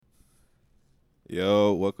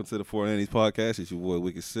Yo, welcome to the 490s podcast. It's your boy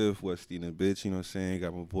Wicked Sif, Westey and bitch, you know what I'm saying?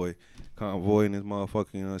 Got my boy Convoy in this motherfucker,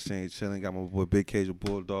 you know what I'm saying? Chilling. Got my boy Big Cage of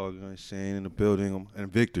Bulldog, you know what I'm saying? In the building.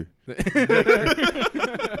 And Victor. The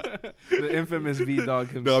infamous V-Dog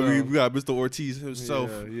himself. No, we got Mr. Ortiz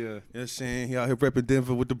himself. Yeah. You know what I'm saying? He out here repping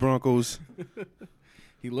Denver with the Broncos.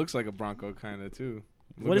 He looks like a Bronco kind of, too.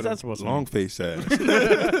 What is that supposed to mean? Long face ass.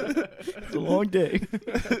 It's a long day.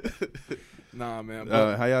 Nah, man.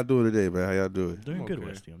 How y'all doing today, man? How y'all doing? Doing good,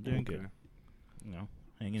 Westy. I'm doing good. You know,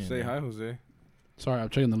 hanging in Say there. hi, Jose. Sorry, I'm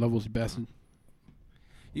checking the levels, you bastard.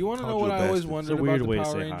 You want to know Called you what a I always bastard. wondered It's a weird about way the to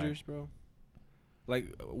Power say hi. Rangers, bro? Like,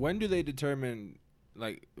 when do they determine,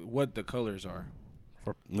 like, what the colors are?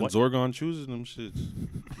 For When what? Zorgon chooses them shits.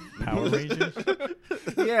 Power Rangers?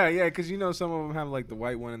 yeah, because you know some of them have, like, the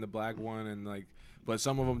white one and the black one, and, like, but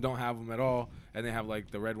some of them don't have them at all, and they have,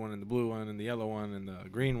 like, the red one and the blue one and the yellow one and the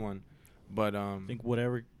green one. But I think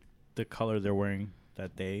whatever the color they're wearing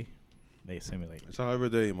that day, they simulate. It's however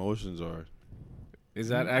their emotions are. is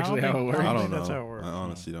that I actually don't how it think- works? I think don't know. that's how it works. I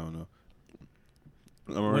honestly don't know.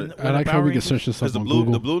 When I like the how Power we can Rangers- search this Because up the on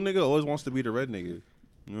blue Google. nigga always wants to be the red nigga.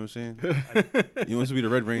 You know what I'm saying? He wants to be the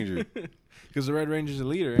Red Ranger. Because the Red Ranger's a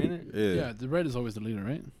leader, ain't it? Yeah. Yeah, the red is always the leader,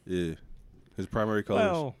 right? Yeah. His primary colors.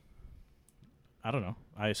 Well, I don't know.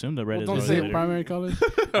 I assume the red Well, is don't always Is say the it leader. primary colors?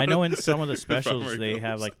 I know in some of the specials Primary they colors.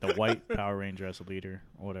 have like the white Power Ranger as a leader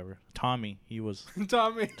or whatever. Tommy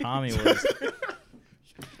Tommy.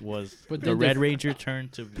 was But the then Red they- Ranger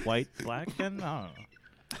turned to white black then? I don't know.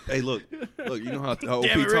 Hey, look, you know how OP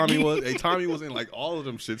Damn it, Tommy Ricky. was? Hey, Tommy was in like all of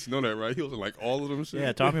them shits. You know that, right? He was in like all of them shits.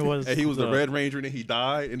 Yeah, Tommy was. Hey, he was the Red Ranger, and then he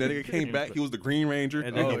died, and then he came back. He was the Green Ranger,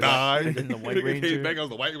 And and then then he the died. and then the White Nigga Ranger. came back. I was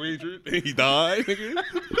the White Ranger, and he died. Nigga.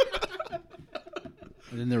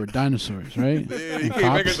 And then there were dinosaurs, right? Then he And came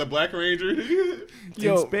back cops, as the Black Ranger. Nigga.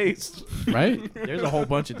 in space. right? There's a whole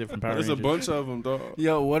bunch of different Power There's a Rangers. bunch of them, dog.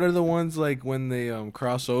 Yo, what are the ones like when they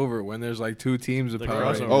cross over? When there's like two teams of The Power crossover.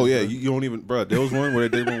 Rangers? Oh yeah, you don't even, bro. There was one where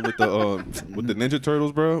they did one with the Ninja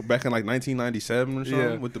Turtles, bro, back in like 1997 or something,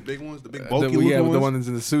 Yeah. with the big ones, the big The- bulky yeah, looking with the ones. ones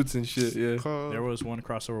in the suits and shit. Yeah. There was one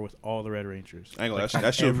crossover with all the Red Rangers. I ain't gonna Like, lie,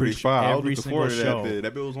 that shit was pretty fire. I was every looking forward to single that show. bit.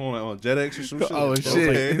 That bit was on JetX or some shit. Oh, That was shit.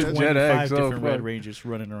 like- There was like Jet 25 X, oh, different Red fuck. Rangers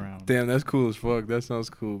running around. Damn, that's cool as fuck. That sounds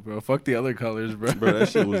cool, bro. Fuck the other colors, bro. Bro, that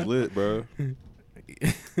shit was lit, bro.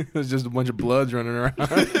 It was just a bunch of bloods running around,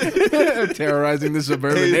 terrorizing the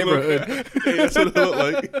suburban Hey, neighborhood. Hey, that's what it looked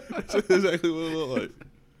like. That's exactly what it looked like.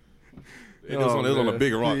 It was on a man.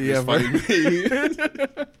 big rock. Yeah, just fighting me.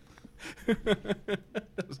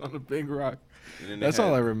 It was on a big rock. And then they That's had-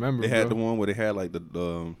 all I remember. They had bro. the one where they had like the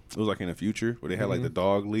it was like in the future where they had like the Mhm.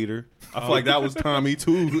 dog leader. I feel like that was Tommy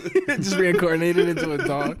too. just reincarnated into a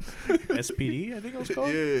dog. SPD, I think it was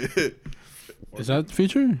called. Yeah. Is that the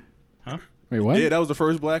feature? Huh? Wait, what? Yeah, that was the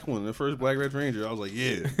first black one, the first Black Red Ranger. I was like,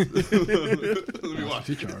 yeah. Let me watch.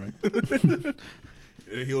 Feature, all right.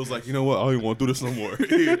 And he was like, you know what? I don't even want to do this no more.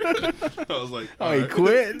 I was like, Oh, he alright.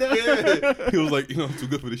 quit? Yeah. He was like, you know, I'm too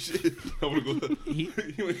good for this shit. I want to go. He,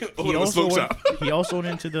 Open he up a also smoke went, shop. he also went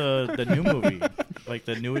into the new movie, like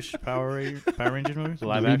the newish Power Rangers movie, the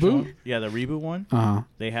live The action reboot? one. Yeah, the reboot one. Uh-huh.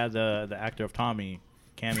 They had the actor of Tommy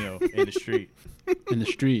cameo in the street. In the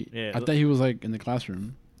street. Yeah. I thought he was like in the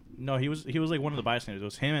classroom. No, he was like one of the bystanders. It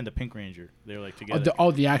was him and the Pink Ranger. They were like together.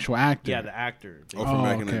 The actual actor. Yeah, the actor. Oh, from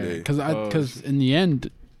back in the day. Because in the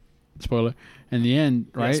end, spoiler, in the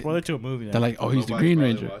end, Yeah, right? spoiler to a movie. They're like, oh, he's the Nobody Green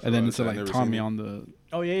probably Ranger, watched and then it. it's I've like never Tommy seen it. on the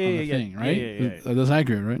oh yeah, on yeah, the yeah, thing, right? Yeah. That's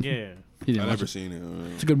accurate, right? Yeah. He I didn't watch never it. seen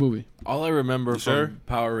it. It's a good movie. All I remember You sure? from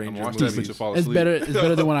Power I'm Ranger watching that bitch movies. and fall It's asleep. better. It's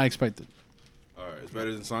better than what I expected. All right, it's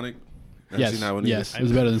better than Sonic. Have you Yes, seen that one yes, either?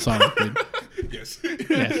 it's better than Sonic. Dude. Yes.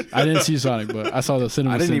 Yes, I didn't see Sonic, but I saw the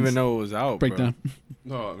cinema. I didn't even Sins know it was out. breakdown.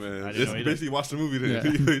 No, man. I didn't Just know either. basically watched the movie then.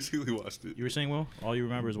 Yeah. You basically watched it. You were saying, Will? All you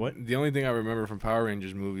remember is what? Bro. The only thing I remember from Power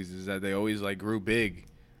Rangers movies is that they always like grew big.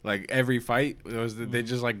 Like every fight, it was they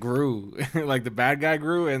just like grew. Like the bad guy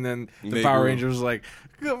grew, and then the They Power grew. Rangers was like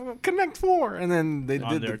connect 4, and then they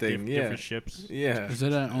On did their the thing. Yeah, different ships. yeah. Is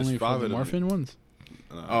it only for five the of them. Morphin ones?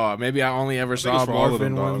 Oh, maybe I only ever think saw it's for all of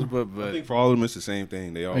Morphin them, ones, dog. but I think for all of them, it's the same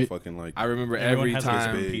thing. They all Wait. fucking like I remember Everyone every has their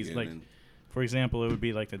time. big- big. and like- then- For example, it would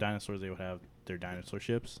be like the dinosaurs. They would have their dinosaur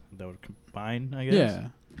ships that would combine, I guess. Yeah,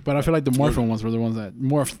 but I feel like the Morphin ones were the ones that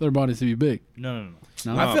morphed their bodies to be big. No. No?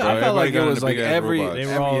 Nah, I bro, felt like everybody it got was into like big-ass every. robots. They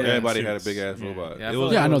were all in Everybody had a suits. big ass Yeah. robot. Yeah, I It feel was-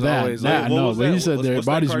 like Yeah, I it know was that. always That like- I what know. was But that? you said their What's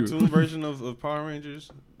bodies that grew. cartoon version of Power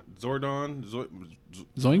Rangers? Zordon?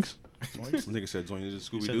 Zoinks? Nigga said Zoinks. Is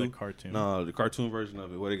it You Scooby said Doo? the cartoon. No, the cartoon version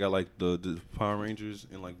of it, where they got like the Power Rangers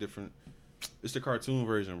and like different. It's the cartoon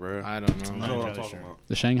version, bro. I don't I know. know what I'm entirely talking sure. about.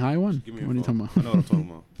 The Shanghai one? Give me What are you a phone. talking I know what I'm talking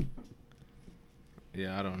about.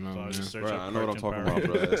 Yeah, I don't know. So I man. just search Bro, up I know what I'm cartoon talking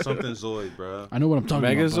Power about, bro. It's something Zoid, bro. I know what I'm talking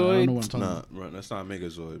about. But I Megazoid? don't know what I'm talking Nah, about. bro, that's not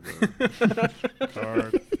Megazoid, bro.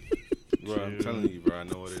 Card. Bro, I'm telling you, bro. I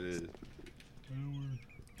know what it is.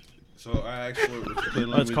 So I asked for it.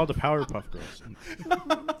 Oh, it's called the Powerpuff Girls.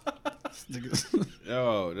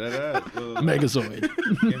 Yo, that Megazoid.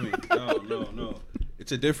 Give me. No.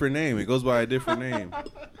 It's a different name. It goes by a different name.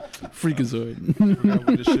 Freakazoid. I forgot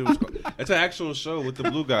what this shit was called. It's an actual show with the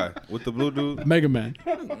blue guy, with the blue dude. Mega Man.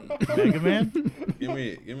 Mega Man? Give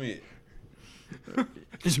me it.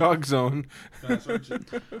 Shock Zone. Can I search it?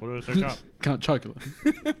 What do I search up? Count Chocula.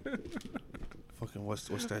 Fucking what's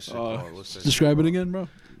that shit called? What's that Describe shit it again, bro.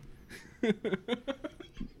 I'm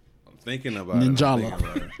thinking about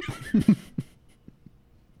Ninjala. it.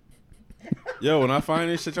 Yo, when I find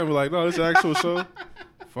this shit, I'll be like, no, this is an actual show.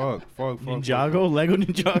 Fuck. Ninjago? Lego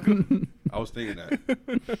Ninjago? I was thinking that.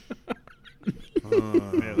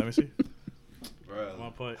 Here, let me see. Bruh. Come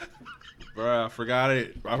on, put. Bro, I forgot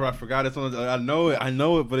it. I forgot it's on. I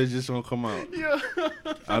know it, but it just won't come out. Yeah.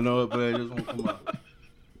 I know it, but it just won't come out.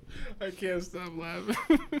 I can't stop laughing.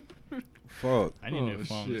 Fuck. I need new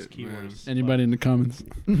phones. shit, Keywords. Anybody in the comments?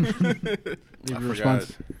 I Leave a forgot.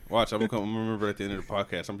 response. Watch, I'm gonna remember at the end of the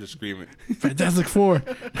podcast. I'm just screaming. Fantastic Four.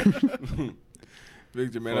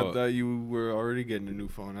 Victor, man, I Fuck. thought you were already getting a new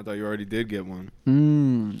phone. I thought you already did get one.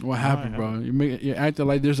 What happened, I bro? You acting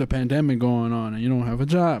like there's a pandemic going on and you don't have a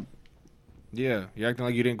job. Yeah, you're acting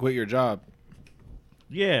like you didn't quit your job.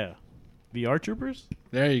 Yeah. VR Troopers?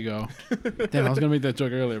 There you go. Damn, I was gonna make that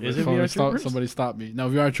joke earlier, but Is it VR Troopers? somebody stopped me. No,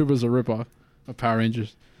 VR Troopers are a ripoff of Power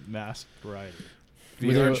Rangers. Masked Rider.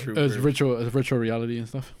 VR It was Trooper. virtual reality and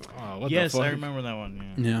stuff. Oh, what Yes, the fuck? I remember that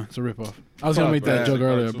one. Yeah. Yeah, it's a ripoff. I was gonna make that bro. joke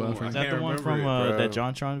earlier, Cartoon. but I Is forgot. that can't the one remember from it, bro. that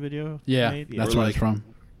JonTron video? Yeah, made? that's We're where like- it's from.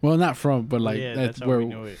 Well, not from, but like Yeah, that's that's how where we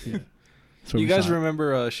know it. Yeah, that's where You we guys saw it.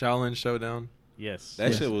 remember Shaolin Showdown? Yes.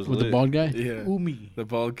 That shit was with lit. the bald guy. Yeah. Umi. The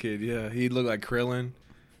bald kid, yeah. He looked like Krillin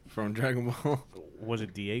from Dragon Ball. Was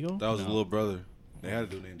it Diego? That was his No. little brother. They had a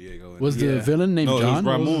dude named Diego. Was Yeah. the villain named No, it was John?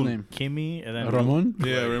 What was his Ramon. name? Kimmy and then Ramon.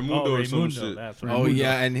 Yeah, Raimundo Oh, or some Raimundo. shit. That's right. Oh, Raimundo.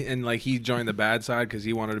 yeah, and like he joined the bad side because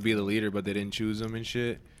he wanted to be the leader, but they didn't choose him and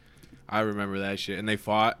shit. I remember that shit. And they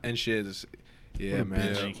fought and shit. Yeah, What a man.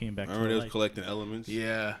 And then he came back Remember to they was life. collecting elements.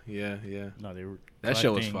 Yeah. No, they were. That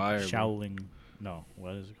shit was collecting fire, bro. Shaolin. No,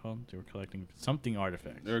 what is it called? They were collecting something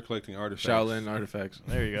artifacts. They were collecting artifacts. Shaolin artifacts.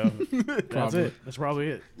 There you go. That's Probably. it. That's probably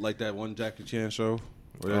it. Like that one Jackie Chan show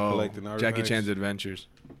where they're collecting artifacts. Jackie Chan's Adventures.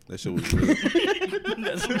 That shit was lit.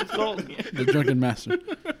 That's what it's called. The Drunken Master.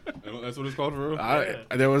 That's what it's called for real?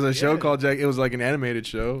 There was a show called Jack. It was like an animated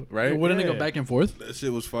show, right? Wouldn't it go Yeah. back and forth? That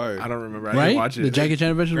shit was fire. I don't remember. I Right? didn't watch it. The Jackie Chan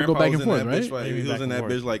adventures would go Grandpa back was and in forth, that right? bitch, like, Maybe he was back in and that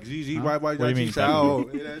forth. bitch like ZZ, Huh? why, What do you mean Jackie back and Chow.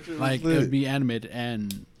 forth? Yeah, that shit was Like it lit. would be animated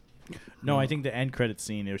and No, I think the end credit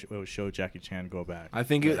scene it would show Jackie Chan go back. I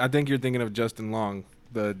think you're thinking of Justin Long,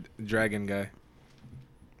 the dragon guy.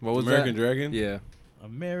 What was American that? Dragon? Yeah.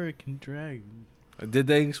 American Dragon. Did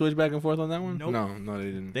they switch back and forth on that one? Nope. No,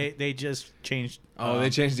 they didn't. They just changed.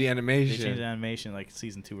 they changed the They animation. changed the animation like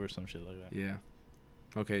season 2 or some shit like that. Yeah.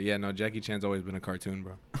 Okay. Yeah. No. Jackie Chan's always been a cartoon,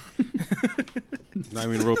 bro. Not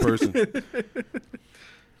even a real person.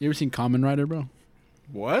 you ever seen Kamen Rider, bro?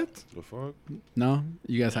 What? The fuck? No,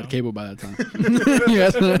 you guys No. had cable by that time. you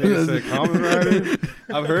guys Nigga said Kamen Rider?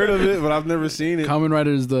 I've heard of it, but I've never seen it. Kamen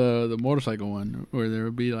Rider is the motorcycle one where there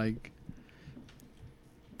would be like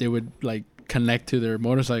they would like connect to their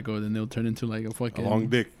motorcycle, then they'll turn into like a A fucking long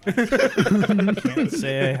dick. Can't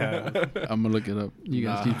say I have. I'm gonna look it up. You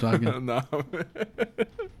guys keep talking. No.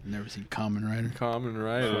 Never seen Kamen Rider. Common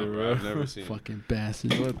Rider, bro. I've never seen it. Fucking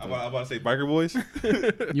bastard. What I'm the- about to say Biker Boys?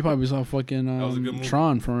 You probably saw fucking was a good movie.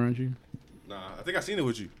 Tron from around you. Nah, I think I seen it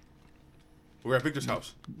with you. We were at Victor's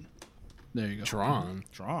house. There you go. Tron.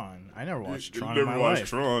 Tron. I never watched You Tron never in my watched life.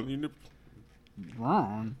 Tron. You never...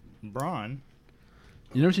 Tron. Braun.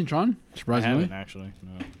 You never seen Tron? I Surprisingly, haven't actually.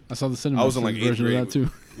 No. I saw the cinema I was in like 8th version of grade. that too.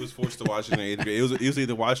 I was forced to watch it in 8th grade. It was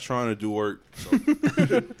either watch Tron or do work. So.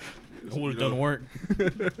 I would have done work. No,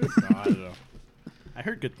 I don't know. I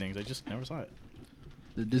heard good things. I just never saw it.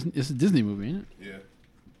 It's a Disney movie, ain't it?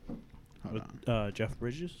 Yeah. Hold With on. Jeff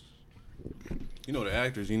Bridges. You know the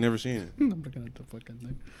actors. You never seen it. I'm looking at the fucking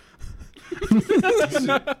thing.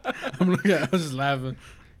 I was just laughing.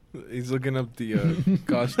 He's looking up the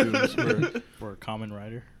costumes for. For a Kamen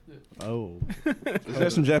Rider. Oh. Is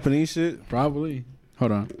that some Japanese shit? Probably.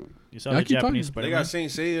 Hold on. You saw Yeah, the keep Japanese talking. They Spider-Man? got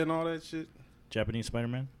Saint Seiya and all that shit. Japanese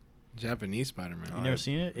Spider-Man? Japanese Spider-Man. You never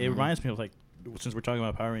seen it? It reminds me of like, since we're talking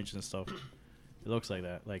about Power Rangers and stuff, it looks like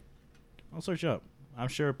that. Like, I'll search up. I'm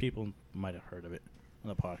sure people might have heard of it on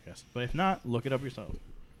the podcast. But if not, look it up yourself.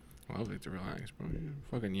 Well, Victor, relax, bro. You're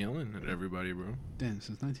fucking yelling at everybody, bro. Damn,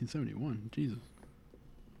 since 1971. Jesus.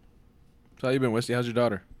 So how you been, Westey? How's your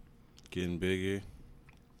daughter? Getting bigger.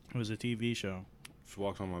 It was a TV show. She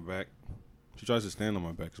walks on my back. She tries to stand on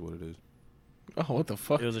my back is what it is. Oh, what the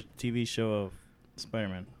fuck? It was a TV show of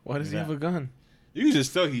Spider-Man. Why does he have a gun? You can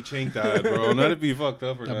just tell he chanked eyed, bro. Not to be fucked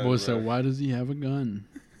up or That nothing, boy bro. said, "Why does he have a gun?"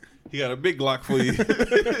 He got a big Glock for you.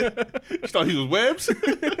 You thought he was webs?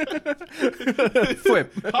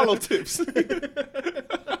 Flip. Hollow tips.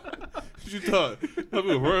 What you thought? I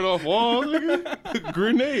was running off walls, nigga?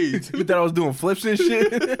 Grenades. You thought I was doing flips and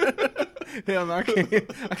shit? Hell no, I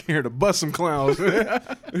can't hear to bust some clowns.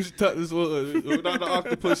 You thought this was not the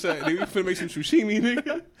octopus act, nigga. You finna make some sushimi,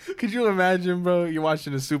 nigga. Could you imagine, bro? You're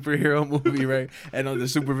watching a superhero movie, right? And the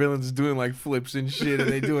supervillains is doing like flips and shit, and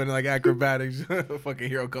they doing like acrobatics. A fucking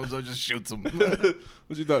hero comes up, just shoots them.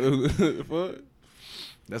 What you thought? What?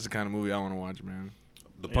 That's the kind of movie I want to watch, man.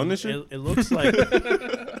 The Punisher? It looks like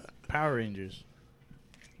Power Rangers.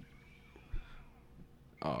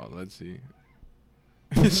 Oh, let's see.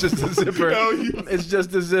 It's just a zipper. It's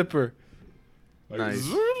just a zipper. Like, Nice.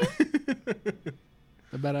 How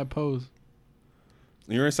about that pose?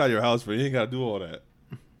 You're inside your house, but you ain't gotta do all that.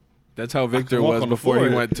 That's how Victor walk was on the before he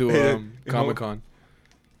floor. went to Comic-Con.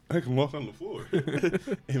 I can walk on the floor.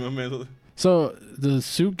 Hey, my man, So the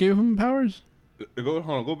suit gave him powers? hold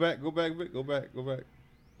on, go back, Vic, go back.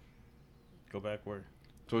 Go backward.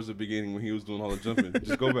 Towards the beginning when he was doing all the jumping.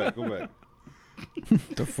 Just go back.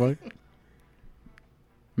 The fuck?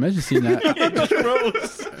 Imagine seeing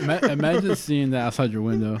that. Imagine seeing that outside your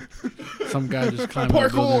window. Some guy just climbing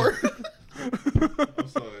up the building. I'm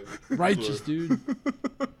sorry. Righteous, dude.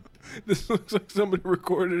 This looks like somebody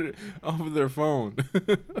recorded it off of their phone.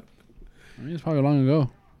 I mean, it's probably long ago.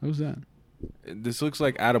 Who's that? This looks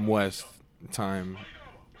like Adam West time.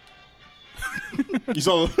 You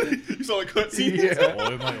saw the cutscene? Yeah.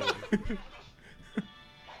 Oh, my God.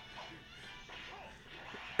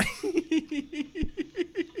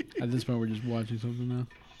 At this point, we're just watching something now.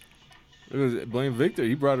 Look at blame Victor.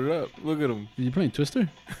 He brought it up. Look at him. Are you playing Twister?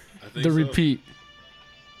 I think The so. repeat.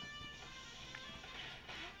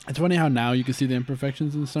 It's funny how now you can see the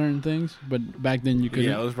imperfections in certain things, but back then you couldn't.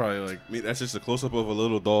 Yeah, it was probably like. I mean, that's just a close up of a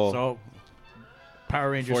little doll. So,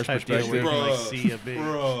 Power Rangers Forced type deal where you can like Bruh. see a big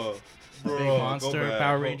Big monster,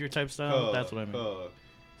 Power Ranger type style. That's what I mean.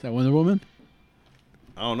 Is that Wonder Woman?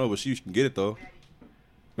 I don't know, but she can get it though.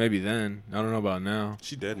 Maybe then. I don't know about now.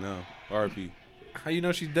 She dead now. R.I.P. How you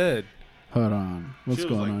know she's dead? Hold on. What's She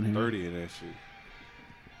was going like on here? 30 in that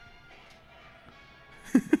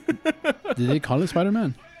shit. Did they call it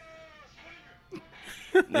Spider-Man?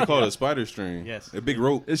 They call it a spider string. Yes. A big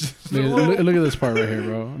rope. It's just Look at this part right here,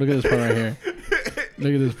 bro. Look at this part right here.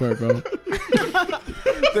 Look at this part, bro.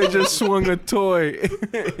 they just swung a toy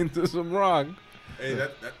into some rock. Hey,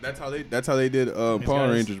 that's how they did He's got Power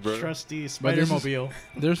his Rangers, bro. Trusty But this is- Spider-Mobile.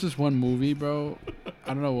 There's this one movie, bro.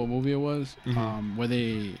 I don't know what movie it was, where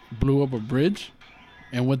they blew up a bridge,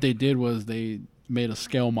 and what they did was they made a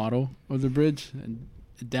scale model of the bridge and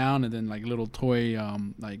down, and then like little toy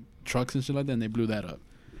like trucks and shit like that, and they blew that up.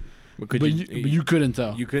 But you couldn't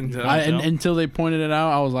tell. You couldn't tell. Until they pointed it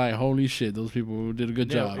out, I was like, "Holy shit, those people did a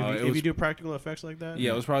good job." If, it you, if was- you do practical effects like that,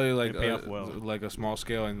 yeah, it was probably like They pay off well. like a small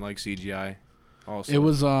scale and like CGI. Also, It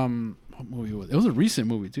was what movie was it? It was a recent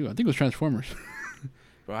movie too. I think it was Transformers.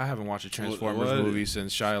 Bro, I haven't watched a Transformers What? movie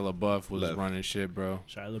since Shia LaBeouf was Left. running shit, bro.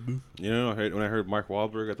 Shia LaBeouf. You know, when I heard Mark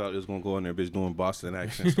Wahlberg, I thought it was gonna go in there, bitch, doing Boston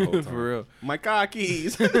accents the whole time. For real. My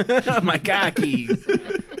cockies. My cockies.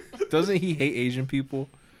 Doesn't he hate Asian people?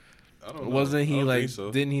 I don't know. Wasn't I he don't like? think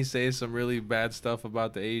so. Didn't he say some really bad stuff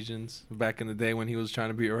about the Asians back in the day when he was trying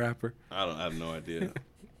to be a rapper? I have no idea.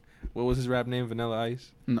 What was his rap name? Vanilla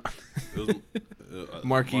Ice. It was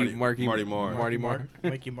Marky Marty Marr. Marty Mark.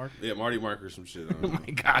 Mikey Mark. Yeah, Marty Mark or some shit. I don't know. My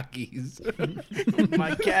cockies.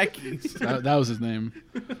 My khakis. that was his name.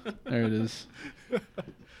 There it is.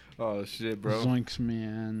 Oh shit, bro. Zoinks,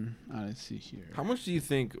 man. Let's see here. How much do you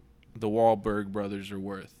think the Wahlberg brothers are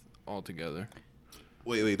worth altogether?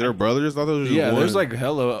 Wait, they're brothers? I thought there was just Yeah, one. there's like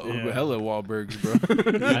hella Yeah. Wahlbergs, bro.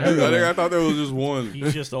 I thought there was just one.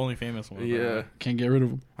 He's just the only famous one. Yeah, Can't get rid of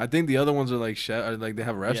him. I think the other ones are like like they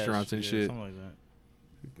have restaurants and shit. Something like that.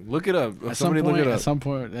 Look it up. At Somebody some point, look it At up. some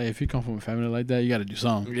point, hey, if you come from a family like that, you got to do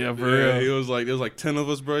something. Yeah, for Yeah, real. it was like there was like 10 of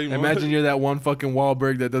us, bro. You know? Imagine you're that one fucking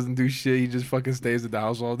Wahlberg that doesn't do shit. He just fucking stays at the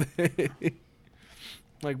house all day.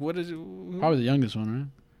 Like, what is it? Probably the youngest one, right?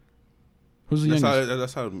 Who's the That's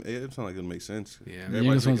youngest? how it sounds like it makes sense. Yeah. The Everybody's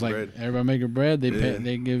youngest one's making like, bread. everybody making bread. They Yeah.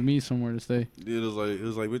 they give me somewhere to stay. It was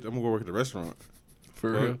like, bitch, I'm gonna go work at the restaurant.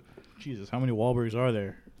 For Right. real. Jesus, how many Wahlbergs are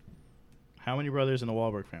there? How many brothers in the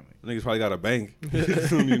Wahlberg family? Niggas probably got a bank.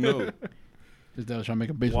 Don't you know? His dad was trying to make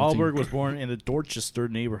a baseball Wahlberg team. was born in the Dorchester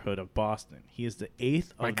neighborhood of Boston. He is the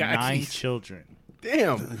 8th of 9 children.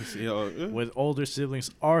 Damn. With older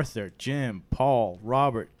siblings Arthur, Jim, Paul,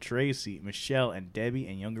 Robert, Tracy, Michelle, and Debbie,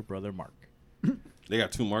 and younger brother Mark. They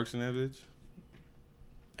got 2 Marks in that bitch?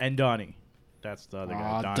 And Donnie. That's the other guy.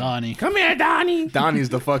 Aw, Donnie. Come here, Donnie. Donnie's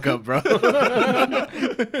the fuck up, bro.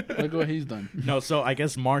 Look what he's done. No, so I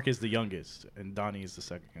guess Mark is the youngest, and Donnie is the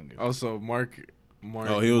second youngest. Also, Mark.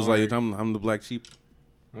 Oh, he was like, I'm the black sheep.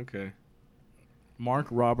 Okay. Mark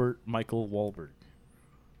Robert Michael Wahlberg.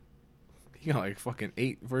 He got like fucking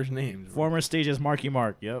 8 first names. Bro. Former stage as Marky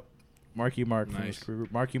Mark. Yep. Marky Mark from his Nice. crew.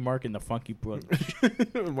 Marky Mark and the Funky Brothers.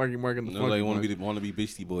 Marky Mark and the No, like want to be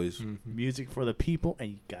Beastie Boys. Music for the people, and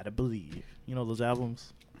you gotta believe. You know those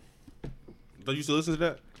albums? Don't you used to listen to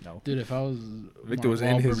that? No. Dude, if I was Victor Mark was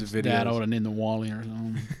in his Wahlberg's dad, I videos. would have named him Wally or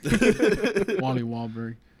something. Wally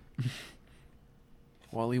Wahlberg.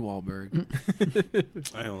 Wally Wahlberg.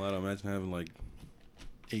 I ain't gonna lie to imagine having like,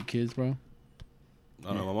 8 kids, bro. I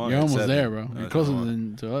don't know, my mom You're had almost 7. there, bro. You're That's closer my mom.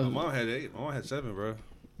 than to us. My mom had 8. My mom had 7, bro.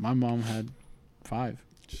 My mom had 5.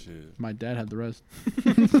 Shit. My dad had the rest.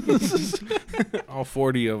 All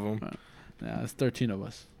 40 of them. Yeah, it's 13 of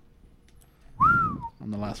us.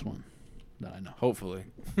 I'm the last one that I know. Hopefully.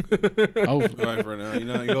 Oh, Right for now, you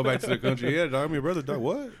know, you go back to the country. Yeah, dog, my brother, dog.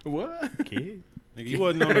 What? What? Kid. Nigga, you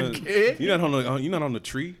wasn't on the. Kid? You're not on the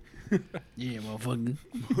tree. yeah, motherfucker.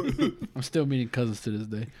 I'm still meeting cousins to this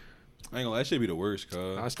day. I ain't gonna. That should be the worst,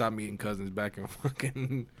 cuz. I stopped meeting cousins back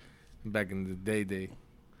in the day.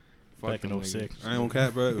 Fuck Back in them niggas. 06. I ain't gonna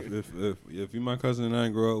cap, bro. If you my cousin and I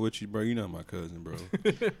ain't grow up with you, bro, you not my cousin, bro.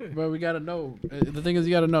 But we gotta know. The thing is,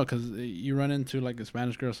 you gotta know because you run into like a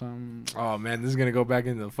Spanish girl or something. Oh man, this is gonna go back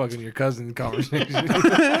into fucking your cousin conversation.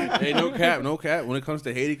 Hey, no cap. When it comes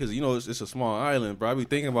to Haiti, because you know it's a small island, bro. I be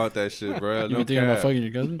thinking about that shit, bro. You No been thinking about cap. fucking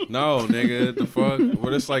your cousin? No, nigga, the fuck.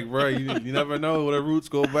 But it's like, bro, you never know where the roots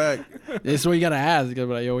go back. That's what you gotta ask. You gotta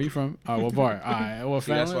be like, yo, where you from? All right, what bar? All right, what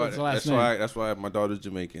See, family? What's the last name? that's why my daughter's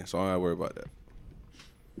Jamaican, so I don't gotta worry about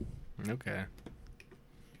that. Okay.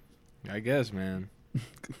 I guess, man.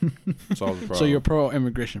 Solve the problem. So you're pro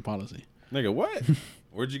immigration policy nigga, what?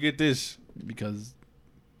 Where'd you get this? because,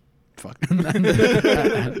 fuck,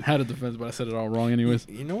 I had a defense, but I said it all wrong anyways.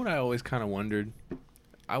 You know what I always kind of wondered?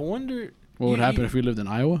 I wonder. What would happen if we lived in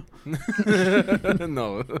Iowa?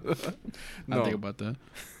 No. I think about that.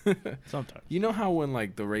 Sometimes. You know how when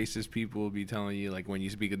like the racist people will be telling you like when you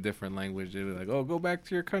speak a different language, they'll be like, "Oh, go back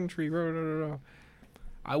to your country." Blah, blah, blah, blah.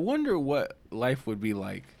 I wonder what life would be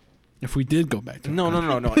like. If we did go back to No.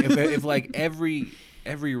 If like every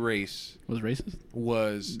race was racist?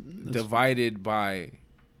 was divided by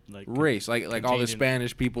Like race, like all the contained in-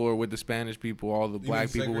 Spanish people are with the Spanish people, all the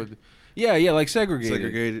black mean people with. Yeah, like segregated.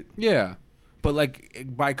 Segregated. Yeah, but like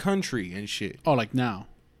by country and shit. Oh, like now?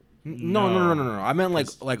 No. I meant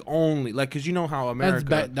like only like because you know how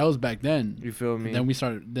America. That was back then. You feel me?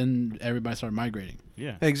 Then everybody started migrating.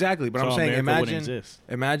 Yeah. Exactly, but So I'm saying America wouldn't exist.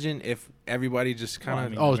 imagine if everybody just kind of Well, I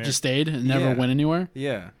mean- Oh, America. just stayed and never Yeah. went anywhere?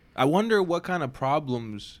 yeah. I wonder what kind of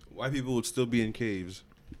problems. White people would still be in caves.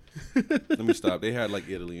 Let me stop. They had like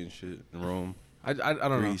Italy and shit in Rome. I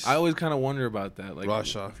don't Greece. know. I always kind of wonder about that. Like, I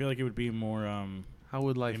Russia. feel like it would be more how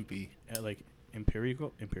would life be? like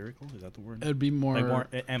empirical. Empirical is that the word? It'd be more, Like more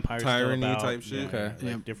empires Tyranny still about, type shit? Yeah, Okay. like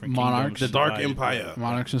Yeah, different monarchs. kingdoms The Dark divided. Empire.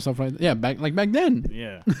 monarchs and stuff like that. Yeah, back then.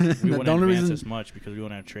 Yeah, The we wouldn't only advance reason- as much because we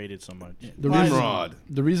wouldn't have traded so much. Nimrod.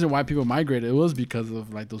 The reason why people migrated it was because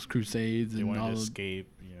of like those crusades They and wanted all to those escape.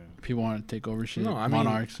 Yeah, people wanted to take over shit. No, I mean,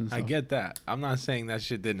 monarchs and stuff. I get that. I'm not saying that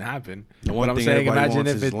shit didn't happen. The one But I'm thing saying, everybody imagine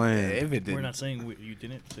wants if is land. it we're didn't. not saying you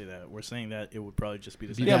didn't say that. We're saying that it would probably just be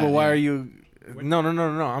the same. Yeah, but why yeah. are you? No.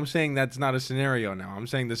 I'm saying that's not a scenario now. I'm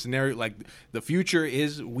saying the scenario, like the future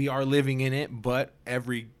is we are living in it, but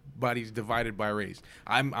everybody's divided by race.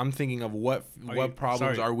 I'm thinking of what you-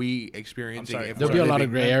 problems sorry. are we experiencing? sorry. If There'll we're be a lot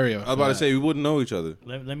of living- gray area. I was about to say we wouldn't know each other.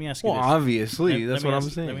 Let me ask you Well, this. obviously, that's let me what I'm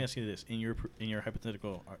ask- saying. Let me ask you this: in your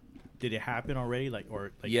hypothetical, did it happen already? Like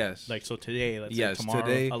Yes. Like so today, let's Yes, say tomorrow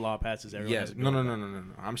today- a law passes. Everyone Yes. has to No. go.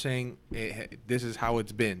 I'm saying this is how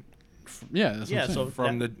it's been Yeah, that's Yeah, what I'm so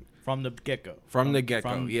saying. from the get go. From the get-go,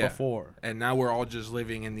 From yeah. before. and now we're all just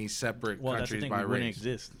living in these separate Well, that's the countries thing. by We wouldn't race.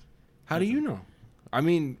 exist. How do you know? I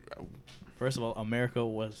mean, First of all, America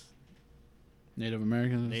was Native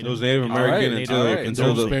Americans. Native- It was Native All right, American Native until American.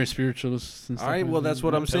 until Those the, very spiritualists and stuff. all right. like Well, that. that's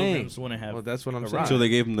what I'm saying. Pilgrims wouldn't have. Well, that's what I'm arrived. saying. until they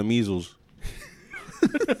gave them the measles.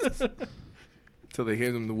 Till they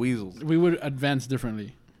gave them the weasels. We would advance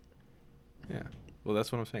differently. Yeah. Well,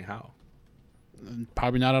 that's what I'm saying. How?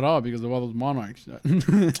 Probably not at all because of all those monarchs. I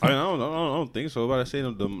don't think so. But I say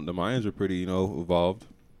the Mayans are pretty, evolved.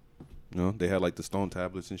 They had like the stone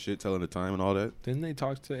tablets and shit telling the time and all that. Didn't they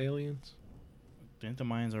talk to aliens? Didn't the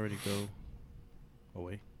Mayans already go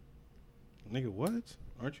away? Nigga, what?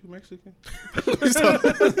 Aren't you Mexican?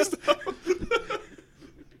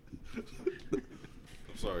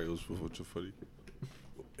 I'm sorry, it was too funny.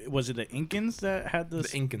 Was it the Incans that had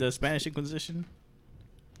the Spanish Inquisition?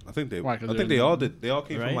 I think they. Why, I think they all did. They all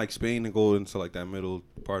came right? from like Spain and go into like that middle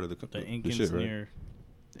part of the The Incans shit, right? near.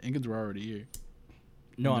 The Incans were already here.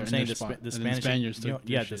 No, I'm saying the Spanish. Spanish. took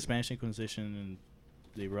Yeah, their the shit. Spanish Inquisition, and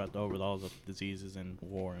they brought over all the diseases and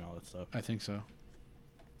war and all that stuff. I think so.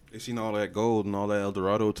 They seen all that gold and all that El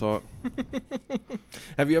Dorado talk.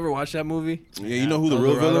 Have you ever watched that movie? Yeah, you know who the El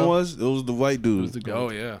real Dorado? villain was? It was the white It dude. was the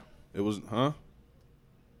gold. Oh yeah. It was, huh?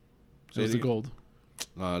 It was the gold.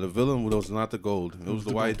 Nah, the villain was not the gold. It was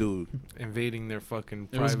the white dude. Invading their fucking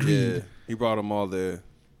It was private. green. Yeah, he brought them all there.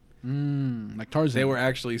 Like Tarzan. They were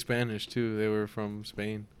actually Spanish too. They were from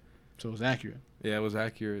Spain. So it was accurate. Yeah, it was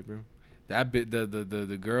accurate, bro. That bit,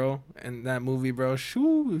 the girl in that movie, bro.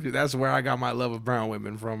 Shoo, that's where I got my love of brown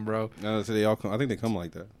women from, bro. Now they all come. I think they come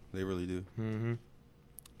like that. They really do. Mm-hmm.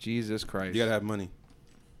 Jesus Christ. You gotta have money.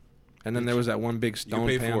 And then there was that one big You stone can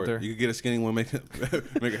pay panther. for it. You could get a skinny one, make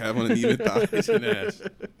it have on an even thighs and ass.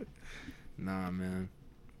 Nah, man.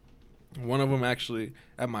 One of them actually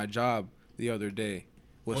at my job the other day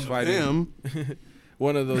was fighting. Him.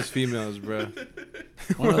 One of those females, bro.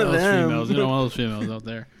 One of those them. females. You know, one of those females out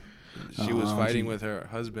there. She was fighting she- with her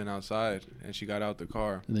husband outside, and she got out the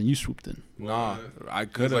car. And then you swooped in. Nah, I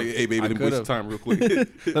Cause could have. like, hey baby, let me waste your time real quick.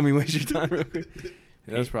 Let me waste your time real quick.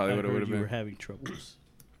 Yeah, that's probably I what it heard would have you were been. having troubles.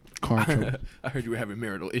 Car trouble. I heard you were having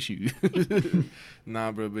marital issues.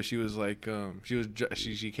 Nah, bro, but she was like,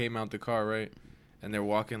 she came out the car, right, and they're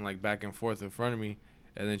walking like back and forth in front of me,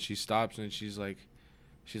 and then she stops and she's like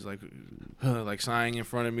sighing in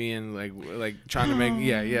front of me and like trying to make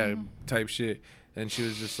yeah type shit, and she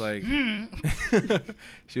was just like,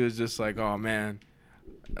 oh man,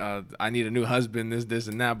 I need a new husband, this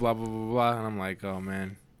and that, blah blah blah blah, and I'm like, oh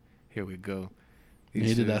man, here we go.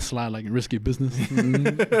 He did that slide like in Risky Business.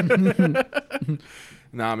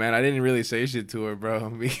 Nah, man, I didn't really say shit to her, bro,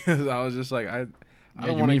 because I was just like, I I don't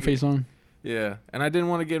your want main to. face on. Yeah, and I didn't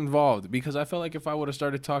want to get involved because I felt like if I would have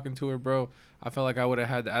started talking to her, bro, I felt like I would have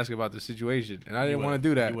had to ask about the situation, and I didn't want to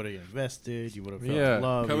do that. You would have invested. You would have felt Yeah.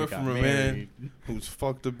 love. Coming you got from a married. man who's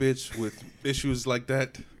fucked a bitch with issues like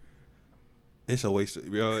that, it's a waste of,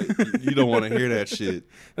 you don't want to hear that shit.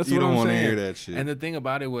 That's You what don't I'm want to saying. hear that shit. And the thing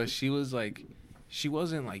about it was she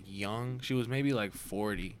wasn't like young. She was maybe like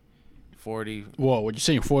 40. Whoa, what you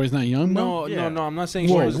saying? 40 is not young, bro? No, no, I'm not saying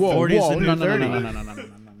Whoa, she was whoa, 40 is whoa, the new no, no, no, 30. no, no, no, no, no,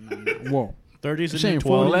 no, no. Whoa. 30s You're and saying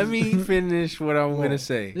 12. Let me finish what I'm going to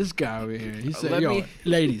say. This guy over here, he said, Let yo, me-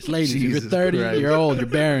 ladies, if you're Jesus 30, Christ. you're old, you're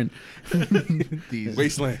barren. These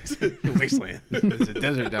Wastelands. wasteland. There's a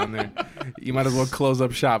desert down there. You might as well close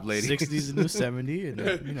up shop, lady. 60s and new 70. And,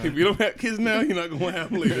 If you don't have kids now, you're not going to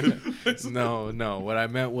have them later. No. What I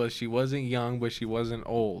meant was she wasn't young, but she wasn't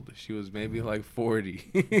old. She was maybe like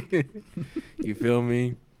 40. You feel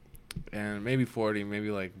me? And maybe 40,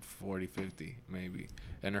 maybe like 40, 50, maybe.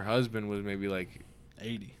 And her husband was maybe like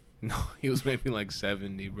 80. No, he was maybe like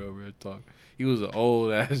 70, bro. Real talk. He was an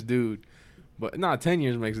old ass dude. But 10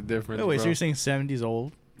 years makes a difference. Oh, wait, bro. so you're saying 70s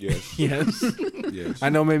old? Yes. Yes. Yes. I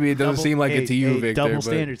know maybe it doesn't seem like it to you, Victor. Double but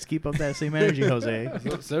standards. Keep up that same energy, Jose.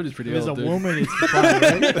 70's pretty If it's a old, dude. woman, it's fine,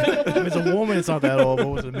 right? If it's a woman, it's not that old. But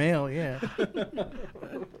if it's a male, yeah.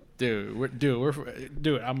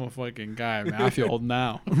 Dude, I'm a fucking guy, man. I feel old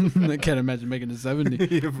now. I can't imagine making it 70.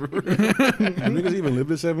 Niggas even live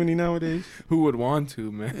to 70 nowadays. Who would want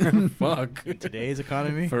to, man? Fuck. Today's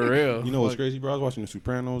economy. For real. You know what's crazy, bro? I was watching The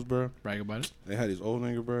Sopranos, bro. Brag about it. They had this old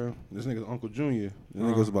nigga, bro. This nigga's Uncle Junior. This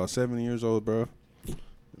nigga was about 70 years old, bro.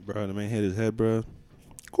 Bro, the man hit his head, bro.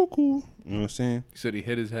 Cool. You know what I'm saying? He said he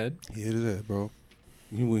hit his head. He hit his head, bro.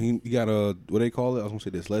 He got what they call it? I was gonna say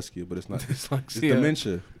dyslexia, but it's not. It's Dyslexia.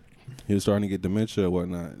 dementia. He was starting to get dementia or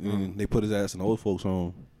whatnot. And they put his ass in the old folks'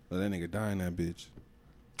 home. But that nigga dying, that bitch.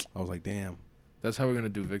 I was like, damn. That's how we're gonna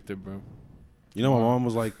do Victor, bro. You know, my mom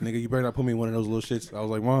was like, nigga, you better not put me in one of those little shits. I was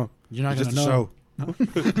like, Mom, You're not it's gonna just a know.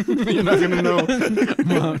 show. You're not gonna know.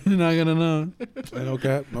 Mom, you're not gonna know. Hey, no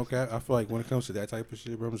cap. I feel like when it comes to that type of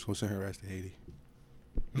shit, bro, I'm just gonna send her ass to Haiti.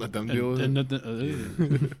 Let them deal with it.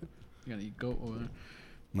 You gotta eat goat or...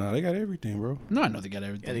 Nah, they got everything, bro. No, I know they got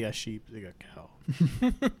everything. Yeah, they got sheep. They got cow.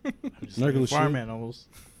 Just Regular like farm shit. animals.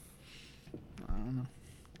 I don't know.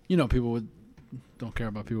 You know, people don't care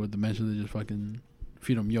about people with dementia. They just fucking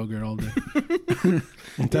Feed them yogurt all day.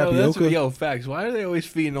 Tapioca? Facts. Why are they always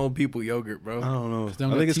feeding old people yogurt, bro? I don't know. They don't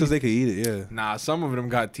I got think it's because they can eat it. Yeah. Nah, some of them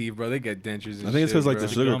got teeth, bro. They get dentures and I think it's because like bro.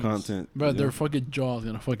 the sugar Gums. content. Bro, you know? their fucking jaw's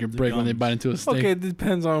gonna fucking break when they bite into a steak. Okay, it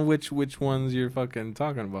depends on which ones you're fucking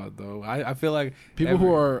talking about, though. I feel like People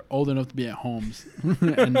who are old enough to be at homes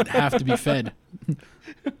and have to be fed.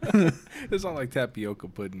 it's all like tapioca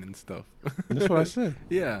pudding and stuff. That's what I said.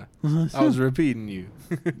 Yeah, I was repeating you.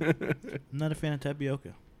 I'm not a fan of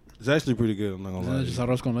tapioca. It's actually pretty good. I'm not Isn't gonna that lie. just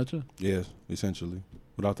arroz con leche? Yes, essentially,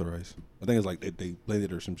 without the rice. I think it's like they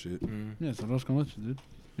blended it or some shit. Yeah, it's arroz con leche, dude.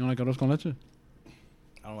 You don't like arroz con leche? You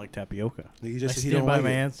I don't like tapioca. He I just he stand don't by like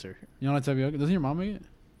my it. answer. don't like tapioca? Doesn't your mom make it?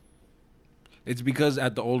 It's because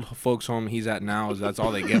at the old folks' home he's at now, that's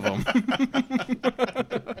all they give him.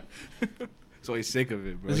 So he's sick of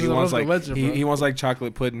it, bro. This He is wants arroz like con leche, bro. he wants like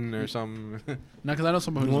chocolate pudding or something. No, because I know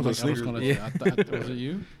somebody You who want like the arroz con leche. Yeah. Was it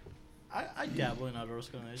you? I dabble in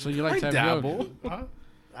arroz con leche. So you like I tapioca? dabble. Huh?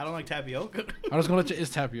 I don't like tapioca. Arroz con leche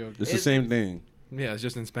is tapioca. It's the same thing. Yeah, it's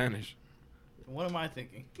just in Spanish. What am I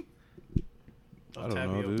thinking? I don't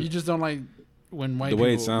know, dude. You just don't like when white The people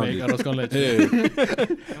way it sounded. make arroz con leche.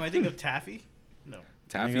 Yeah. Am I thinking of taffy? No.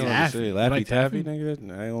 Taffy. You know what I'm Taffy. saying? You Laffy like Taffy, taffy?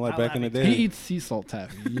 nigga. I don't like I back in the Laffy day. He eats sea salt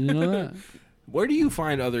taffy. You know that? Where do you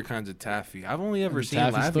find other kinds of taffy? I've only ever the seen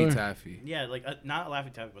taffy Laffy store? Taffy. Yeah, like not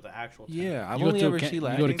Laffy Taffy, but the actual taffy. Yeah, I've You go only to ever ca- seen you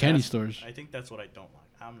Laffy. go to think candy that's- stores. I think that's what I don't like.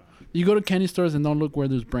 I'm not. You go to candy stores and don't look where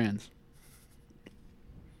there's brands.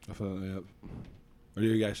 I feel, yep. Or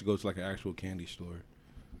you guys should go to like an actual candy store.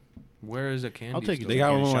 Where is a candy I'll take you store? They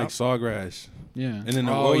got candy one like shop? Sawgrass. Yeah. And then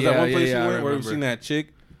Oh, what was that yeah, one place yeah, you I went where we remember. seen that chick?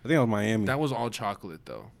 I think it was Miami. That was all chocolate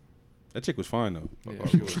though. That chick was fine though. Yeah,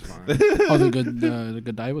 she was fine. Oh, the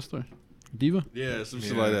Godiva store, Diva. Yeah, some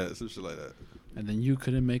shit Yeah. like that. Some shit like that. And then you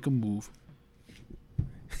couldn't make a move.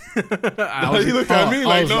 I was, He looked at me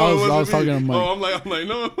like, I no, was it wasn't talking me. to Mike. Oh, I'm like,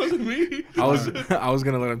 no, it wasn't me. I was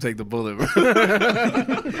gonna let him take the bullet, bro.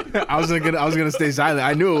 I was gonna stay silent.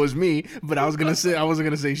 I knew it was me, but I wasn't gonna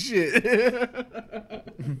say shit. I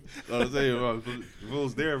was saying, bro, if it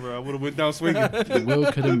was there, bro, I would have went down swinging.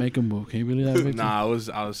 Will couldn't make a move. Can you believe that, Victor? Nah, I was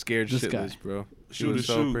scared This shitless, guy. bro. She Shoot was or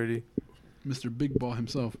so shoot. pretty. Mr. Big Ball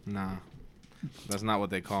himself. Nah, that's not what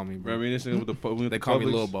they call me, Bro, I bro. mean, this is with the They call me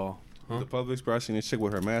Publix. Lil Ball. Huh? The Publix, bro, I seen this chick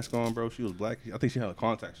with her mask on, bro. She was black. I think she had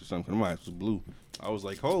contacts or something. My eyes was blue. I was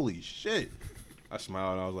like, holy shit. I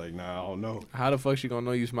smiled and I was like, nah, I don't know. How the fuck she gonna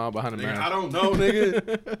know you smile behind a Nigga, mask? I don't know,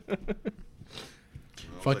 nigga.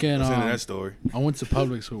 Fucking, Let's end that story. I went to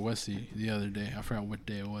Publix with Westey the other day. I forgot what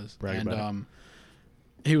day it was. Brag and about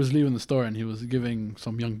he was leaving the store and he was giving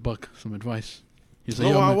some young buck some advice. He was like,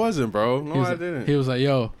 No, yo, I man. wasn't, bro. No, He was I like- didn't. He was like,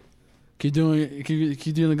 yo, keep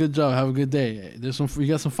doing a good job. Have a good day. You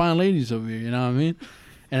got some fine ladies over here. You know what I mean?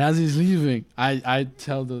 And as he's leaving, I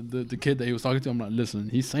tell the kid that he was talking to, I'm like, listen,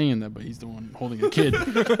 he's saying that, but he's the one holding a kid. So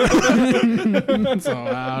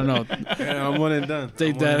I don't know. Yeah, I'm one and done.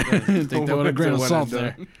 Take I'm that, one and done. take that with a grain of One and salt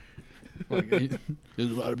done. there. Like,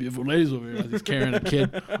 there's a lot of beautiful ladies over here. As he's carrying a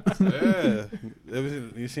kid. Yeah.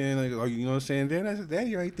 You saying like, you know what I'm saying? Damn, that's his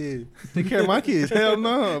daddy right there. Take care of my kids. Hell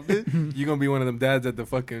no, bitch. You gonna be one of them dads at the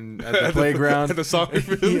playground. At the soccer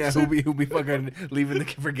field. Yeah, who'll be fucking leaving the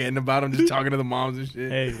kid, forgetting about him, just talking to the moms and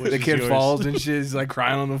shit. Hey, which the is kid yours? falls and shit. He's like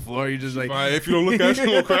crying on the floor. You're just like, Fine, if you don't look at you,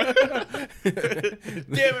 you'll cry.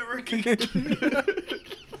 Damn it, Ricky.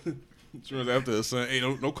 Turns after his son, hey,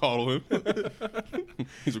 don't call him.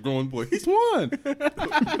 He's a grown boy. He's one.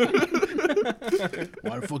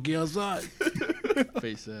 Why the fuck you outside?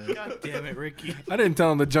 Face ass. God damn it, Ricky. I didn't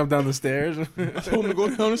tell him to jump down the stairs. I told him to go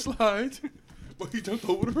down the slide, but he jumped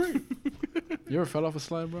over the ring. You ever fell off a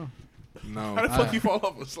slide, bro? No. How the fuck you fall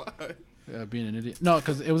off a slide? Being an idiot. No,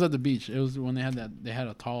 because it was at the beach. It was when they had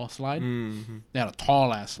a tall slide. Mm-hmm. They had a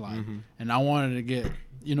tall ass slide, Mm-hmm. and I wanted to get,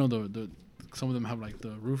 the some of them have like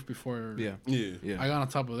the roof before. Yeah. Yeah. Yeah. I got on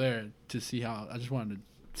top of there to see how. I just wanted to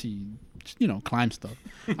see, climb stuff.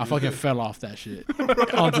 I fucking fell off that shit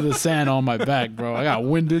onto the sand on my back, bro. I got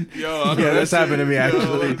winded. Yo, I know Yeah, that's shit. happened to me,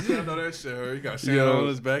 actually. Yo, I know that shit. Hurt. You got sand Yo. on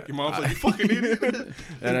his back. Your mom's like, you fucking idiot.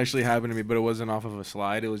 That actually happened to me, but it wasn't off of a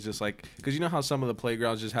slide. It was just like, because you know how some of the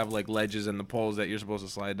playgrounds just have like ledges and the poles that you're supposed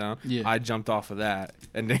to slide down? Yeah. I jumped off of that,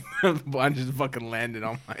 and then I just fucking landed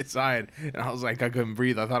on my side, and I was like, I couldn't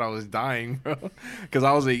breathe. I thought I was dying, bro, because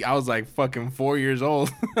I was like fucking 4 years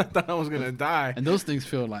old. I thought I was gonna die. And those things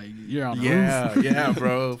feel like you're on the Yeah, roof. yeah,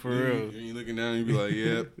 bro, for real. And you looking down, you be like,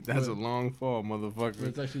 yeah. That's a long fall, But motherfucker.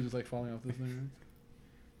 it's actually just like falling off this thing.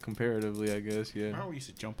 Comparatively, I guess, yeah. Remember we used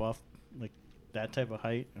to jump off like that type of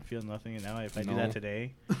height and feel nothing, and now if I do No. that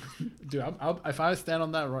today, Right? Dude, if I stand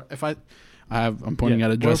on that, if I I'm pointing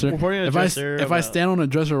at a dresser. We're pointing at a dresser if I stand on a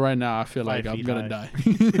dresser right now, I feel like 5 I'm feet gonna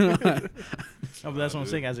high. die. No, but that's what I'm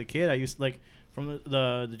saying. As a kid, I used to, like from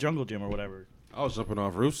the jungle gym or whatever. I was jumping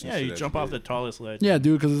off roofs. And Yeah, shit you as jump a off kid. the tallest ledge. Yeah,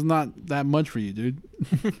 dude, because it's not that much for you, dude.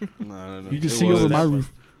 No. You can It see was. over my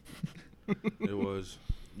roof. It was.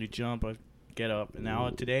 You jump, get up, and now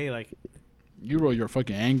today, like You roll your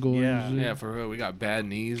fucking ankle. Yeah. and shit. Yeah, for real. We got bad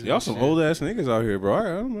knees. and Y'all some shit. old ass niggas out here, bro. I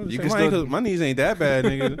don't know. You My can ankles- still- my knees ain't that bad,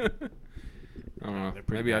 nigga. I don't know. They're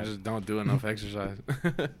pretty Maybe I bad. just don't do enough exercise.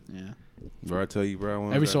 Yeah. Bro, I tell you, bro. I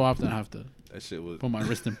went Every back- so often, I have to that shit was. put my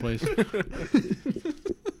wrist in place.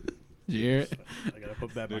 You hear it? I gotta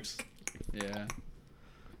put back my. Yeah.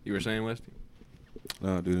 You were saying, Westy?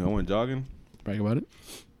 No, dude. I went jogging. Brag about it.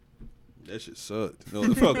 That shit sucked. No,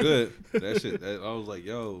 it felt good. That shit. I was like,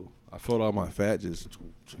 yo. I felt all my fat just.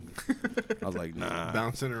 I was like, nah.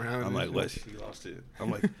 Bouncing around. I'm and like, shit. what? She lost it.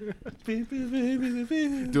 I'm like,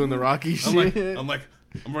 Doing the Rocky I'm shit.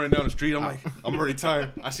 I'm running down the street. I'm like, I'm already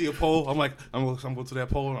tired. I see a pole. I'm like, I'm going to that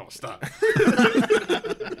pole and I'm gonna stop.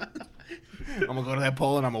 I'm gonna go to that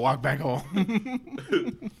pole and I'm gonna walk back home.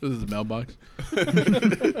 This is a mailbox.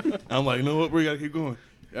 I'm like, you know what? We gotta keep going.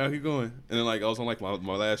 Gotta keep going. And then like I was on like my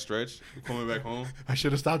last stretch, coming back home. I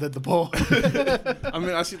should have stopped at the pole. I mean,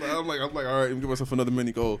 I see. I'm like, all right, I'm give myself another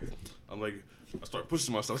mini goal. I'm like, I start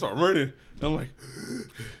pushing myself. I start running. And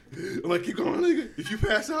I'm like, keep going, nigga. If you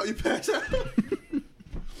pass out, you pass out.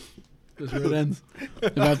 That's where it ends.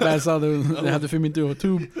 If I pass out, they have to fit me through a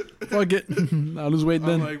tube. Fuck it. I'll lose weight I'm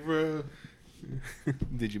then. like, bro.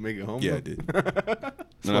 Did you make it home? Yeah, I though? did.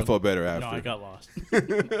 And I felt better after. No, I got lost.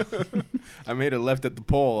 I made a left at the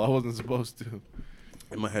pole. I wasn't supposed to.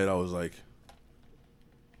 In my head, I was like,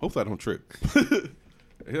 hopefully I don't trip.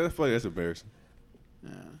 Yeah, I feel like that's embarrassing.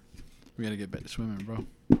 Yeah. We gotta get back to swimming, bro.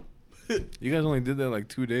 You guys only did that like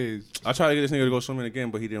 2 days. I tried to get this nigga to go swimming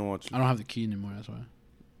again, but he didn't want to. I don't have the key anymore. That's why.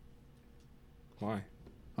 Why?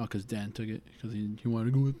 Oh, because Dan took it. Because he wanted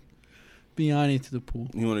to go with Biani to the pool.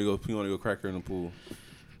 You want to go crack her in the pool.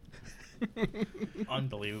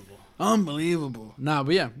 Unbelievable. Unbelievable. Nah,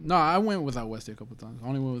 but yeah. No, I went without Westy a couple times. I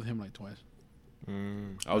only went with him like twice.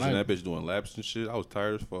 I was in I- that bitch doing laps and shit. I was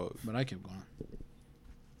tired as fuck. But I kept going.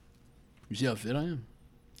 You see how fit I am?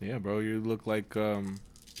 Yeah, bro. You look like Michael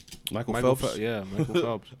Michael Phelps. Yeah, Michael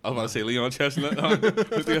Phelps. I was about to say Leon Chestnut. I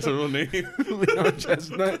think that's a real name. Leon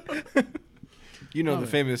Chestnut. You know Oh, the yeah.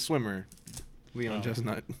 famous swimmer, Leon Oh.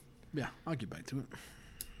 Chestnut. Yeah, I'll get back to it.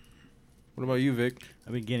 What about you, Vic?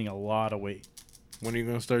 I've been gaining a lot of weight. When are you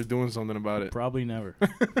gonna start doing something about it? Probably never.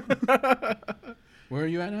 Where are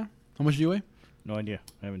you at now? How much do you weigh? No idea.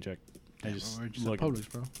 I haven't checked. I just We're just at look. Publix,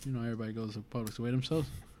 bro. You know everybody goes to Publix to weigh themselves.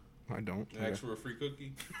 I don't. Ask for a free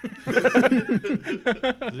cookie.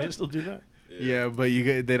 Do they still do that? Yeah, but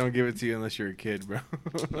they don't give it to you unless you're a kid, bro.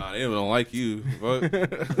 Nah, they don't like you. Fuck.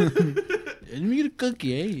 Let me get a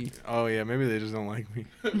cookie, eh? Oh yeah, maybe they just don't like me.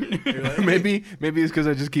 maybe it's because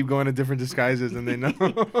I just keep going to different disguises and they know.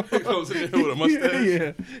 He comes in there with a mustache.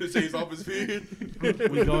 Yeah. It takes off his beard.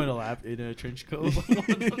 We go in a lap in a trench coat.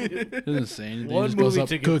 Doesn't say anything. One just goes movie up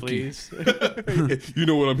ticket, cookie. please. You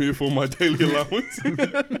know what I'm here for? My daily allowance.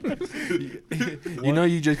 You know,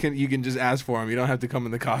 you can just ask for them. You don't have to come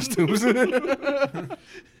in the costumes.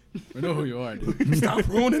 We know who you are, dude. Stop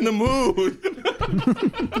ruining the mood.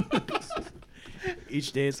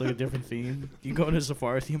 Each day it's like a different theme. You go into a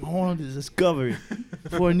safari theme. I want to discover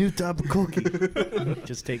for a new type of cookie.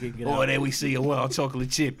 Just take it and get out. there we see a wild chocolate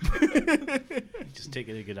chip. Just take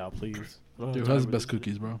it and get out, please. Dude, who has the best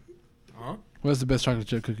cookies, bro? Huh? Who has the best chocolate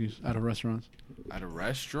chip cookies out of restaurants? At a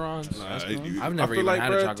restaurant? Nah, I've never feel even like,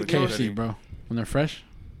 had bruh, a chocolate to be chip. KFC, bro. When they're fresh,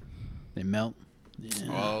 they melt. Yeah.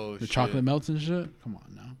 Oh, The shit. chocolate melts and shit. Come on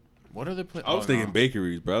now. What are the places? I was thinking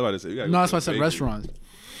bakeries, bro. I was about to say, you gotta No, go that's to why I a said bakery. restaurants.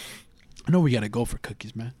 I know we gotta go for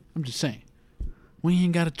cookies, man. I'm just saying. When you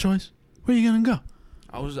ain't got a choice, where you gonna go?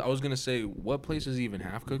 I was gonna say, what places even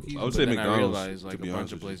have cookies? I would but say then McDonald's, I realized like to be a bunch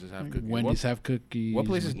honest of with you. places have Like, cookies. Wendy's have cookies. what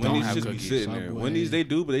places don't Wendy's have should be cookies? sitting there. Subway. Wendy's they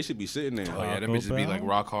do, but they should be sitting there. Oh yeah, them Taco bitches be like Bell?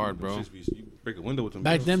 rock hard, bro. You break a window with them.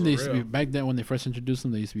 Back bitches. then, they used For to be. real. Back then, when they first introduced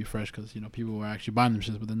them, they used to be fresh because people were actually buying them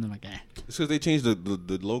shits. But then they're like, eh. It's because they changed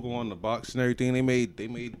the logo on the box and everything. They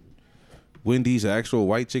made Wendy's an actual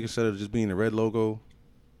white chicken instead of just being a red logo.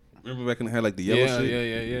 Remember back when they had like the yellow Yeah,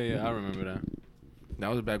 shit? yeah. I remember that. That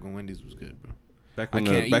was back when Wendy's was good, bro. Back I when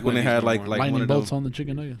can't eat they Wendy's had no like more. one lightning of them. bolts on the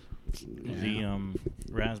chicken nuggets. The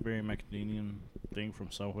raspberry macadamia thing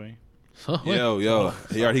from Subway. Yo, Oh,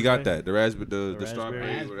 he already got Subway? that. The raspberry, the The strawberry,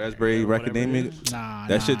 raspberry- raspberry whatever it macadamia. is. Nah,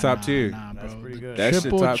 That shit top tier. Nah, bro. That's pretty The good. That shit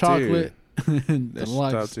triple top chocolate shit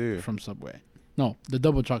deluxe top tier. from Subway. No, the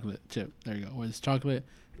double chocolate chip. There you go. Where it's chocolate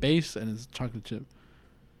base and it's chocolate chip.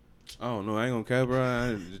 I don't know. I ain't gonna cap,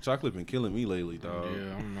 bro. The chocolate been killing me lately, dog.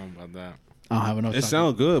 Yeah, I don't know about that. I don't have enough. It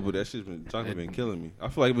sounds good, but that shit's been killing me. I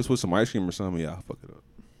feel like if it's with some ice cream or something, yeah, I'll fuck it up.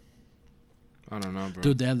 I don't know, bro.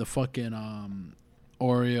 Dude, they have the fucking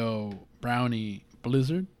Oreo brownie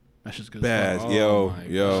blizzard. That's just good. Bad, Stuff. yo,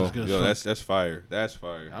 That's that's fire. That's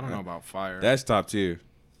fire. I don't know about fire. That's top tier.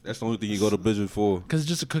 That's the only thing you go to Blizzard for. Because it's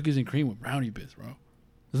just a cookies and cream with brownie bits, bro.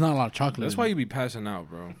 There's not a lot of chocolate. That's why you be passing out,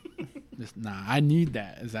 bro. Nah, I need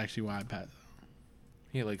that. Is actually why I pass.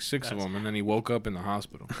 He had like 6 of them, and then he woke up in the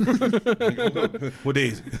hospital. What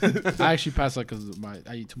days? I actually pass out because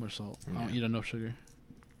I eat too much salt. I don't eat enough sugar.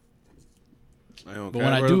 I don't But care,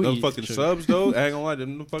 when I bro. do them eat fucking sugar. subs though, I ain't gonna lie,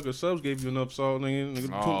 them fucking subs gave you enough salt, nigga.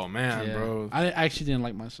 Oh man, Yeah. bro. I actually didn't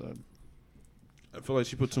like my sub. I feel like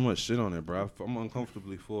she put too much shit on it, bro. I'm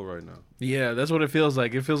uncomfortably full right now. Yeah, that's what it feels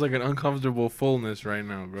like. It feels like an uncomfortable fullness right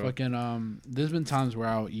now, bro. Fucking there's been times where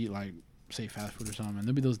I'll eat like say fast food or something, and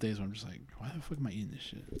there'll be those days where I'm just like, why the fuck am I eating this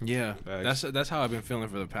shit? Yeah, Facts. that's how I've been feeling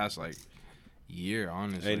for the past like year,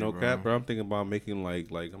 honestly. Hey, no bro. cap, bro. I'm thinking about making like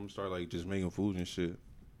I'm gonna start like just making food and shit.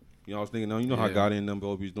 You know, I was thinking, you know how Yeah. Gotti and them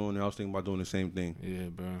Bobies doing it. I was thinking about doing the same thing. Yeah,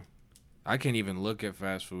 bro. I can't even look at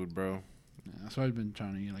fast food, bro. Yeah, that's why I've been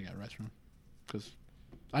trying to eat like at restaurant, because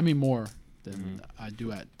I mean more than Mm-hmm. I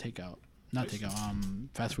do at takeout. Not takeout.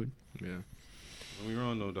 Fast food. Yeah. Don't be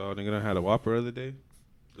wrong though, dog. Nigga, I had a Whopper the other day.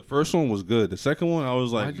 The first one was good. The second one, I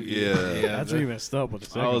was like, yeah. That's where you messed up with the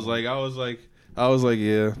second I was like,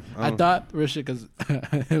 yeah. I thought Risha, because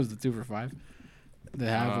it was the 2 for $5 they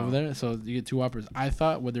have Wow. over there, so you get 2 Whoppers. I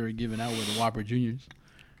thought what they were giving out were the Whopper Juniors.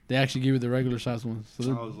 They actually give you the regular size ones, so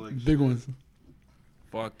I was they're like, big shit. ones.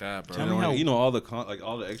 Fuck that, bro. Tell me how- you know all the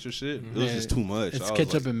all the extra shit. It was Yeah, just too much. It's I was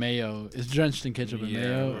ketchup like, and mayo. It's drenched in ketchup and Yeah,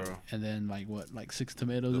 mayo, bro. and then like 6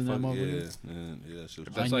 tomatoes the in that fuck, motherfucker. yeah, shit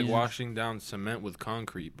was- That's like Onions. washing down cement with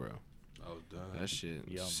concrete, bro. I was done. That shit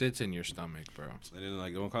Yum. sits in your stomach, bro. And then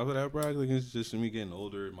like on top of that, bro, like it's just me getting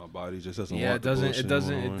older. My body just doesn't. Yeah, want it the doesn't. bullshit It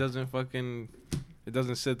doesn't. anymore. It doesn't fucking. It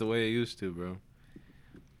doesn't sit the way it used to, bro.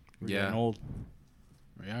 We're Yeah. getting old.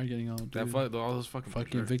 We are getting old. That Dude. all those fucking.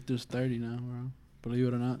 Fucking Victor's 30 now, bro. Believe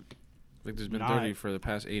it or not. Victor's been Not- 30 for the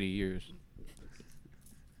past 80 years.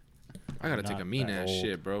 I gotta take Not a mean that ass old.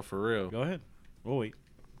 shit, bro. For real. Go ahead. We'll wait.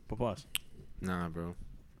 Pause. Nah, bro.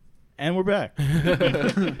 And we're back.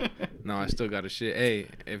 No, I still got to shit. Hey,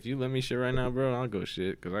 if you let me shit right now, bro, I'll go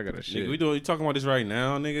shit because I got to shit. Nigga, you talking about this right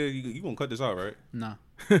now, nigga? You gonna cut this out, right? Nah.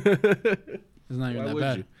 It's not even Why that would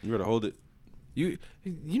bad. you? You better hold it. You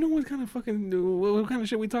know what kind of fucking what kind of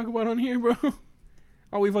shit we talk about on here, bro?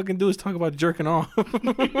 All we fucking do is talk about jerking off.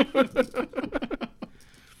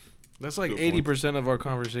 That's like Good point. 80% of our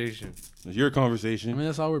conversation. It's your I conversation. mean,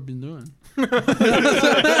 that's all we've been doing.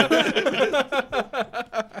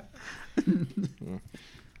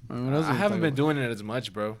 I mean, what else I we haven't talk been about? doing it as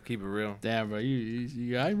much, bro. Keep it real. Damn, bro.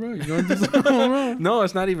 You all right, bro? You going through something, bro? No,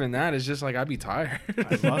 it's not even that. It's just like I be tired.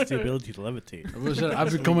 I've lost the ability to levitate. Well, shit,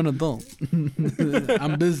 I've become an adult.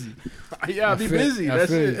 I'm busy. Yeah, I be feel- busy. I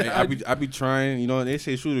That's feel it. you. I be trying, you know. They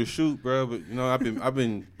say shoot or shoot, bro, but you know I've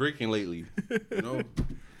been breaking lately, you know.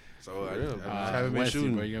 So I just haven't been Westey,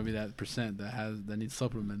 shooting. bro, you're gonna be that percent that needs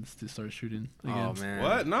supplements to start shooting again. Oh man.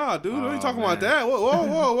 What? Nah, dude. We Oh, ain't talking about man. that.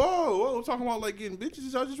 Whoa. I'm talking about like getting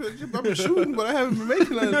bitches. I've been shooting, but I haven't been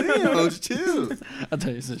making nothing. Damn, just chill. I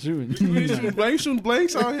thell you, said shooting. You ain't shooting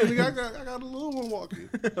blanks out here. Nigga. I got a little one walking.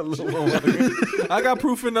 I got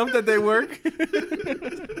proof enough that they work.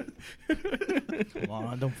 Come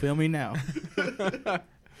on, don't feel me now.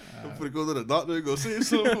 I'm gonna go to the doctor and go see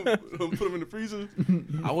some. Put them in the freezer.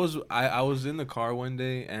 I was in the car one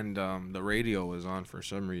day and the radio was on for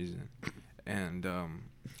some reason, and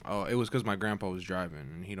it was because my grandpa was driving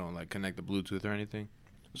and he don't like connect the Bluetooth or anything,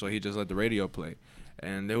 so he just let the radio play,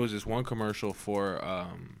 and there was this one commercial for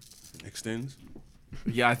Extends.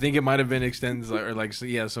 yeah, I think it might have been Extends or like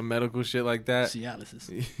some medical shit like that.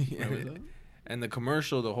 Cialis. Yeah. And the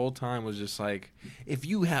commercial the whole time was just like, if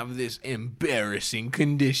you have this embarrassing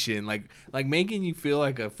condition, like making you feel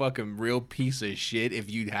like a fucking real piece of shit if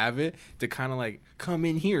you have it, to kind of like come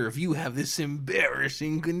in here if you have this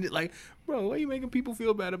embarrassing condition. Like, bro, why are you making people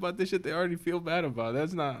feel bad about this shit they already feel bad about?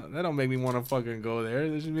 That don't make me want to fucking go there.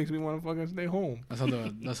 This just makes me want to fucking stay home.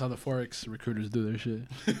 That's how the Forex recruiters do their shit.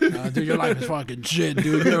 Dude, your life is fucking shit,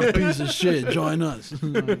 dude. You're a piece of shit. Join us.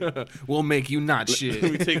 We'll make you not shit.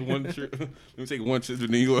 Let me take one trip. Let me take one trip to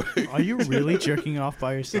New York. Are you really jerking off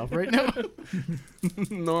by yourself right now?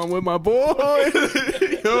 No, I'm with my boy.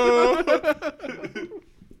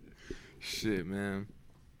 Shit, man.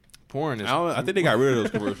 Porn is. I think they got rid of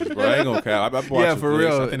those commercials, bro. I ain't gonna cap. I've Yeah, for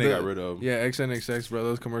real. I think they got rid of them. Yeah, XNXX, bro.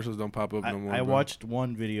 Those commercials don't pop up no more. I bro. watched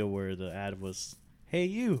one video where the ad was hey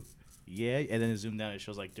you, yeah, and then it zoomed down. It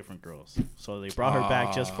shows like different girls. So they brought her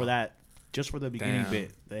back just for that, just for the beginning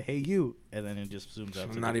bit. The hey you, and then it just zooms out.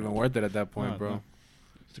 It's not even worth it at that point, bro. No.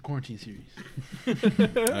 It's the quarantine series. I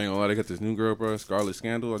ain't gonna lie, they got this new girl, bro, Scarlet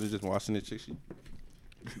Scandal. I was just watching this chick.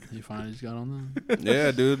 You finally just got on there?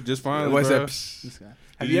 Yeah, dude, just finally, What's bro. that? This guy.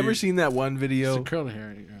 Have you ever seen that one It's video? the curly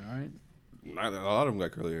hair, all right? A lot of them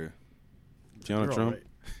got curly hair. Tiana Trump.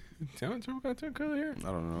 Tiana Trump got curly hair. I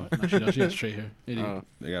don't know. No, she has straight hair. Idiot.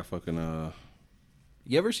 They got fucking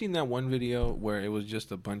You ever seen that one video where it was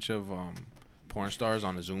just a bunch of porn stars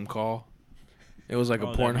on a Zoom call? It was like a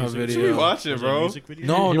Pornhub video. You watch it, bro.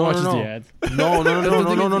 No, He no, watches no, the no.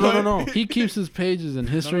 ads. No. He keeps his pages and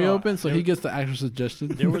history No, open, so he gets the actual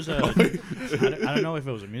suggestions. There was a, I don't know if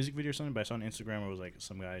it was a music video or something, but I saw on Instagram where it was like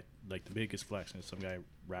some guy, like the biggest flex, and it's some guy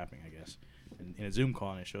rapping, I guess, in a Zoom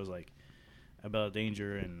call, and it shows like Abella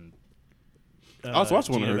Danger and. I was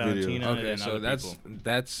watching one of her videos. Valentina Okay, and so other people.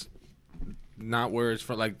 that's not where it's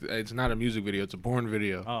from. Like, it's not a music video; it's a porn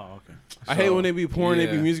video. Oh, okay. I hate when they be pouring, they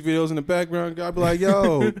be yeah. music videos in the background. I be like,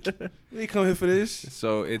 yo, they come here for this.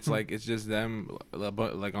 So it's like it's just them,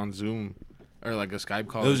 like on Zoom or like a Skype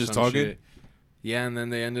call. It was or just some talking? shit. Yeah, and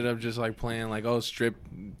then they ended up just like playing like strip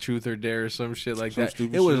truth or dare or some shit like Some that.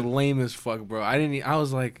 stupid It was shit. lame as fuck, bro. I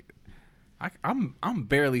was like, I'm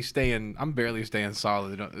barely staying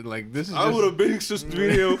solid. Like this is. I would have been just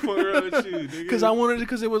video for her with you, nigga.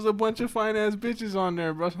 Because it was a bunch of fine ass bitches on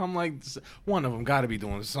there, bro. So I'm like, one of them got to be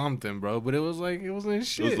doing something, bro. But it was like, it wasn't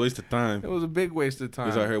shit. It was a waste of time. It was a big waste of I time.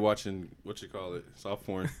 was out here watching, what you call it, soft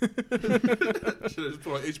porn. Should have just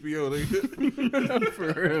put on HBO, nigga.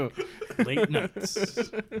 For real. Late nights.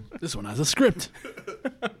 This one has a script.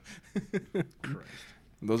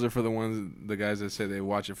 Those are for the guys that say they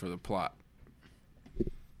watch it for the plot.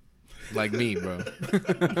 Like me, bro. This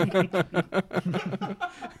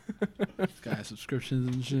guy has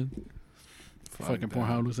subscriptions and shit. Fucking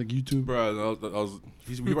Pornhub looks like YouTube. Bro,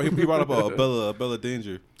 he brought up Bella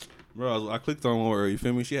Danger. Bro, I clicked on her, you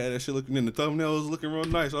feel me? She had that shit looking in the thumbnail, it was looking real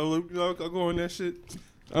nice. I was like, I'll go on that shit.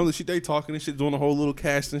 They talking and shit, doing the whole little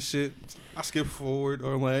cast and shit. I skip forward,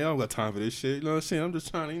 or I'm like, I don't got time for this shit. You know what I'm saying? I'm just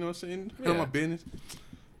trying to, you know what I'm saying? Handle my business.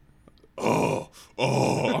 Oh,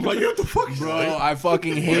 I'm like, what the fuck, Bro, I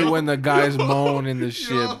fucking hate when the guys moan in the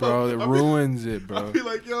shit, bro. It ruins it, I bro. be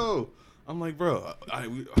like, yo. I'm like, bro,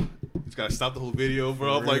 we just gotta stop the whole video,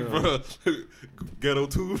 bro. I'm like, bro, ghetto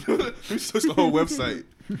tube. We switched the whole website.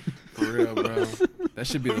 For real, bro. That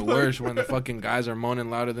should be the worst when the fucking guys are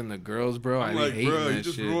moaning louder than the girls, bro. I'm I like, hate bro, you that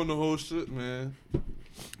just shit. ruined the whole shit, man.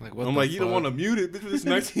 Like, what I'm the like, you don't fuck? want to mute it, bitch. It's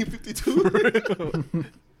 1952.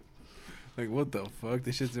 Like, what the fuck?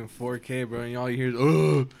 This shit's in 4K, bro, and all you hear is,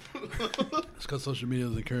 oh. It's because social media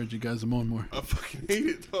does encourage you guys to moan more. I fucking hate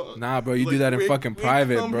it, dog. Nah, bro, you Like, do that in we fucking ain't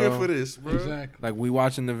private, come bro. Here for this, bro. Exactly. Like, we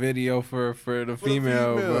watching the video for the For the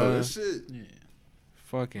female, bro. that shit. Yeah.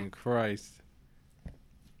 Fucking Christ.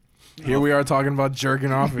 Here we are talking about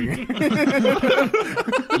jerking off again.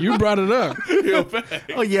 You brought it up.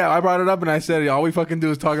 Oh, yeah, I brought it up and I said, all we fucking do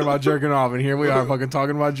is talking about jerking off, and here we are fucking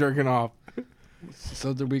talking about jerking off.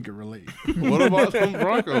 Something we can relate. What about them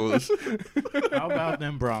Broncos? How about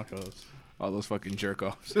them Broncos? All those fucking jerk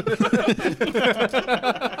offs. So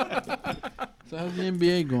how's the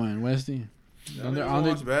NBA going, Westy? Are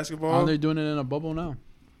they basketball. doing it in a bubble now?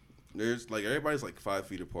 There's like everybody's like 5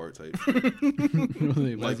 feet apart type.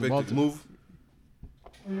 Really? Like Victor, move.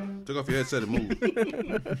 Took off your headset and move.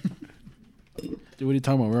 Dude, what are you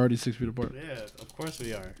talking about? We're already 6 feet apart. Yeah, of course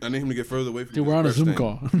we are. I need him to get further away from you. Dude, we're on a First Zoom thing.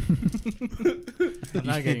 call. I'm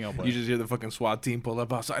not getting up. You just hear the fucking SWAT team pull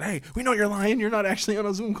up outside. Hey, we know you're lying. You're not actually on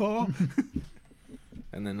a Zoom call.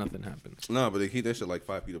 And then nothing happens. No, but they keep that shit like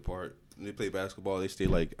 5 feet apart. When they play basketball, they stay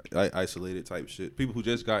like isolated type shit. People who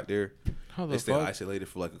just got there, How they stay isolated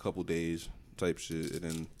for like a couple days type shit, and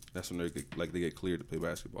then that's when they get cleared to play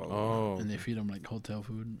basketball. Oh. And they feed them like hotel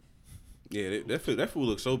food. Yeah, that food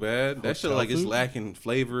looks so bad. That shit Hotel like it's food? lacking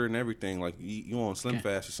flavor and everything. Like you on Slim Can't-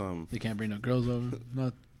 Fast or something. They can't bring no girls over.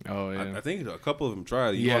 Not. Oh, yeah. I think a couple of them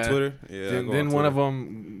tried. You on Twitter? Yeah. I go Didn't on one of Twitter.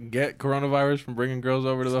 them get coronavirus from bringing girls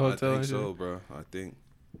over to the hotel? I and think shit? so, bro. I think.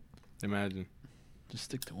 Imagine. Just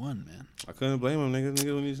stick to one, man. I couldn't blame him,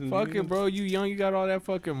 nigga. Fuck it, bro. You young. You got all that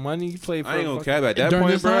fucking money. You play for I ain't gonna fucking- cap at that During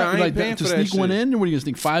point, this bro. time, I ain't like paying to for that sneak shit. one in. What are you gonna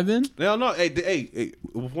sneak 5 in? Hell no. Hey,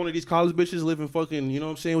 if one of these college bitches live in fucking, you know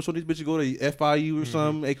what I'm saying? When some of these bitches go to FIU or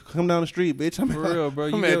something, hey, come down the street, bitch. I'm For real, bro.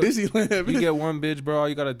 I'm at Disneyland. You get one bitch, bro. All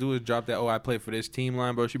you gotta do is drop that. Oh, I play for this team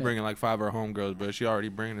line, bro. She bringing like 5 of her homegirls, bro. She already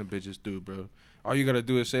bringing the bitches through, bro. All you gotta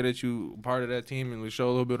do is say that you part of that team and we show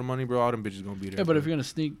a little bit of money, bro. All them bitches gonna be there. Yeah, but bro. if you're gonna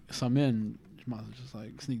sneak some in, might as well just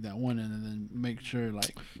like sneak that one in and then make sure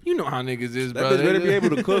like You know how niggas is, That bro. bitch better be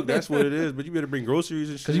able to cook. That's what it is. But you better bring groceries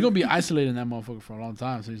and shit. because you're gonna be isolating that motherfucker for a long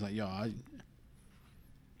time. So he's like, yo, I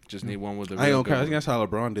Just need one with the. I ain't real gonna. I think good that's how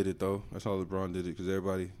LeBron did it though. That's how LeBron did it because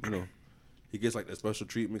everybody, he gets like that special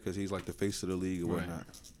treatment because he's like the face of the league or Right. whatnot.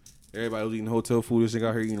 Everybody was eating hotel food. This nigga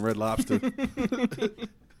out here eating Red Lobster.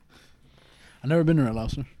 I never been to Red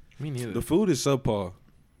Lobster. one. Me neither. The food is subpar.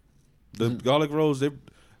 The garlic rolls,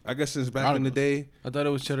 I guess since back in the day, I thought it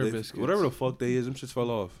was cheddar biscuits. whatever the fuck they is, them shits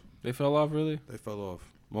fell off. They fell off, really? They fell off.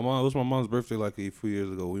 It was my mom's birthday like a few years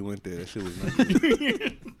ago. We went there. That shit was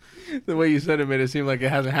nice. The way you said it made it seem like it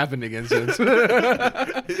hasn't happened again since. Like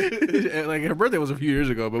her birthday was a few years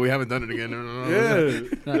ago, but we haven't done it again. Yeah.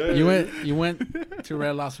 No, you went to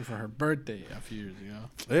Red Lobster for her birthday a few years ago.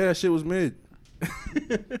 Yeah, that shit was mid.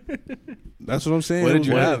 That's what I'm saying. What did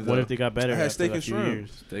you What have? if, what if they got better I had after steak a and few shrimp.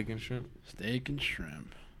 years? Steak and shrimp. Steak and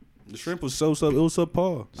shrimp. The shrimp was it was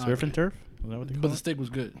subpar. Surf and turf? Is that what they But call the it? steak was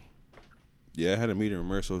good. Yeah, I had a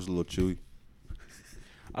medium rare, so it was a little chewy.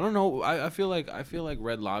 I don't know. I feel like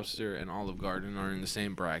Red Lobster and Olive Garden are in the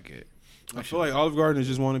same bracket. I feel like Olive Garden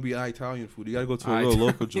just want to be Italian food. You gotta go to a real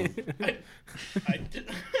local joint.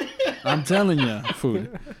 I'm telling you,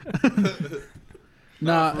 food.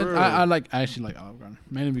 Nah, for real. I actually like Olive Garden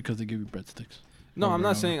mainly because they give you breadsticks. No, Over I'm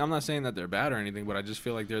and not over. saying that they're bad or anything, but I just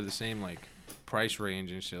feel like they're the same like price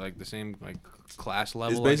range and shit, like the same like class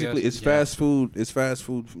level. It's basically I guess. it's fast food. It's fast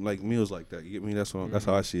food like meals like that. You get me? That's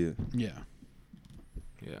how I see it. Yeah.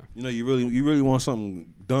 Yeah. You really want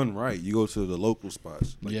something done right. You go to the local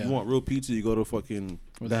spots. Like Yeah. you want real pizza, you go to fucking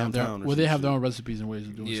Where they have their, downtown. where they have their own recipes and ways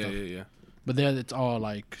of doing Yeah, stuff. yeah. But there it's all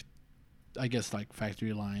like, I guess like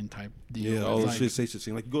factory line type deal. Yeah, all It's the shit tastes the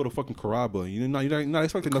same. Like you go to fucking Carraba, and you're not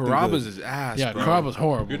expecting nothing Carrabba's good. is ass. Yeah, bro. Carrabba's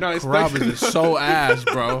horrible. You're not Carrabba's expecting. is so ass,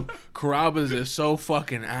 bro. Carrabba's is so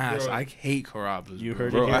fucking ass. Bro. I hate Carrabba's. You bro.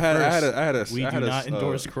 heard Bro, it here I had first. We do not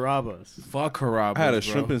endorse Carrabba's. Fuck Carrabba's. I had a bro.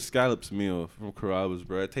 shrimp and scallops meal from Carrabba's,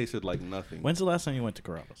 bro. It tasted like nothing. When's the last time you went to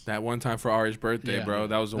Carrabba's? That one time for Ari's birthday, Yeah. bro.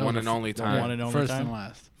 That was the That one was and the only the time. one and only First time? and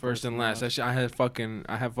last. First and last. That shit, I had fucking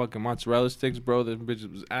mozzarella sticks, bro. That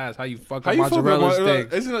bitch was ass. How you fuck How up you fuck up mozzarella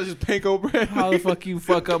sticks? Isn't that just panko bread? How the fuck you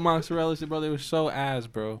fuck up mozzarella sticks, bro? They were so ass,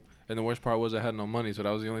 bro. And the worst part was I had no money, so that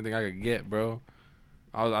was the only thing I could get, bro.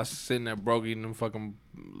 I was sitting there broke eating them fucking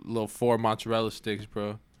little 4 mozzarella sticks,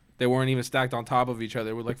 bro. They weren't even stacked on top of each other.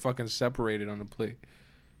 They were like fucking separated on the plate.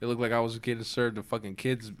 It looked like I was getting served the fucking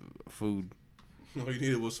kids' food. All you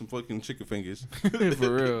needed was some fucking chicken fingers. For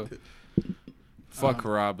real. Fuck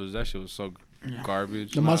Carrabba's. That shit was so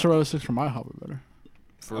garbage. The mozzarella sticks from IHOP are better.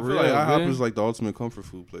 For I feel real, like IHOP man. is like the ultimate comfort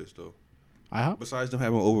food place, though. IHOP? Besides them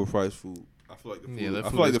having overpriced food, I feel like the food. Yeah, the I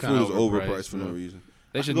food feel like is the food is kinda overpriced overpriced, for no bro. reason.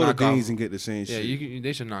 They I should go to knock off. Denny's and get the same Yeah, shit.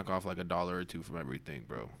 they should knock off like $1 or $2 from everything,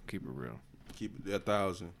 bro. Keep it real. Keep it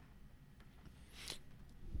 1,000.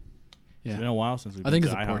 Yeah. It's been a while since we've I think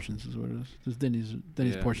been it's to the IHOP. portions is what it is. Just Denny's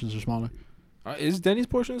Yeah. portions are smaller. Is Denny's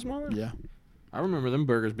portion smaller? Yeah. I remember them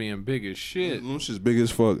burgers being big as shit. Them shit's big as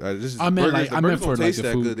fuck. I meant like- the I meant burgers for, don't like, taste the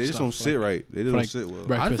that food good. They just stuff, don't sit like- right. They for, don't like, sit well.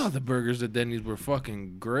 breakfast. I thought the burgers at Denny's were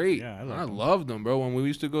fucking great. Yeah, I like I them. loved them, bro. When we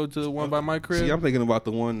used to go to the one by my crib. See, I'm thinking about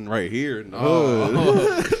the one right here. In the hood.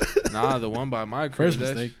 Oh, nah, the one by my crib. First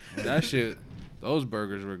mistake. That shit, those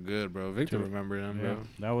burgers were good, bro. Victor Dude, remember them, Yeah, bro.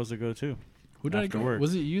 that was the go-to. Who did I After go? work.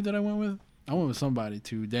 Was it you that I went with? I went with somebody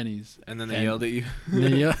to Denny's. And then they And- yelled at you.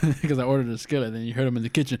 Because I ordered a skillet. Then you heard him in the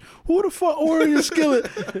kitchen. Who the fuck ordered a skillet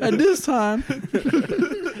at this time?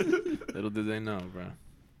 Little did they know, bro.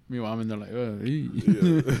 Meanwhile, I'm in there like,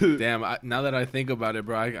 Yeah. Damn, now that I think about it,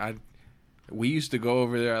 bro, we used to go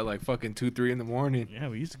over there at like fucking 2-3 in the morning. Yeah,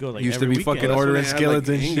 we used to go like Used to every be weekend. fucking That's when ordering they had, skillets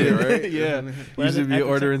like, and India, shit, right? Yeah, But used to at be the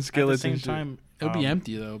ordering sa- skillets At the and same shit. time, it would be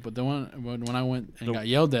empty though. But the one when I went and The- got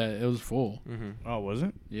yelled at, it was full. Mm-hmm. Oh, was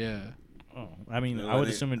it? Yeah. Oh, I mean, Yeah, I would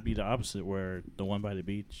they- assume it'd be the opposite, where the one by the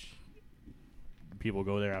beach, people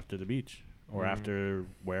go there after the beach or Mhm. after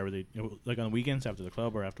wherever they, like on the weekends after the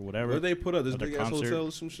club or after whatever. Where they put up this Other big ass concert. hotel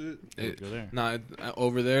or some shit? they would go there. Nah,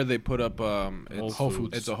 over there they put up it's Whole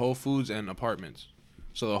Foods. It's a Whole Foods and apartments.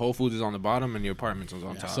 So the Whole Foods is on the bottom and the apartments is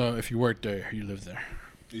on Yeah, top. so if you work there, you live there.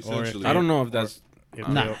 Essentially. I don't know if that's If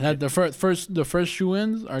Nah, they- the first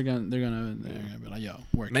shoe-ins are they're gonna be like, yo,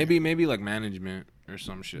 work. maybe like management or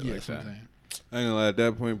some shit here. Yeah, like that's what that. I'm saying. I ain't gonna lie. At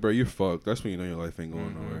that point, bro, you're fucked. That's when you know your life ain't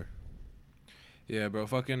going Mhm. nowhere. Yeah, bro.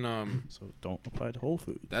 Fucking So don't apply to Whole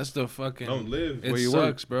Foods. that's the fucking. Don't live It where you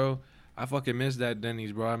work. sucks, bro. I fucking miss that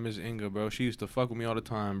Denny's, bro. I miss Inga, bro. She used to fuck with me all the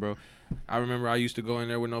time, bro. I remember I used to go in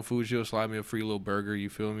there with no food. She'll slide me a free little burger, you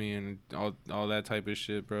feel me, and all that type of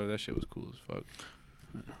shit, bro. That shit was cool as fuck.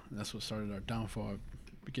 That's what started our downfall.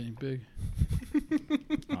 getting big.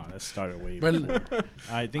 Oh, that started way But- before.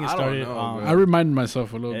 I think it I don't started. know, bro. I reminded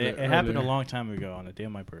myself a little bit. It happened a earlier. long time ago on the day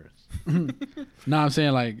of my birth. No, I'm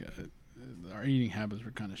saying like our eating habits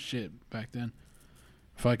were kind of shit back then.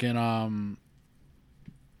 Fucking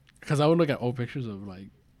because I would look at old pictures of like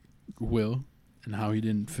Will and how he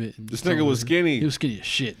didn't fit. In This nigga was He skinny. was skinny as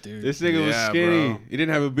shit, dude. This nigga was Yeah, skinny. bro. He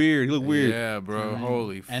didn't have a beard. He looked weird. Yeah, bro. And-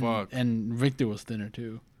 Holy and, fuck. And Victor was thinner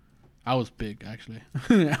too. I was big actually.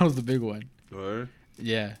 I was the big one. Alright.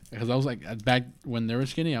 Yeah, because I was like back when they were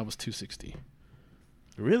skinny, I was 260.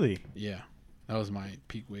 Really? Yeah, that was my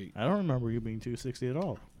peak weight. I don't remember you being 260 at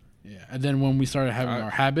all. Yeah, and then when we started having I- our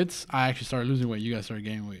habits, I actually started losing weight. You guys started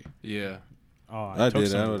gaining weight. Yeah. Oh, I took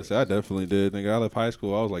did. some I of would it. say I definitely did. Nigga, I left high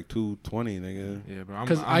school. I was like 220, nigga. Yeah, bro.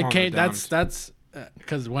 Because I'm I on the can't. down That's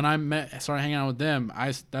because when I started hanging out with them,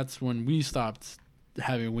 that's when we stopped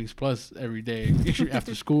having Wings Plus every day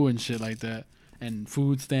after school and shit like that, and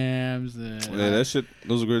food stamps. And, Yeah, that shit.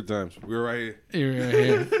 Those are good times. We were right here.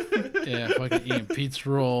 here. Yeah, fucking eating pizza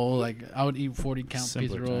roll. Like I would eat 40 count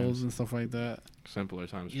Simpler pizza rolls times. and stuff like that. Simpler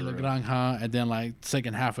times. Eat For a real. granja, and then like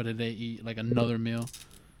second half of the day eat like another meal.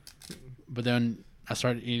 But then I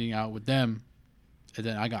started eating out with them, and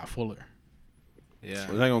then I got fuller. Yeah.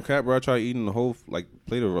 I ain't gonna cap, bro. I tried eating the whole like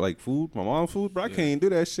plate of like food, my mom's food, bro. I Yeah. can't do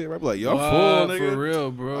that shit. Bro. I be like, yo, I'm What? full, nigga. For real, I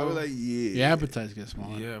bro. was like, yeah. Your appetites get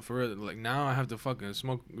smaller. Yeah, for real. Like now I have to fucking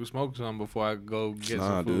smoke some before I go get Nah,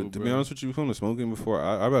 some food, dude. To bro. be honest with you, from the smoking before,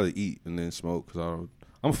 I'd rather eat and then smoke because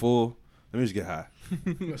I'm full. Let me just get high.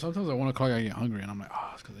 But sometimes at 1 o'clock I get hungry, and I'm like,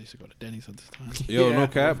 oh, it's because I used to go to Denny's at this time. Yo, Yeah, no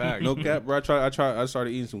cap, facts. no cap, bro. I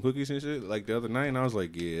started eating some cookies and shit like the other night, and I was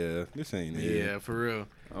like, yeah, this ain't it. Yeah, for real.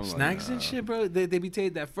 I'm like, Snacks nah. and shit, bro. They be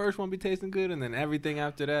that first one be tasting good, and then everything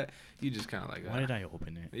after that, you just kind of like, Why did I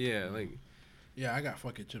open it? Yeah, like Yeah, I got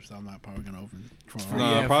fucking chips that I'm not probably gonna open. For a Nah,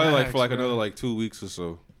 while. Yeah, probably like facts, for like bro. another like 2 weeks or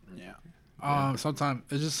so. Yeah. Yeah. Sometimes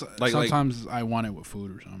it's just Like- sometimes I want it with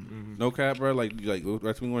food or something. No cap, bro. Like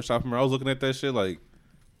after we went shopping, bro, I was looking at that shit like,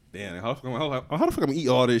 damn, how the fuck I'm gonna eat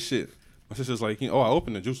all this shit? My sister's like, oh, I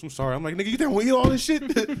opened the juice. I'm sorry. I'm like, nigga, you don't want to eat all this shit?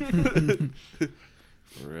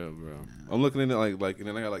 for real, bro. I'm looking at it like, and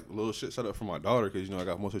then I got like a little shit set up for my daughter because I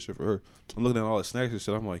got most of the shit for her. I'm looking at all the snacks and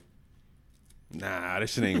shit. I'm like, nah,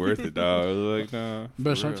 this shit ain't worth it, dog. Like, nah.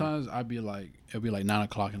 But For real. sometimes I'd be like, it'll be like 9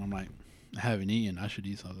 o'clock, and I'm like, I haven't eaten. I should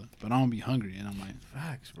eat something, but I don't be hungry, and I'm like,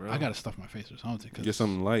 Facts, bro. I gotta stuff my face or something. Cause Get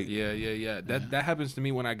something light. Yeah. That happens to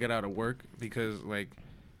me when I get out of work because like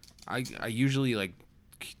I usually like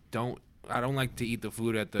I don't like to eat the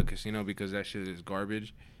food at the casino because that shit is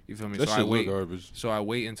garbage. You feel me? That so shit I wait. look garbage. So I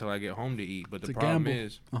wait until I get home to eat. But It's the a problem gamble.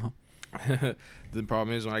 is, Uh-huh. the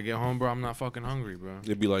problem is when I get home, bro, I'm not fucking hungry, bro.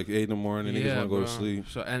 It'd be like 8 in the morning and niggas want to go bro. to sleep.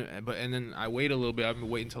 So and then I wait a little bit. I've been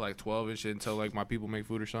waiting until like 12 and shit until like my people make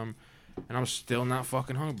food or something, and I'm still not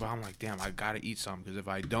fucking hungry. But I'm like, damn, I gotta eat something because if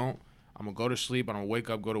I don't, I'm gonna go to sleep. I'm gonna wake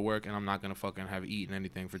up, go to work, and I'm not gonna fucking have eaten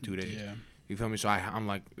anything for 2 days. yeah. You feel me? So I'm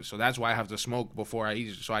like, so that's why I have to smoke before I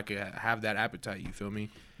eat, so I can have that appetite. You feel me?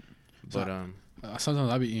 But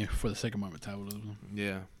Sometimes I be eating for the sake of my metabolism.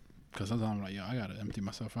 yeah, Cause sometimes I'm like, yo, I gotta empty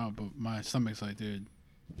myself out, but my stomach's like, dude,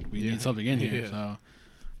 we Yeah. need something in here. Yeah. So,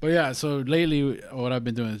 but yeah, so lately, what I've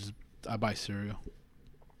been doing is I buy cereal,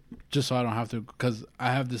 just so I don't have to. Cause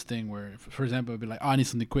I have this thing where, for example, I'd be like, oh, I need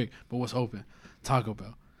something quick, but what's open? Taco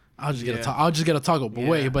Bell. I'll just get Yeah. I'll just get a taco. But Yeah.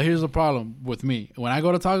 wait, but here's the problem with me. When I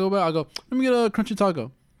go to Taco Bell, I go, let me get a crunchy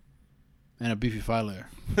taco and a beefy 5-layer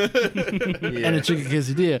and a chicken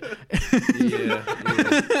quesadilla.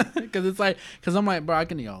 yeah. Cause it's like, cause I'm like, bro, I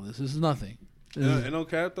can eat all this. This is nothing. This Yeah, is- and no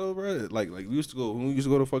cap though, bro. Like we used to go when we used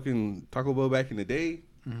to go to fucking Taco Bell back in the day.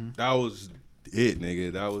 That was it,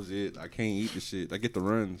 nigga. That was it. I can't eat the shit. I get the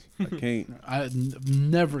runs. I can't. I've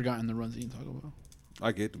never gotten the runs eating Taco Bell.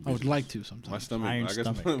 I get the. I would bitches. like to My sometimes. stomach. Iron I guess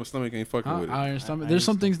stomach. my stomach ain't fucking with it. Iron stomach. Iron There's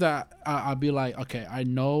some stomach. things that I'll be like, okay, I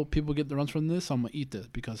know people get the runs from this, so I'm gonna eat this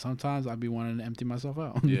because sometimes I'll be wanting to empty myself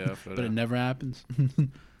out. Yeah, but it never happens.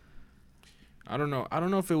 I don't know. I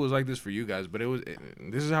don't know if it was like this for you guys, but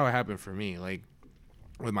this is how it happened for me. Like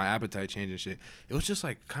with my appetite change and shit, it was just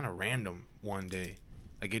like kind of random one day.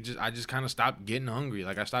 Like I just kind of stopped getting hungry.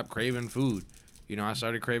 Like I stopped craving food. You know, I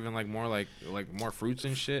started craving like more fruits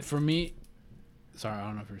and shit. For me, sorry, I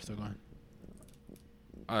don't know if you're still going.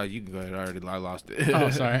 You can go ahead. I lost it. Oh,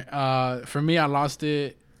 sorry. For me, I lost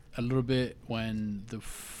it a little bit when the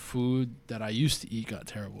food that I used to eat got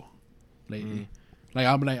terrible lately. Like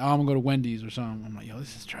I'm like, oh, I'm gonna go to Wendy's or something. I'm like, yo,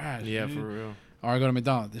 this is trash. Yeah, dude. for real. Or I go to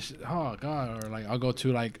McDonald's. This oh god. Or like I'll go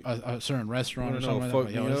to like a certain restaurant or something. Like that. fuck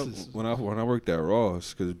Like, yo, me this up is when I worked at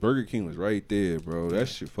Ross because Burger King was right there, bro. That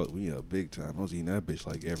shit fucked me up big time. I was eating that bitch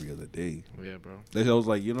like every other day. Yeah, bro. I was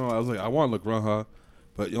like, I want La Granja,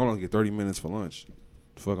 But you only get 30 minutes for lunch.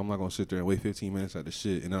 Fuck, I'm not gonna sit there and wait 15 minutes at the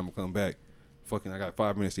shit, and then I'm gonna come back. Fucking, I got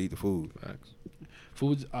 5 minutes to eat the food. Facts.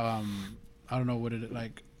 Foods, I don't know what it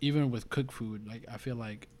like. Even with cooked food, like I feel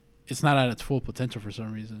like it's not at its full potential for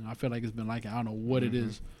some reason. I feel like it's been like I don't know what it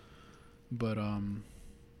is, but I don't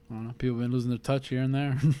know. People been losing their touch here and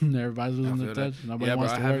there. Everybody's losing their touch. Nobody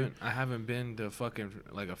wants to work. I haven't been to fucking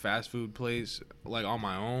like a fast food place like on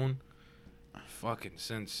my own. Fucking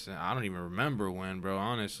since I don't even remember when, bro.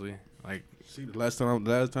 Honestly, like See, the last time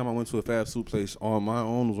I went to a fast food place on my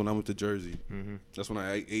own was when I went to Jersey. That's when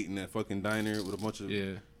I ate in that fucking diner with a bunch of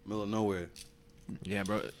middle of nowhere. Yeah,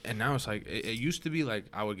 bro. And now it's like it used to be like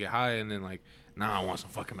I would get high and then like now I want some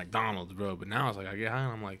fucking McDonald's, bro. But now it's like I get high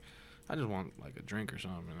and I'm like I just want like a drink or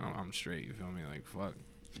something. I'm straight. You feel me? Like fuck.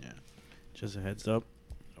 Yeah. Just a heads up.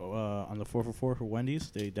 On the 4 for Wendy's,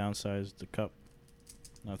 they downsized the cup.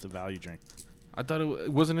 Now it's a value drink. I thought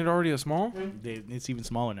wasn't it already a small? It's even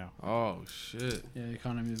smaller now. Oh shit. Yeah, the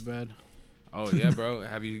economy is bad. Oh yeah, bro.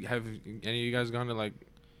 Have any of you guys gone to like?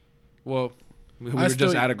 Well, we were I just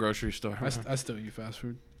still- at a grocery store. I still eat fast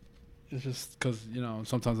food. It's just because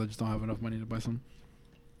sometimes I just don't have enough money to buy some.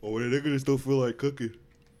 Oh, they're gonna still feel like cooking.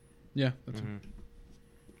 Yeah, that's it.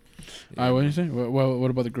 Yeah, All right, what do you man. say? What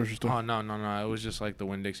about the grocery store? Oh no. It was just like the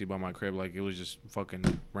Winn-Dixie by my crib. Like it was just fucking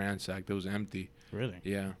ransacked. It was empty. Really?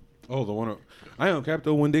 Yeah. Oh, the one I don't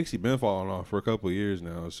Capitol Winn-Dixie been falling off for a couple of years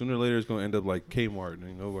now. Sooner or later, it's gonna end up like Kmart, and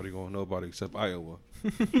ain't nobody gonna know about it except Iowa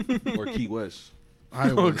or Key West.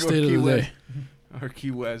 Iowa, the state of the day. Or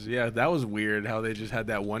Key West. Yeah, that was weird how they just had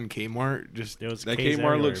that one Kmart. Just There was That K's Kmart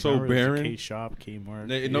everywhere. looked so Remember there was a barren. K shop,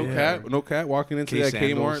 Kmart. No cat walking into K that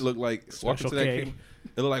sandals. Kmart looked like walking Special to that K. Kmart.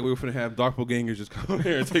 It looked like we were finna have doppelgangers just come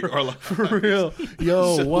here and take our life. for real.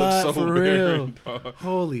 Yo, Shit what? looked so For real. barren, dog.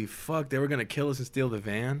 Holy fuck. They were going to kill us and steal the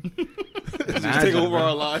van. Just take over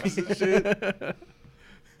our lives and shit.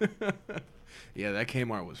 Yeah, that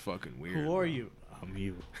Kmart was fucking weird. Who bro. are you? I'm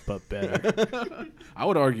you, but better. I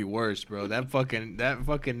would argue worse, bro. That fucking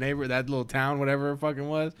neighbor, that little town, whatever it fucking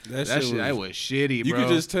was. That shit was shitty, You bro. could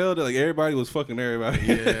just tell that like everybody was fucking everybody.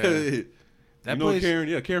 Yeah. That place,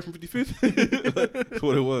 Karen? Karen from 55th. That's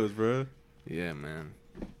what it was, bro. yeah, man.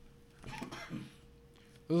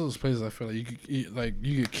 Those are those places I feel like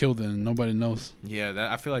you get killed in and nobody knows. Yeah,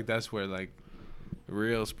 I feel like that's where like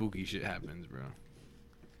real spooky shit happens, bro.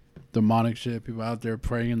 Demonic shit. People out there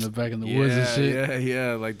praying in the back in the woods and shit.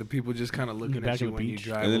 Yeah. Like the people just kind of looking back at you of the when you beach.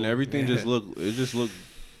 drive. And then everything just looked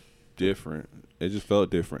different. It just felt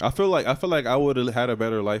different. I feel like I would have had a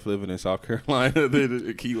better life living in South Carolina than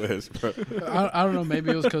in Key West, bro. I don't know. Maybe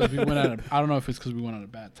it was because we went at. I don't know if it's because we went at a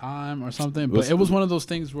bad time or something. But it was one of those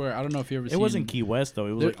things where I don't know if you ever. It wasn't Key West though.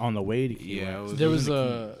 It was like on the way to Key Yeah, West. it There was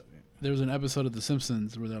was an episode of The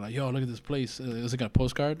Simpsons where they're like, "Yo, look at this place." It was like a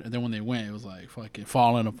postcard, and then when they went, it was like fucking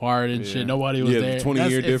falling apart and shit. Nobody was there.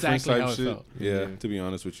 20-year That's difference exactly type how it shit. felt. Yeah, to be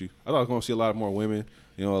honest with you, I thought I was gonna see a lot more women.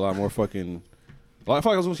 A lot more fucking. I felt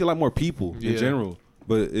like I was gonna see a lot more people in general.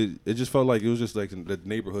 But it just felt like it was just like the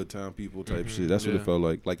neighborhood town people type shit. That's what it felt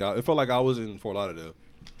like. It felt like I was in Fort Lauderdale.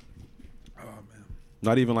 Oh man,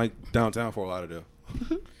 not even like downtown Fort Lauderdale.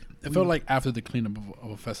 It felt like after the cleanup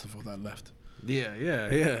of a festival that left. Yeah. Yeah.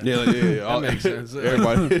 That makes sense.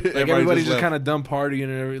 Everybody just kind of done partying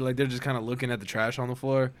and everything. Like they're just kind of looking at the trash on the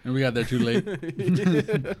floor. And we got there too late.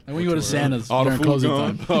 Like when you go to Santa's all the during food closing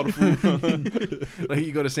gone. time. All the food gone. Like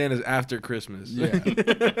you go to Santa's after Christmas. Yeah.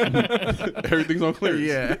 Everything's on clearance.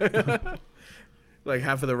 Yeah. Like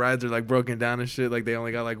half of the rides are like broken down and shit. Like they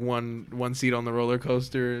only got like one seat on the roller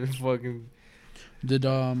coaster and fucking. Did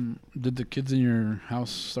the kids in your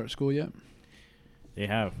house start school yet? They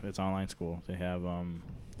have. It's online school. They have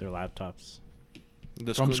their laptops.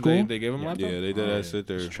 From school? They gave them laptops? Yeah, they did that shit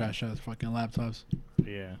there. Just trash ass fucking laptops.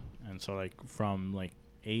 Yeah, and so like from like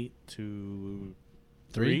 8 to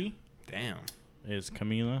 3? 3 Damn. is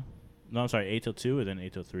Camila. No, I'm sorry, 8 till 2, and then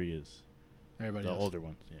 8 till 3 is Everybody the else. older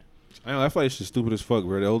ones. Yeah. I feel like it's just stupid as fuck,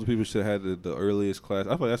 bro. The older people should have had the earliest class.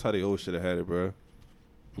 I feel like that's how they always should have had it, bro.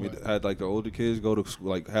 Had like the older kids go to school,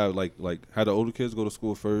 like have had the older kids go to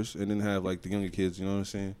school first, and then have like the younger kids. You know what I'm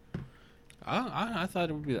saying? I thought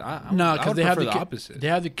it would be. No, because they have the opposite. They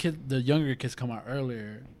have the younger kids come out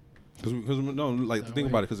earlier. Because think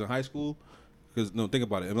about it. Because in high school, think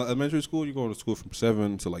about it. In elementary school, you're going to school from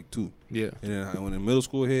 7 to like 2. Yeah. And then when the middle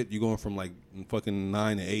school hit, you're going from like fucking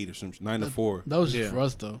 9 to 8 or something, 9 to 4. That was just for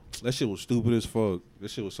us though. That shit was stupid as fuck. That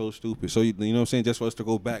shit was so stupid. So you know what I'm saying? Just for us to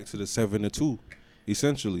go back to the 7 to 2.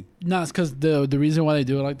 Essentially. No, it's because the reason why they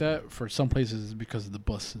do it like that for some places is because of the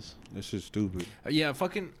buses. That shit's stupid. Yeah,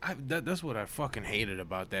 fucking. That's what I fucking hated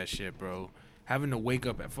about that shit, bro. having to wake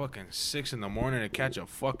up at fucking 6 in the morning to catch a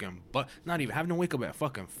fucking bus. Not even having to wake up at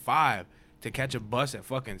fucking 5 to catch a bus at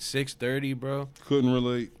fucking 6:30, bro. Couldn't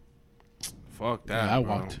relate. Fuck that. Yeah, I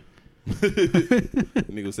bro. walked.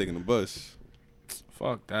 Nigga was taking the bus.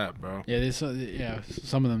 Fuck that, bro. Yeah,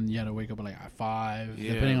 some of them you had to wake up like at 5,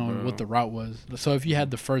 Yeah, depending on bro. what the route was. So if you had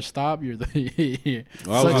the first stop, you're the.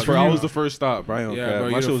 I was the first stop, Brian. Yeah, bro. My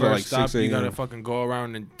You're shit the was at like first stop. 6 You gotta a.m. fucking go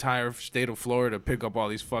around the entire state of Florida to pick up all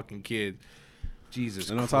these fucking kids. Jesus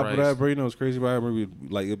And on Christ. top of that, bro, you know what's crazy about it? Maybe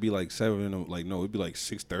like it'd be like 7, no, it'd be like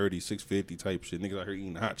 6:30, 6:50 type shit. Niggas out here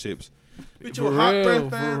eating hot chips. Bitch, you For a hot real,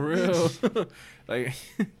 breath, man, for bitch. real. Like,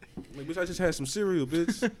 Like, bitch, I just had some cereal,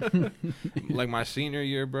 bitch. like my senior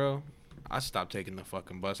year, bro, I stopped taking the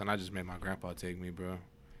fucking bus and I just made my grandpa take me, bro.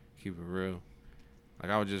 Keep it real.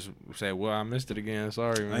 Like, I would just say, well, I missed it again.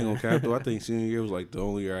 Sorry, man. I ain't gonna cap though. I think senior year was like the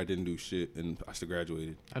only year I didn't do shit, and I still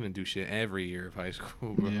graduated. I didn't do shit every year of high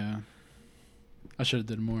school, bro. Yeah. I should have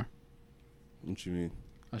did more. What you mean?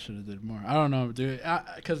 I should have did more. I don't know, dude.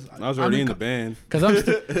 Because I was already in the band. Because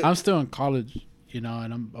I'm still in college, you know,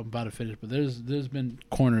 and I'm about to finish. But there's been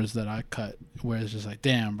corners that I cut where it's just like,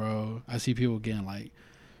 damn, bro. I see people getting like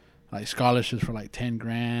scholarships for like 10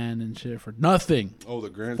 grand and shit for nothing. Oh, the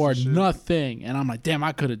grants For and shit? nothing, and I'm like, damn,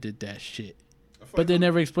 I could have did that shit. I feel But like they I'm-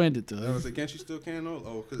 never explained it to I was us. like, can't you still can though?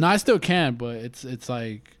 Oh, 'cause No, I still can, but it's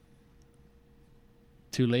like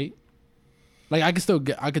too late. Like I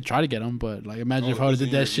could try to get them, but like imagine if I would have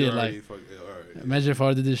did that shit. Like imagine if I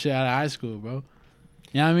would have did this shit out of high school, bro.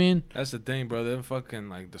 You know what I mean? That's the thing, bro. Them fucking,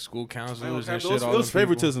 like, the school counselors and it shit. was, all it was them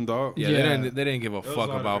people. favoritism, dog. Yeah, Yeah. They didn't give a was a fuck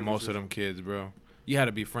lot of about most of favoritism. them kids, bro. You had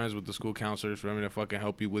to be friends with the school counselors for them to fucking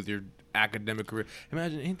help you with your academic career.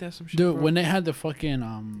 Imagine, ain't that some shit, Dude, bro? when they had the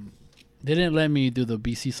fucking they didn't let me do the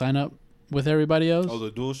BC sign up with everybody else. Oh,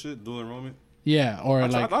 the dual shit, dual enrollment. Yeah, or I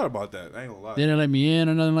like thought about that. I ain't gonna lie. they didn't let me in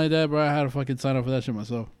or nothing like that, bro. I had to fucking sign up for that shit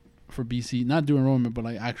myself for BC, not do enrollment, but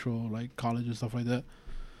like actual like college and stuff like that.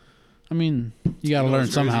 I mean, you gotta know learn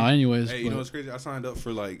what's somehow, crazy? anyways. Hey, you but- know what's crazy? I signed up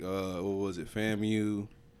for like what was it, FAMU,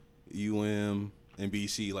 UM, and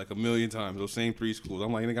BC like a million times. Those same 3 schools.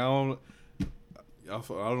 I'm like, nigga, I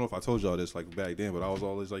don't know if I told y'all this like back then, but I was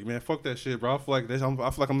always like, man, fuck that shit, bro. I feel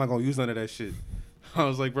like I'm not gonna use none of that shit. I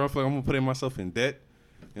was like, bro, I feel like I'm gonna put myself in debt.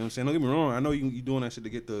 You know what I'm saying? Don't get me wrong. I know you doing that shit to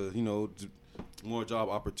get the more job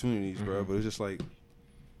opportunities, bro. But it's just like,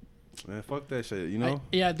 man, fuck that shit. You know,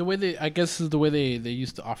 yeah, the way I guess is the way they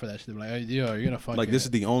used to offer that shit. They're like, oh, yo, you're gonna fuck like this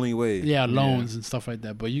is the only way. yeah, loans and stuff like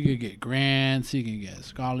that. But you could get grants, you can get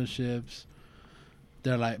scholarships.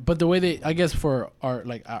 They're like, but the way I guess for our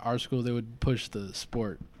like at our school, they would push the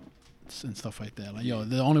sports and stuff like that. Like, yo,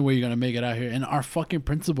 the only way you're gonna make it out here. And our fucking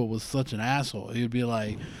principal was such an asshole. He'd be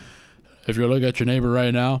like, if you look at your neighbor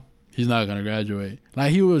right now, he's not gonna graduate.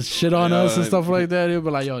 Like he was shit on us and stuff like that. He'd be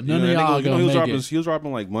like, yo, none of y'all you know, gonna make it. he was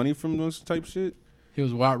dropping like money from those type shit. He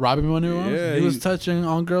was robbing money. Yeah, he was he- touching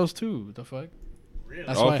on girls too. What the fuck? Really?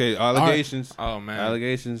 That's why Okay, allegations. Oh, man.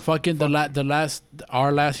 Allegations. Fucking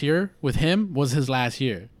our last year with him was his last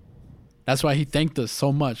year. That's why he thanked us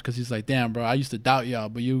so much, because he's like, damn, bro, I used to doubt y'all,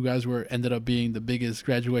 but you guys ended up being the biggest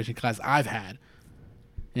graduation class I've had.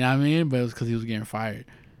 You know what I mean? But it was because he was getting fired,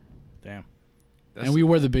 Damn. and we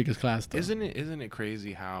were the biggest class. Though. Isn't it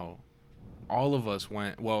crazy how all of us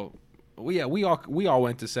went? Well, we all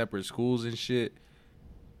went to separate schools and shit,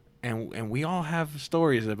 and we all have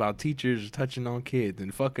stories about teachers touching on kids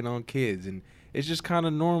and fucking on kids, and it's just kind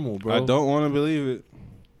of normal, bro. I don't want to believe it.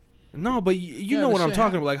 No, but you Yeah, know but what I'm shit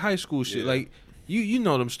talking about, like high school shit. Yeah. Like you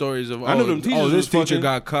know them stories of I know them teachers this was teacher fucking-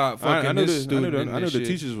 got caught fucking I knew this student. I and knew this the shit.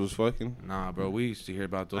 teachers was fucking. Nah, bro, we used to hear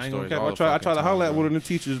about those I ain't gonna stories. cap. all I the tried to fucking holler at time, one bro. of them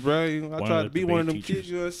teachers, bro. I One tried of to the be one of them debate kids. teachers.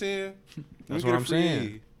 You know what I'm saying? That's what I'm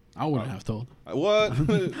saying. I wouldn't have told. What?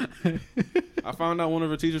 I found out one of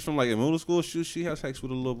her teachers from like in middle school. She has sex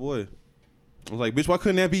with a little boy. I was like, bitch, why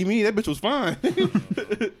couldn't that be me? That bitch was fine.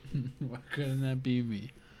 Why couldn't that be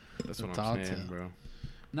me? That's what That's I'm all saying, tell. bro.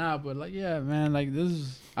 Nah, but like, yeah, man, like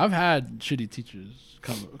I've had shitty teachers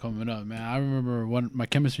coming up, man. I remember my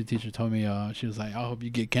chemistry teacher told me, she was like, I hope you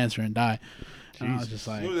get cancer and die. And I was just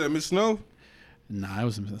like, What was that, Miss Snow? nah, it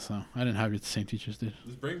wasn't Miss Snow. I didn't have the same teachers, dude.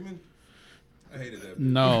 Miss Brinkman? I hated that bitch.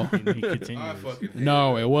 No, And he I continues. fucking hated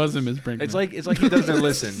no, that it wasn't Miss Brinkman. It's like he doesn't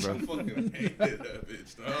listen, I bro. fucking hated that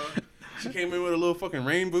bitch, dog. She came in with a little fucking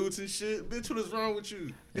rain boots and shit. Bitch, what is wrong with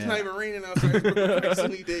you? It's Yeah. not even raining outside. It's a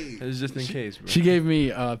sunny day. It's just in case, bro. she gave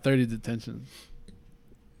me 30 detentions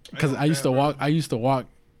because I used to walk. I used to walk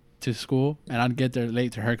to school, and I'd get there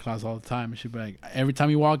late to her class all the time. And she'd be like, every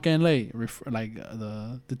time you walk in late,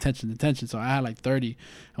 the detention. So I had like 30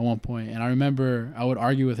 at one point, and I remember I would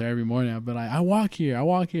argue with her every morning. I'd be like, I walk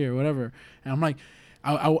here, whatever. And I'm like,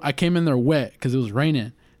 I came in there wet because it was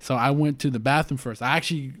raining. So I went to the bathroom first. I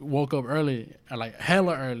actually woke up early, like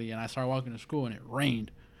hella early, and I started walking to school, and it rained.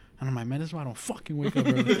 And I'm like, man, this is why I don't fucking wake up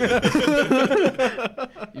early.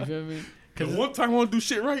 You feel me? Cause one time I want to do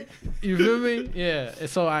shit right. You feel me? Yeah. And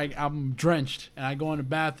so I'm drenched, and I go in the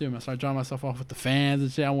bathroom. I start drying myself off with the fans and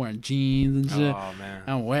shit. I'm wearing jeans and shit. Oh man.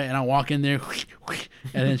 I'm wet, and I walk in there,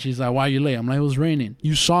 and then she's like, "Why are you late?" I'm like, "It was raining.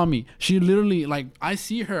 You saw me." She literally, like, I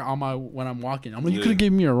see her when I'm walking. I'm like, "You could have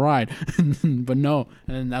given me a ride," but no.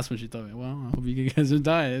 And then that's when she told me, "Well, I hope you guys are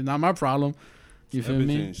dying. It's not my problem." You feel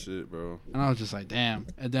me? Ain't shit, bro. And I was just like, "Damn."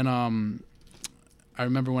 And then I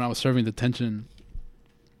remember when I was serving detention.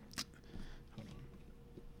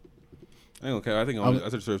 I ain't okay. I think I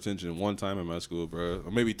took serve detention one time in my school, bro, or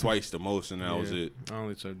maybe twice the most, and that was it. I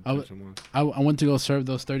only served detention once. I went to go serve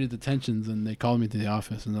those 30 detentions, and they called me to the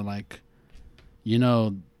office, and they're like, you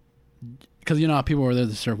know, because you know how people were there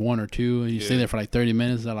to serve 1 or 2, and you stay there for like 30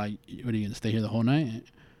 minutes. They're like, "What, are you gonna stay here the whole night?"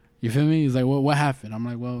 You feel me? He's like, "What happened?" I'm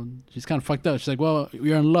like, "Well, she's kind of fucked up." She's like, "Well,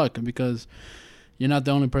 you're in luck because you're not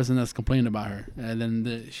the only person that's complaining about her." And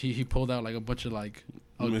then he pulled out like a bunch of like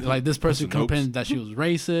this person complained that she was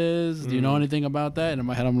racist. Do you know anything about that? And in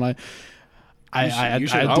my head, I'm like, I would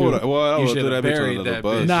throw that bitch under the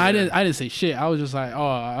bus. No, I didn't say shit. I was just like,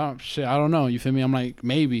 I don't know. You feel me? I'm like,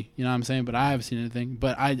 maybe, you know what I'm saying? But I haven't seen anything.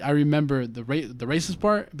 But I remember the racist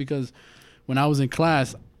part because when I was in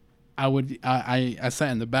class, I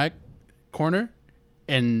sat in the back corner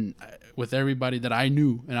and with everybody that I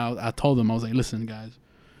knew, and I told them, I was like, "Listen, guys,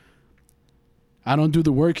 I don't do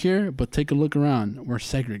the work here, but take a look around. We're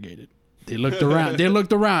segregated." They looked around.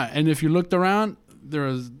 And if you looked around,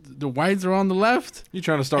 the whites are on the left. You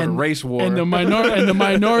trying to start a race war? And the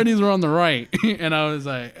minorities were on the right. And I was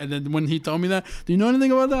like, and then when he told me that, "Do you know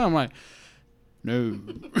anything about that?" I'm like, "No,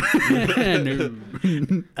 no,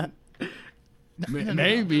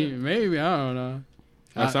 maybe, I don't know."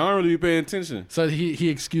 So I don't really be paying attention. So he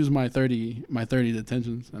excused my 30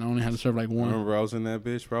 detentions, and I only had to serve like 1. I remember I was in that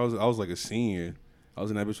bitch, bro. I was like a senior. I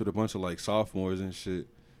was in that bitch with a bunch of like sophomores and shit.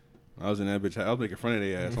 I was in that bitch. I was making fun of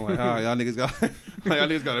their ass. I'm like, y'all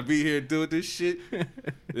niggas got to be here and do this shit.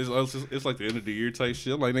 It's like the end of the year type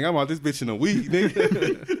shit. I'm like, nigga, I'm out this bitch in a week,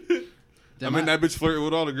 nigga. I'm in that bitch flirting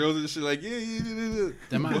with all the girls and shit. Like, yeah.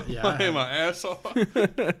 I had my ass off.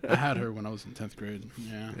 I had her when I was in 10th grade.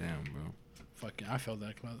 Yeah. Damn, bro. Fucking, I failed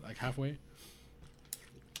that class like halfway.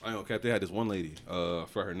 I know, Cap. They had this one lady.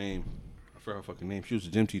 For her name. For her fucking name. She was a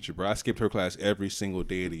gym teacher, bro. I skipped her class every single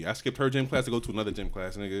day of the year. I skipped her gym class to go to another gym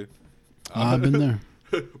class, nigga. I've been there.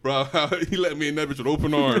 Bro, he let me in that bitch with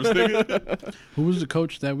open arms, nigga. Who was the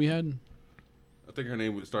coach that we had? I think her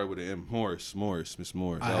name would start with an M. Miss Morris. That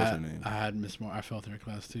was her name. I had Miss Morris. I felt her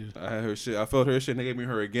class too. I had her shit. I felt her shit, and they gave me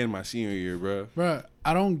her again my senior year, bro. Bro,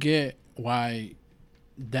 I don't get why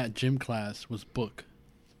that gym class was booked.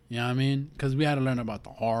 You know what I mean? Because we had to learn about the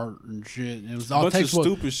heart and shit. It was all textbook.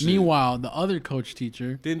 Stupid shit. Meanwhile, the other coach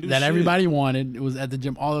teacher that everybody wanted was at the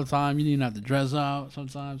gym all the time. You didn't have to dress out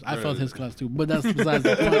sometimes. I felt his class too, but that's besides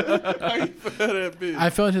the point. How you felt that bitch? I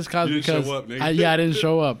felt his class because show up, nigga. I didn't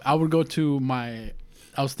show up. I would go to I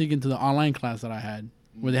was sneaking to the online class that I had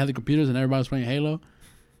where they had the computers and everybody was playing Halo.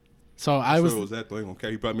 So I was. What was that thing?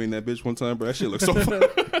 Okay, he brought me in that bitch one time, bro. That shit looked so fun.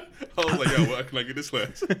 I was like, yo, why can I get this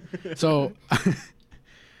class? So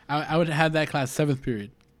I would have that class 7th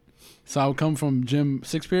period. So I would come from gym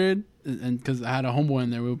 6th period, and because I had a homeboy in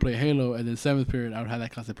there, we would play Halo, and then 7th period I would have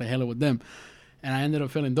that class to play Halo with them, and I ended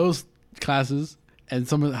up failing those classes. And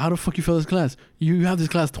someone, "How the fuck you fail this class? You have this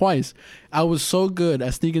class twice." I was so good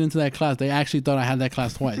at sneaking into that class, they actually thought I had that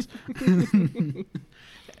class twice.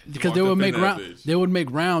 Because they would make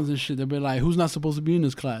rounds and shit. They'd be like, "Who's not supposed to be in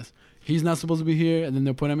this class? He's not supposed to be here." And then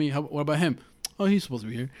they'll point at me, "What about him?" "Oh, he's supposed to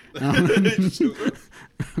be here."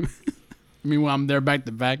 Meanwhile, I'm there back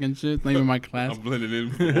to back and shit, leaving my class. I'm blending in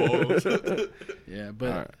with the walls. Yeah,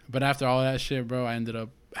 but after all that shit, bro, I ended up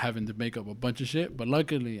having to make up a bunch of shit. But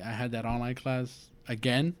luckily, I had that online class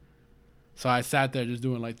again. So I sat there just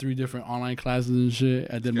doing like 3 different online classes and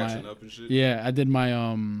shit. I did I did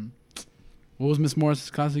my what was Miss Morris's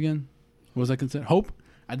class again? What was I considered? Hope?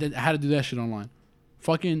 I had to do that shit online.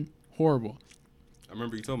 Fucking horrible. I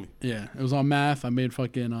remember you told me. Yeah, it was on math. I made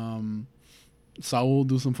fucking Saul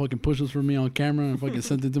do some fucking push-ups for me on camera and fucking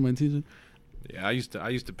sent it to my teacher. Yeah, I used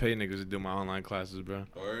to pay niggas to do my online classes, bro.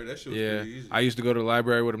 Alright, that shit was pretty easy. I used to go to the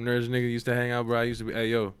library with them nerds niggas used to hang out, bro. I used to be, "Hey,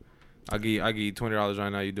 yo, I'll give you $20 right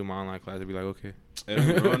now. You do my online class." I'd be like, "Okay."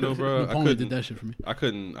 No, bro. Only did that shit for me. I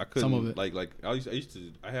couldn't. Some of it. Like I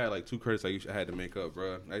had like 2 credits I had to make up,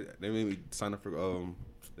 bro. They made me sign up for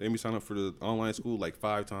the online school like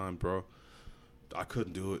 5 times, bro. I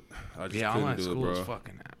couldn't do it. I just Yeah, couldn't online do it, school bro. is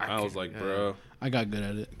fucking. I was like, bro. I got good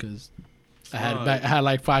at it because I had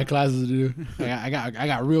like 5 classes to do. I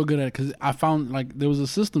got real good at it because I found like there was a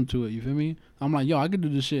system to it. You feel me? I'm like, yo, I could do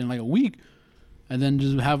this shit in like a week, and then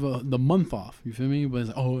just have the month off. You feel me? But it's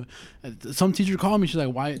like, oh, some teacher called me. She's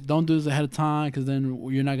like, why don't do this ahead of time? Because then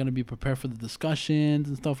you're not gonna be prepared for the discussions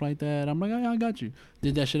and stuff like that. I'm like, oh, yeah, I got you.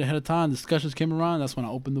 Did that shit ahead of time. Discussions came around. That's when I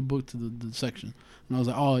opened the book to the section. And I was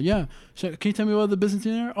like, oh, yeah. Can you tell me about the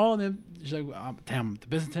Byzantine era? Oh, then she's like, damn, the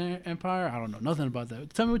Byzantine Empire? I don't know nothing about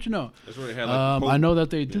that. Tell me what you know. That's where they had like I know that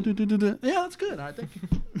they Yeah, that's good. All right, thank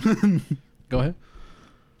you. Go ahead.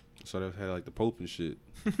 So they had like the Pope and shit.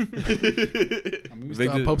 I mean, we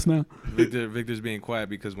still have popes now. Victor's being quiet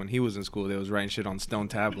because when he was in school, they was writing shit on stone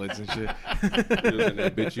tablets and shit.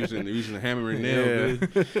 That bitch using a hammer and nail,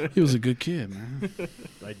 bitch. He was a good kid, man.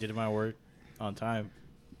 I did my work on time.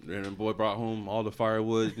 And the boy brought home all the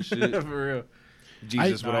firewood and shit. For real.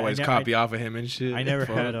 Jesus would always copy off of him and shit. I never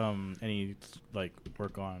had any like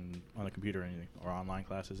work on the computer or anything, or online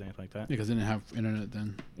classes, anything like that. Because they didn't have internet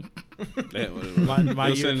then. Yeah,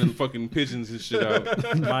 my sending fucking pigeons and shit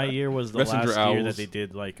out. My year was the Messenger last year owls. that they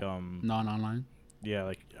did like Non-online. yeah,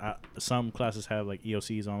 like some classes have like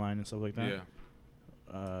EOCs online and stuff like that.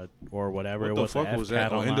 Yeah. Or whatever. What the fuck was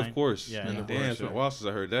that? Oh, end of course. Yeah, Damn, end of it's course. been a while since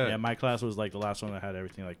I heard that. Yeah, my class was like the last one that had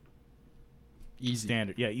everything like Easy.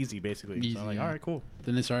 standard. Yeah, easy basically. Easy, So I'm like, yeah. all right, cool.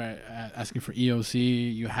 Then they started asking for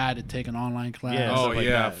EOC. You had to take an online class. Yeah, Oh stuff like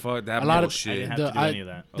yeah, that. fuck that A lot of- I bullshit. didn't have The- to do any of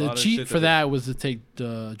that. A The lot of cheat shit for that was to take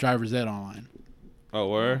the driver's ed online. Oh,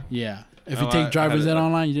 where? Yeah. If No, you take I driver's had ed it-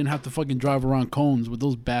 online, you didn't have to fucking drive around cones with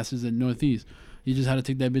those bastards in Northeast. You just had to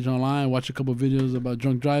take that bitch online, watch a couple videos about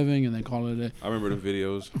drunk driving, and then call it a day. I remember the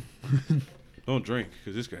videos. Don't drink,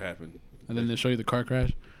 because this could happen. And then they show you the car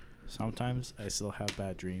crash. Sometimes I still have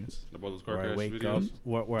bad dreams About those car where I crash wake videos.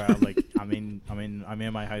 up where I'm like I'm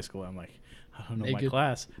in my high school. I'm like, I don't know my Naked.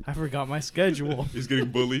 class. I forgot my schedule. He's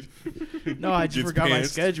getting bullied. No, I just Gets forgot my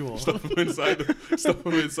pants. schedule. Stuff him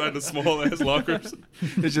inside the small ass lockers.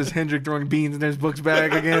 It's just Hendrick throwing beans in his books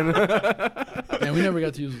bag again. Man, we never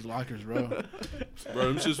got to use those lockers, bro. Bro,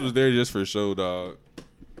 them shits was there just for show, dog.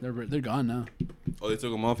 They're gone now. Oh, they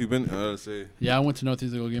took them off. You been? Let's see. Yeah, I went to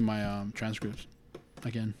Northeast to go get my transcripts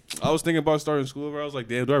again. I was thinking about starting school, bro. I was like,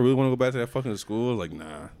 damn, do I really want to go back to that fucking school? I was like,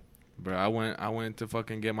 nah. Bro, I went to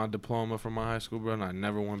fucking get my diploma from my high school, bro, and I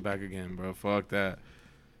never went back again, bro. Fuck that.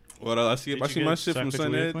 Well, I see my shit from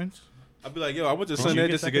Sun Ed. I'd be like, yo, I went to Did Sun you Ed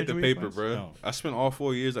get just to get the secondary paper, points? bro. No. I spent all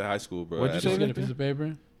 4 years at high school, bro. What'd you I say, Just had get a piece of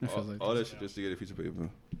paper. It feels like all this. that shit just to get a piece of paper.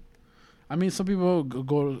 I mean, some people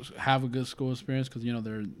go have a good school experience because you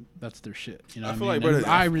know that's their shit. You know, I what feel I mean? like, And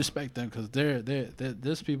brother, I respect them because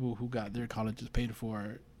there's people who got their colleges paid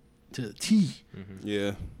for to the T.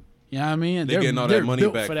 Yeah. You know what I mean? And They getting all that they're money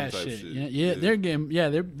built back for that from type shit. shit. Yeah, Yeah.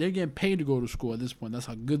 they're getting paid to go to school at this point. That's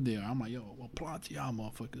how good they are. I'm like, yo, well, applaud to y'all,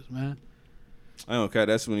 motherfuckers, man. I don't care.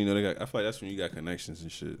 That's when you know they got. I feel like that's when you got connections and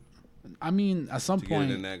shit. I mean, at some To get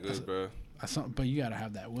point, it in that good, bro. but you gotta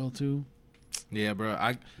have that will too. Yeah, bro.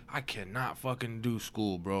 I cannot fucking do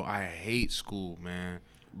school, bro. I hate school, man.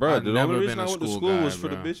 Bro, I've the never only been reason a I went to school school guy, was for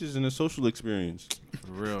the bro. bitches and the social experience.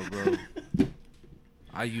 For real, bro.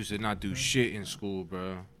 I used to not do shit in school,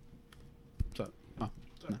 bro.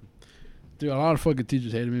 Dude, a lot of fucking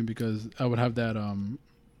teachers hated me because I would have that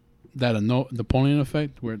Napoleon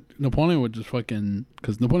effect where Napoleon would just fucking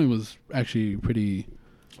because Napoleon was actually pretty.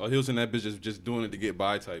 Oh, he was in that bitch just doing it to get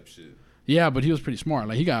by type shit. Yeah, but he was pretty smart.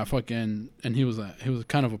 Like he got fucking, and he was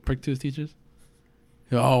kind of a prick to his teachers.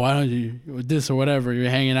 Oh, why don't you this or whatever? You're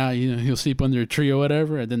hanging out, you know, he'll sleep under a tree or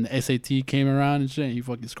whatever. And then the SAT came around and shit. And he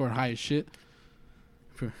fucking scored high as shit.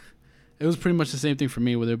 It was pretty much the same thing for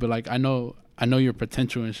me, where they'd be like, I know your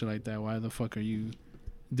potential and shit like that. Why the fuck are you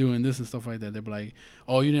doing this and stuff like that? They'd be like,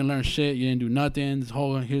 oh, you didn't learn shit. You didn't do nothing.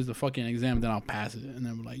 Here's the fucking exam. Then I'll pass it. And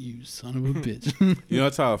then be like, you son of a bitch. You know,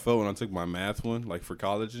 that's how I felt when I took my math one, like for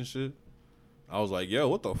college and shit. I was like, yo,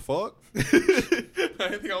 what the fuck? I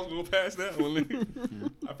didn't think I was going to pass that one.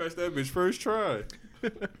 I passed that bitch first try.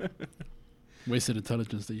 Wasted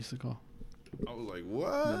intelligence, they used to call. I was like,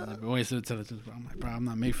 what? Wasted intelligence, bro. I'm like, bro, I'm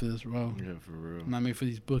not made for this, bro. Yeah, for real. I'm not made for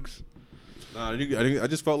these books. Nah, I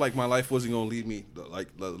just felt like my life wasn't going to lead me, the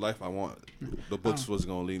life I want. The books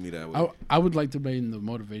wasn't going to lead me that way. I would like to be in the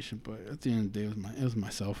motivation, but at the end of the day, it was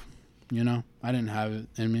myself. You know, I didn't have it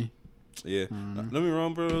in me. Yeah. Don't get me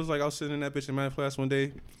wrong, bro. It was like I was sitting in that bitch in math class one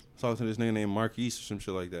day, talking to this nigga named Marquis or some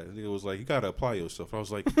shit like that. It was like, you gotta apply yourself. I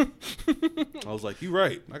was like, you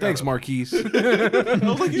right. Thanks, Marquise. I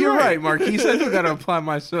was like, You're right, Marquise. I do gotta apply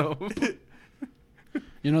myself.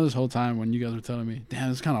 You know, this whole time when you guys were telling me,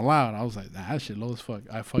 damn, it's kind of loud. I was like, nah, that shit low as fuck.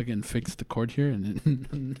 I fucking fixed the cord here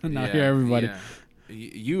and now hear everybody. Yeah.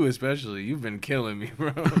 You especially, you've been killing me,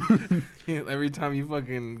 bro. Every time you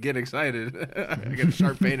fucking get excited, I get a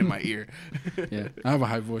sharp pain in my ear. Yeah, I have a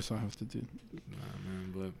high voice, so I have to do.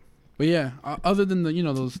 Nah, man, But yeah, other than the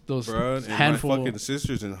those Bro, and handful. my fucking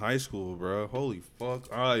sisters in high school, bro. Holy fuck,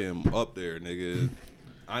 I am up there, nigga.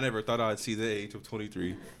 I never thought I'd see the age of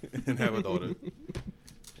 23 and have a daughter.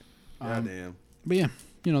 Goddamn. But yeah,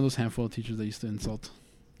 those handful of teachers that used to insult.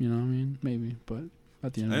 You know what I mean? Maybe, but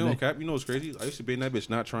at the end I of ain't the gonna day. cap. You know what's crazy? I used to be in that bitch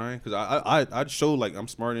not trying because I'd show like I'm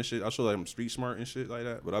smart and shit. I show like I'm street smart and shit like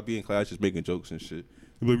that. But I'd be in class just making jokes and shit.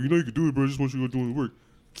 They'd be like, you can do it, bro. I just want you to go do the work.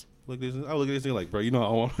 Like this, I look at this thing like, bro, I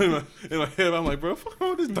want in my head. I'm like, bro, fuck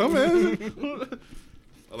all this dumbass.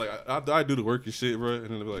 I do the work and shit, bro, and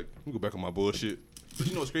then they'd be like, let me go back on my bullshit. But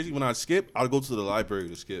you know what's crazy? When I'd skip, I'd go to the library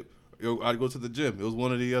to skip. I'd go to the gym. It was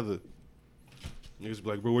one or the other. Niggas be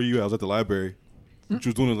like, bro, where you at? I was at the library. What you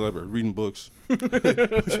was doing in the library? Reading books. I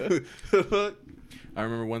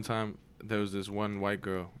remember one time there was this one white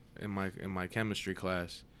girl in my chemistry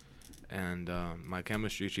class, and my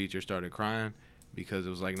chemistry teacher started crying because it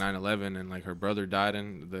was like 9/11 and like her brother died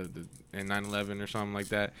in 9/11 or something like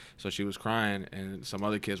that. So she was crying and some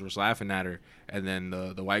other kids were laughing at her, and then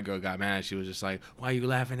the white girl got mad. She was just like, "Why are you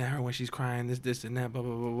laughing at her when she's crying? This and that, blah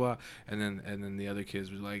blah blah blah." And then the other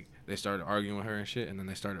kids was like, they started arguing with her and shit, and then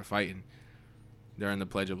they started fighting during the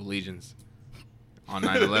Pledge of Allegiance on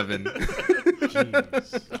 9/11.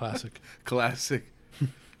 Classic. Classic.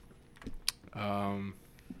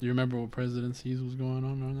 Do you remember what presidencies was going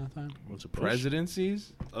on around that time? Was it Bush?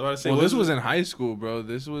 Presidencies? I was about to say, Well, what this was in high school, bro.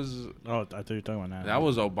 This was Oh, I thought you were talking about that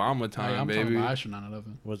was Obama time, I'm baby. talking about after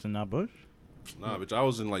 9/11. Was it not Bush? Nah, bitch, I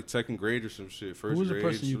was in like second grade or some shit. First Who was the grade.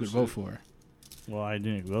 person you some could shit. vote for? Well, I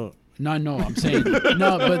didn't vote. No, I'm saying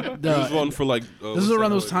no, but He was voting for like. this is around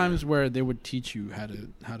those times where they would teach you how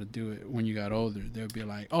to do it when you got older. They would be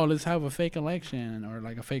like, "Oh, let's have a fake election or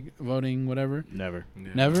like a fake voting, whatever." Never. Yeah,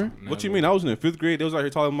 Never? What you mean? I was in the fifth grade. They was out here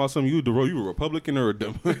talking about something. You were Republican or a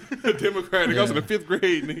Democratic? I was in the fifth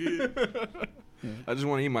grade, nigga. I just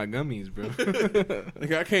want to eat my gummies, bro.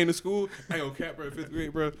 Nigga, I came to school. I ain't gonna cap, bro. Fifth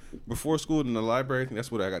grade, bro. Before school in the library, I think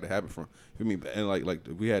that's where I got the habit from. For me, and like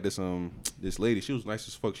we had this lady. She was nice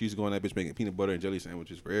as fuck. She used to go in that bitch making peanut butter and jelly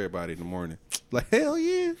sandwiches for everybody in the morning. Like hell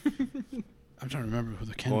yeah. I'm trying to remember who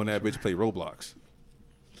the Go in that candidates bitch play Roblox.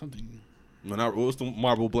 something. No, not what was the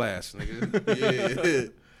Marble Blast, nigga.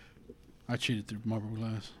 Yeah. I cheated through marble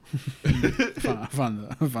glass. I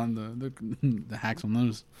found the hacks on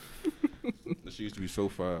those. She used to be so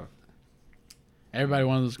fire. Everybody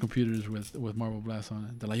wanted those computers with marble blast on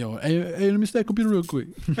it. They're like, "Yo, hey, let me stack computer real quick."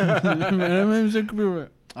 Let me stack computer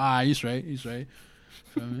real. He's right.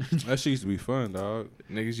 That shit used to be fun, dog.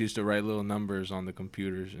 Niggas used to write little numbers on the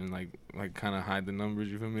computers and like kind of hide the numbers.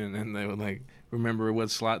 You feel me? And then they would like remember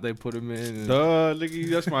what slot they put them in. And Duh, nigga,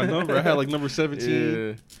 that's my number. I had like number 17.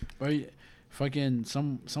 yeah, But fucking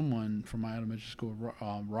someone from my elementary school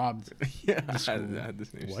robbed. yeah. The school. I had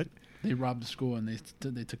this name. What? They robbed the school and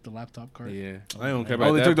they took the laptop card. Yeah. I don't care Oh,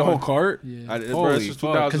 about they that. took the whole part. cart. Yeah. Bro, Holy it's just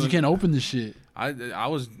fuck. 2000. Because you can't open this shit. I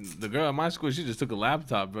was the girl at my school. She just took a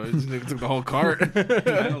laptop, bro. This nigga took the whole cart.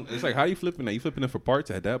 It's like, how you flipping that? You flipping it for parts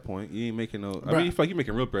at that point. You ain't making no. I mean, you feel like you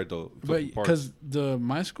making real bread though. But parts. because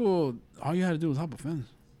my school, all you had to do was hop a fence,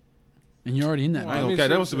 and you're already in that. I ain't I mean, gonna care.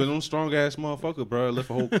 That so- must have been them strong ass motherfucker, bro. Left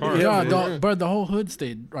a whole car. Yeah, bro. bro, the whole hood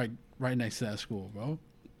stayed right next to that school, bro.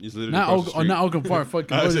 It's literally Not across the street. not Oakland Park,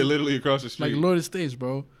 fucking I said Lloyd, literally across the street. like Lloyd Estates,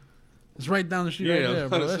 bro. It's right down the street Yeah, right I was there,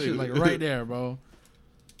 about bro. to That say shit's like that. right there, bro.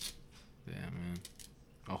 Yeah, man.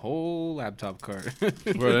 A whole laptop cart. Bro,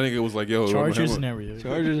 that nigga was like, yo, Chargers I'm and everything.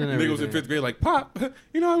 Chargers and everything. Nigga was in fifth grade, like, Pop,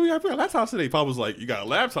 you know, we got a laptop today. Pop was like, you got a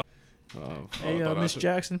laptop. Oh, Hey, thought I Miss said-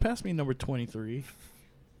 Jackson, pass me number 23.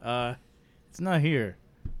 It's not here.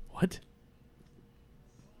 What?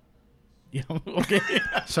 Yeah, okay.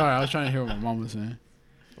 Sorry, I was trying to hear what my mom was saying.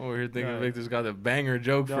 over here thinking Right. Victor's got a banger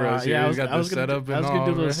joke for us. Here. Yeah, He's got the gonna setup do, and I was all. gonna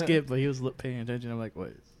do a little man. skip, but he was paying attention. I'm like,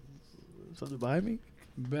 what? Something behind me?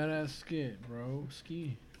 Badass skit, bro.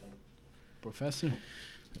 Ski. Professor.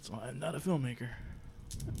 That's why I'm not a filmmaker.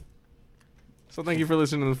 So thank you for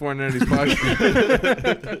listening to the Foreign Nerdies podcast.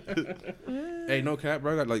 Hey, no cap,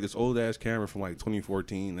 bro. I got like this old ass camera from like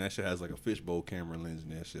 2014. That shit has like a fishbowl camera lens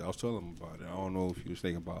and that shit. I was telling him about it. I don't know if he was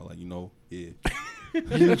thinking about like, yeah. He's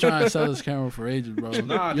been trying to sell this camera for ages, bro.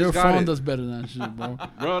 Nah, I Your just got phone it. does better than that shit, bro.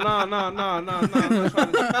 Bro, nah.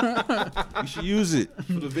 You should use it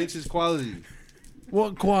for the vintage quality.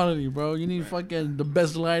 What quality, bro? You need fucking the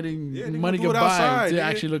best lighting Yeah, nigga, money do can it buy outside, to nigga.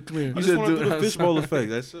 actually look clear. I You just should want to do do the it fishbowl effect.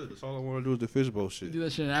 That's it. That's all I want to do is the fishbowl shit. Do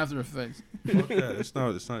that shit in After Effects. Fuck that. It's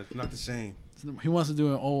not the same. He wants to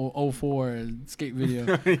do an 04 skate video.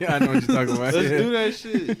 Yeah, I know what you're talking about. Let's do that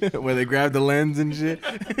shit. Where they grab the lens and shit.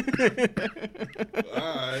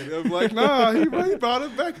 Alright, I'm like, nah, he brought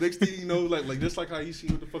it back. Next thing you know, like just like how you see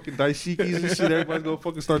with the fucking dashikis and shit, everybody's gonna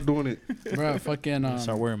fucking start doing it. Bro, fucking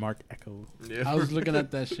Start wearing Mark Echo. I was looking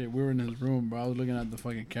at that shit. We were in his room, bro. I was looking at the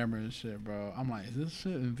fucking camera and shit, bro. I'm like, is this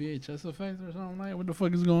shit in VHS effects or something? Like, what the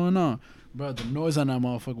fuck is going on, bro? The noise on that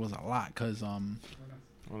motherfucker was a lot, cause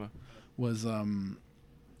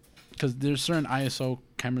because there's certain ISO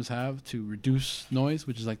cameras have to reduce noise,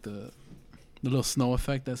 which is like the little snow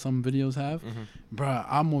effect that some videos have. Bruh,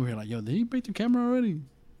 I'm over here like, yo, did he break the camera already?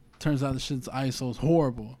 Turns out the shit's ISO is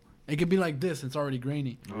horrible. It could be like this, it's already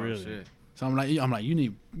grainy. Oh, really? Shit. So I'm like, you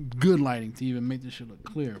need good lighting to even make this shit look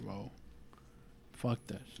clear, bro. Fuck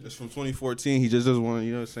that shit. It's from 2014. He just doesn't want,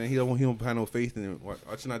 you know what I'm saying? He don't have no faith in it. Why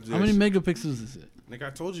should not do How that many shit? megapixels is it? Nigga, I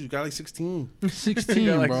told you got like 16. 16,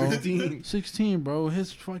 Got like bro. 16. 16, bro.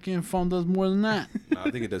 His fucking phone does more than that. Nah,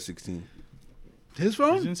 I think it does 16. His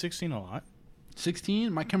phone? Isn't 16 a lot?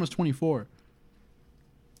 16? My camera's 24.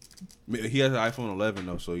 He has an iPhone 11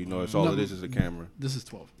 though, so you know it's all No, it is a camera. This is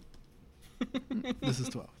 12. This is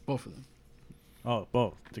 12. Both of them. Oh,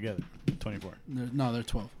 both together. 24. They're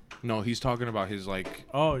 12. No, he's talking about his like.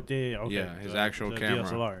 Oh, yeah, okay. Yeah, his actual camera.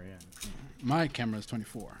 DSLR, yeah. My camera is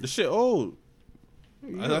 24. The shit old.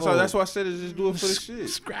 That's why I said is just do it for the shit.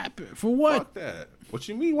 Scrap it. For what? Fuck that. What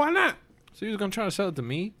you mean? Why not? So he was gonna try to sell it to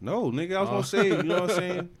me? No, nigga, I was gonna say, you know what I'm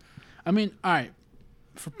saying? I mean, all right.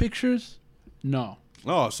 For pictures, no.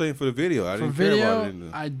 No, I was saying for the video. I For didn't care about video,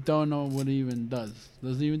 it. I don't know what it even does.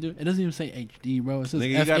 Does it even do? It doesn't even say HD, bro. It says Nigga,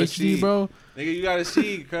 you gotta FHD, see. bro. Nigga, you gotta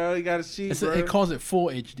see, Carl. You gotta see, bro. It calls it full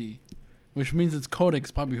HD, which means its codec is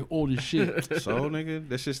probably old as shit. So, nigga,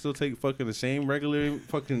 that shit still take fucking the same regular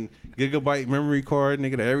fucking gigabyte memory card,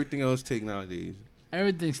 nigga, that everything else take nowadays.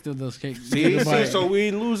 Everything still does cake. See, so we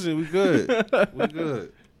ain't losing. We good. We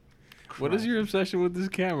good. What is your obsession with this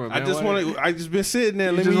camera, man? I just want to. I just been sitting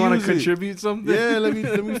there. You Let just me want use to it. contribute something? Yeah, let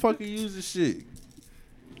me fucking use this shit.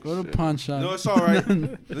 Go to pawn shop. No, it's all right.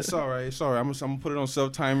 It's all right. It's all right. I'm gonna put it on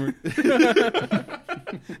self timer.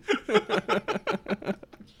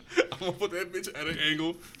 I'm gonna put that bitch at an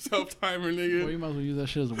angle, self timer, nigga. Well, you might as well use that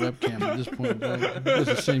shit as a webcam at this point, bro. It's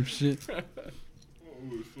the same shit. I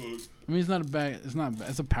mean, it's not a bad. It's not bad.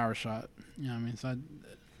 It's a power shot. You know what I mean? So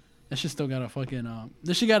that shit still got a fucking.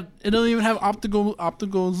 This shit got. It doesn't even have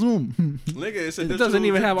optical zoom. Nigga, it's a It digital, doesn't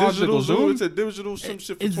even have digital optical zoom? It's a digital some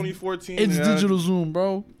shit from It's- 2014. It's nigga. digital zoom,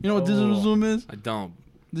 bro. You know what digital zoom is? I don't.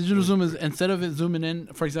 Digital zoom is instead of it zooming in.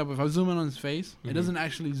 For example, if I zoom in on his face, it doesn't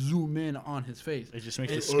actually zoom in on his face. It just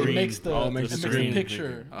makes It the screen. makes the Oh, it it makes makes the the screen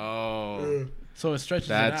picture. Oh, So it stretches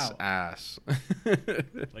that's it out. ass.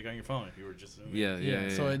 Like on your phone if you were just zooming. Yeah.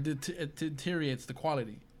 So it deteriorates the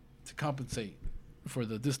quality to compensate for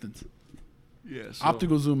the distance. Yeah.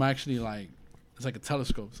 Optical zoom actually it's like a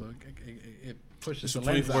telescope, so it pushes It's the from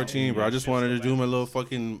lens out. 2014, bro. I just wanted to do my little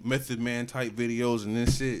fucking Method Man type videos and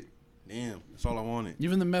this shit. Damn, that's all I wanted.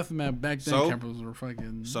 Even the Method Man back then So? cameras were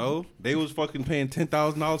fucking. So they was fucking paying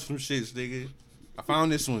 $10,000 for some shits, nigga. I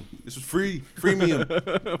found this one. This was free, freemium.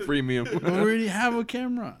 Premium. We already have a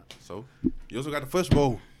camera. So you also got the fish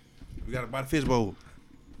bowl. We gotta buy the fish bowl.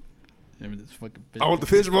 I mean, this fucking. I want the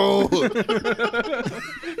fish bowl.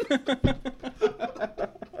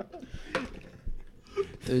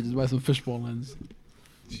 They just buy some fishbowl lens.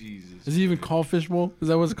 Jesus. Is it even called fishbowl? Is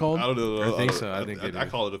that what it's called? I don't know. I think so. I think it I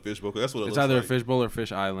is. call it a fish bowl. 'Cause that's what it It's looks either like. a fishbowl or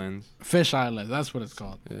fish islands. Fish eye lens. That's what it's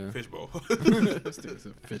called. Yeah. Fish bowl. It's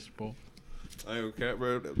a fishbowl. I ain't gonna cap,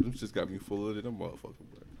 bro. This just got me full of it. I'm motherfucker, bro.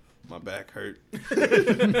 My back hurt.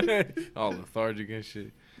 All lethargic and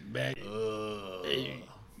shit. Back. I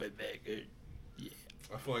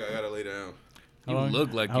feel like I gotta lay down. You How long-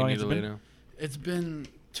 look like how you long need has to it lay been? down. It's been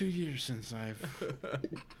 2 years since I've.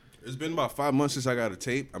 It's been about 5 months since I got a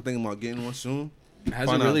tape. I'm thinking about getting one soon. Has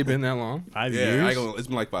Find it really out. been that long? 5 Yeah, years? it's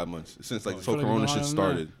been like 5 months since like this whole Should've Corona been shit longer than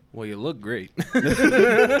started. Well, you look great. You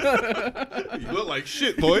look like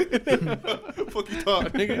shit, boy. Fuck you talk,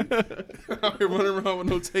 nigga. Out here running around with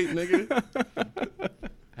no tape, nigga.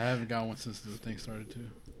 I haven't got one since the thing started too.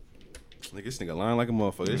 Nigga, this nigga lying like a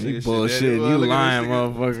motherfucker. This You nigga bullshit. Said, You look at this lying,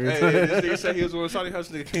 nigga. motherfucker. Hey, this nigga said he was on Saudi house.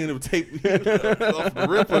 Nigga came to tape off the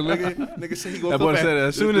ripper, nigga. Nigga said he gonna That come boy back. said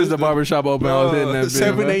as soon as the barbershop opened, I was hitting that bitch.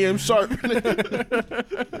 7 bro. a.m. sharp.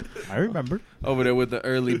 I remember. Over there with the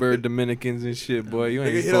early bird Dominicans and shit, boy. You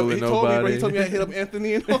ain't He fooling told me, bro. nobody. He told me I hit up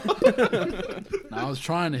Anthony and all. I was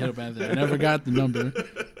trying to hit up Anthony. I never got the number.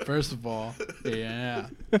 First of all, yeah.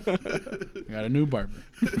 I got a new barber.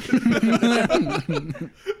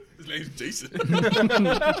 His name's Jason.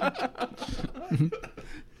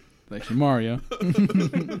 Actually, Mario.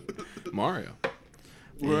 Mario.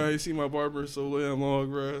 Bro, you see my barber so damn long,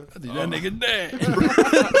 bro. I think that nigga dead.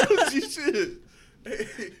 Shit. Hey,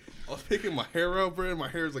 I was picking my hair out, bro, and my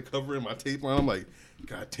hair is like covering my tape line. I'm like,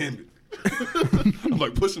 God damn it. I'm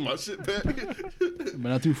like pushing my shit back. But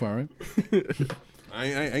not too far, right? I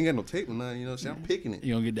ain't got no tape or nothing, you know what I'm saying? I'm picking it.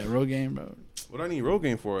 You gonna get that road game, bro. What I need road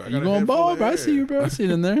game for? I You got a going head full ball, of bro? I hair. see you, bro. I see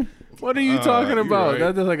it in there. What are you talking you about?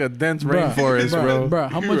 right. That's like a dense Bruh, rainforest, bro. Bro,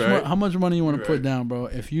 how much? right. How much money you want to You put right. down, bro?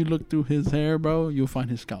 If you look through his hair, bro, you'll find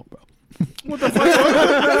his scalp, bro. What the fuck?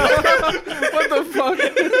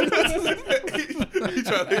 He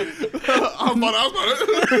tried to, I'm about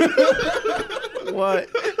it. What?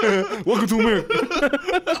 Welcome to America.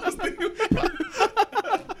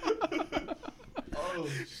 Oh,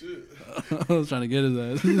 shit. I was trying to get his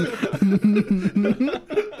ass.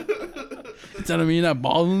 Telling me you're not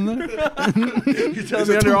bald in there? You telling It's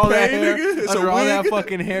me a under all that toupee, hair, nigga? It's a under all that wig?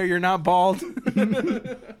 fucking hair, you're not bald?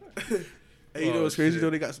 Hey, you know Oh, what's crazy shit. though?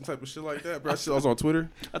 They got some type of shit like that, bro. I was on Twitter.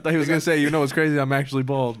 I thought he was gonna say, you know what's crazy? I'm actually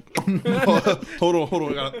bald. hold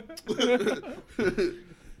on.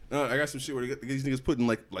 I got some shit where these niggas putting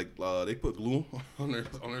like they put glue on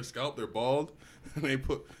their scalp. They're bald, and they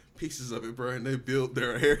put pieces of it, bro, and they build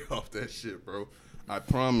their hair off that shit, bro. I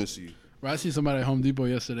promise you. Bro, I see somebody at Home Depot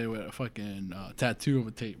yesterday with a fucking tattoo of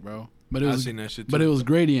a tape, bro. But it I've was, seen that shit too. but it was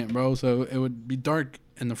gradient, bro. So it would be dark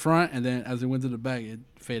in the front, and then as it went to the back, it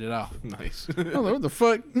faded off. Nice. I was like, what the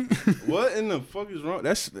fuck? What in the fuck is wrong?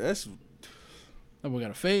 That's That boy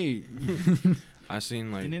got a fade. I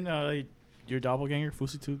seen like, Didn't your doppelganger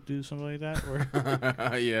Fusi do something like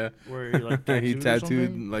that? Or yeah, where he like he tattooed or tattooed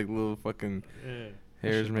something? like little fucking Yeah.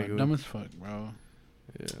 hairs, Shit, make bro, it dumb as fuck, bro.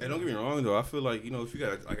 yeah. Hey, don't get me wrong though. I feel like, you know, if you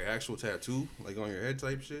got like an actual tattoo, like on your head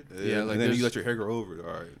type shit, Yeah, like and then there's- you let your hair grow over it.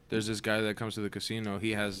 All right. There's this guy that comes to the casino.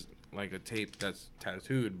 He has like a tape that's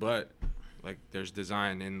tattooed, but like there's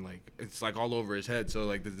design in like it's like all over his head. So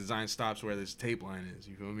like the design stops where this tape line is.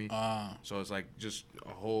 You feel me? So it's like just a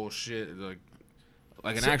whole shit like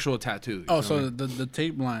an actual tattoo. you Oh, feel so me? the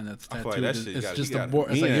tape line that's I feel like tattooed, that shit, it's you just gotta the board.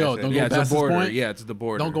 It's mean like, that yo, shit. don't yeah, go it's past the border. this point. Yeah, it's the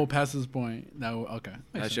border. Don't go past this point. No, okay. That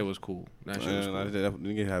Makes shit sense. was cool. That shit was Man, cool. that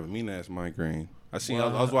nigga have a mean ass migraine. I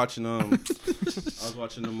was watching I was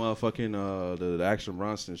watching the motherfucking the Action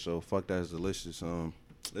Bronson show. Fuck, that's delicious.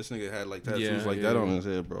 This nigga had like tattoos Yeah, like yeah, that on yeah. his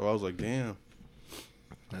head, bro. I was like, damn.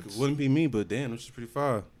 That's, It wouldn't be me, but damn, this is pretty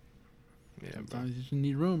fire. yeah, bro. Sometimes you just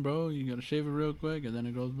need room, bro. You gotta shave it real quick, and then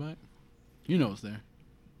it goes back. You know it's there.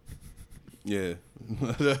 Yeah,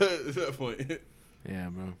 at that point. Yeah,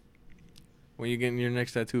 bro. When you getting your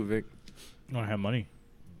next tattoo, Vic? You don't have money.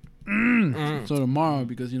 So tomorrow,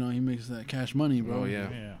 because you know he makes that cash money, bro. Oh yeah.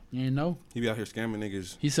 Yeah. You ain't know. He be out here scamming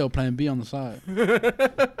niggas. He sell Plan B on the side.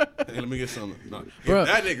 Hey, let me get some. Nah, give Bruh.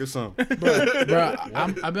 that nigga some. Bro,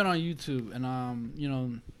 I've been on YouTube, and you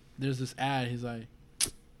know, there's this ad. He's like,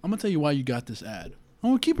 I'm gonna tell you why you got this ad.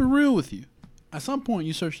 I'm gonna keep it real with you. At some point,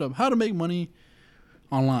 you searched up how to make money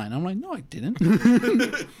online. I'm like, no, I didn't. Who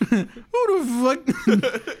the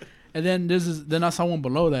fuck? And then then I saw one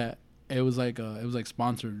below that. It was like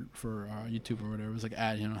sponsored for YouTube or whatever. It was like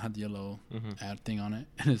ad, you know, had the yellow ad thing on it,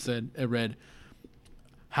 and it read,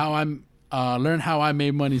 "How I'm learn how I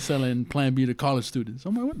made money selling Plan B to college students."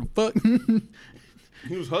 I'm like, what the fuck?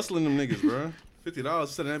 He was hustling them niggas, bro. $50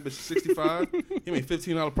 selling that bitch $65. He made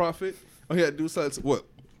 $15 profit. All he had to do was what?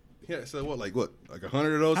 He had to sell like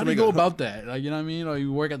 100 of those. How to do you make go a- about that? Like, you know what I mean? Or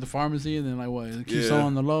you work at the pharmacy and then like what? Keep Yeah. selling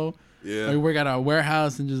on the low. Yeah. Or you work at a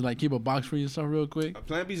warehouse and just like keep a box for yourself real quick.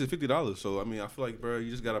 Plan B's is $50, so I mean, I feel like, bro, you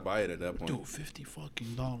just gotta buy it at that point. Dude, $50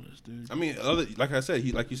 fucking dollars, dude. I mean, like I said,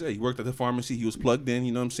 like you said, he worked at the pharmacy. He was plugged in.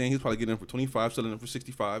 You know what I'm saying? He was probably getting them for 25, selling them for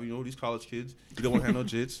 65. You know, these college kids, you don't want to have no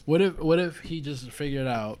jits. What if he just figured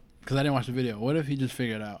out? Because I didn't watch the video. What if he just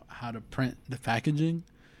figured out how to print the packaging,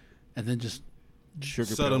 and then just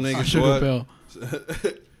Sugar Sell them pills. niggas sugar what? pill?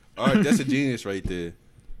 All right, that's a genius right there.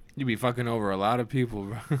 You be fucking over a lot of people,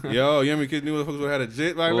 bro. Yo, you know how many kids knew motherfuckers would have had a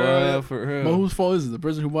jet like Well, that? for real. But whose fault is it? The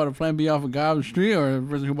person who bought a Plan B off a guy off the street, or the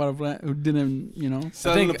person who bought a Plan who didn't, you know?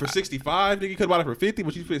 Selling think- them for 65, nigga. You could have bought it for 50,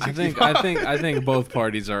 but you spent I 65. think both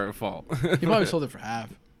parties are at fault. He probably sold it for half.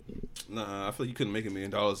 Nah, I feel like you couldn't make $1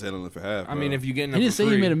 million selling it for half. I mean, bro. if you getting He them didn't for say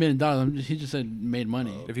free, he made $1 million. He just said made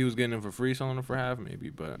money. if he was getting them for free, selling them for half, maybe.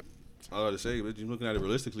 But I was to say, but you're looking at it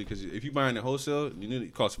realistically because if you buying it wholesale, you need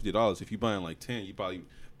it costs $50. If you buying like 10, you probably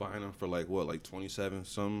buying them for like what, like 27,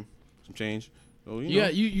 some change. So, Yeah,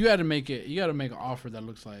 you got to make it. You got to make an offer that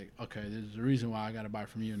looks like, okay, there's a reason why I got to buy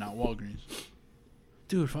from you, not Walgreens.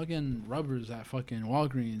 Dude, fucking rubbers at fucking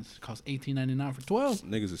Walgreens cost $18.99 for 12.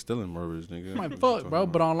 Niggas is stealing rubbers, nigga. My fuck, bro.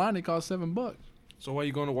 But online it costs $7. So why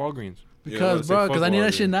you going to Walgre's? Because, bro, because I need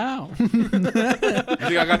that shit now. You think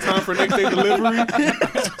I got time for next day delivery?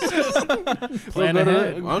 Plan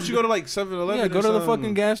ahead. Why don't you go to like 7-Eleven? Yeah, go to the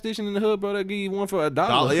fucking gas station in the hood, bro. They give you one for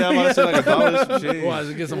 $1. Yeah, I'm about to say like $1. Shit. Why,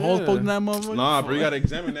 to get some holes poked in that motherfucker? Nah, bro, you gotta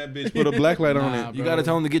examine that bitch. Put a black light on it. You gotta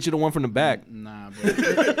tell them to get you the one from the back. Nah, bro.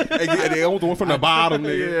 They want the one from the bottom,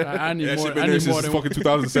 nigga. I need That more. shit been I there need more since than fucking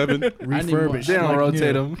 2007. Refurbished. They don't like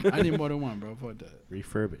rotate new. them. I need more than one, bro. Fuck that.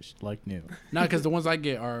 Refurbished like new. Nah, because the ones I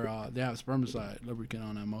get are they have spermicide lubricant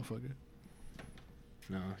on that motherfucker.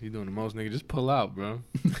 No, you doing the most, nigga. Just pull out, bro.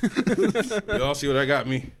 Y'all see what I got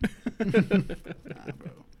me? Nah,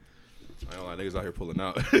 bro. I don't like niggas out here pulling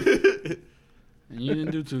out. And you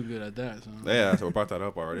didn't do too good at that, so. Yeah, so we brought that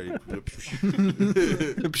up already.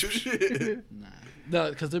 Nah,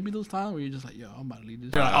 because there'll be those times where you're just like, yo, I'm about to leave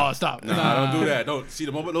this. You're like, oh, stop. Nah, don't do that. Don't see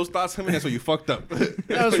the moment those thoughts come in. That's where you fucked up.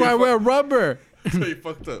 That's why I wear rubber. That's where you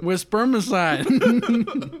fucked up. With spermicide.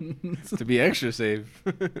 To be extra safe.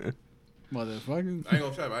 Motherfucker. I ain't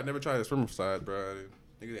gonna try, but I never tried the spermicide, bro.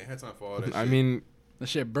 Niggas ain't had time for all that shit. I mean, That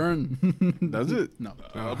shit burn. does it? No.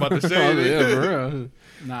 I was about to say it. Yeah, for real.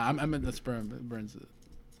 Nah, I meant the sperm. It burns it.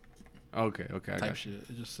 Okay, I Type got shit.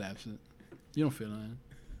 It just saps it. You don't feel nothing.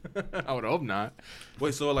 you. I would hope not.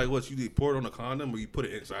 Wait, so like what? You pour it on a condom or you put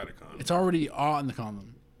it inside a condom? It's already all in the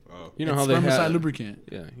condom. Oh. You know It's how they spermicide have lubricant.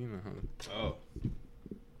 Yeah, you know how. Oh.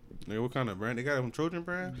 Nigga, what kind of brand? They got them Trojan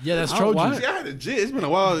brand? Yeah, that's Oh, Trojan. why? See, I had a jit. It's been a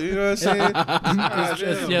while. You know what I'm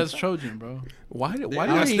saying? Yeah, it's Trojan, bro. Why? They Why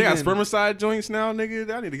got do they they got even? spermicide joints now, nigga.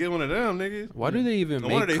 I need to get one of them, nigga. Why do they even No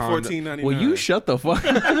make wonder they condoms? $14.99. Well, you shut the fuck.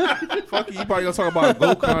 Fuck you. You probably gonna talk about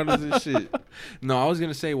gold condoms and shit. No, I was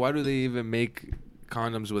gonna say, why do they even make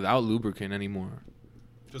condoms without lubricant anymore?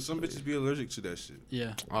 Because some bitches be allergic to that shit.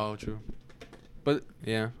 Yeah. Oh, true. But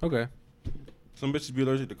yeah, okay. Some bitches be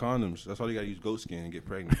allergic to condoms. That's why they gotta use goat skin and get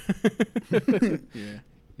pregnant. Yeah.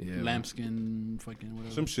 Yeah. Lambskin, fucking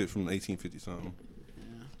whatever. Some shit from 1850 something.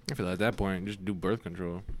 I feel at that point, just do birth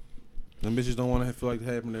control. Them bitches don't want to feel like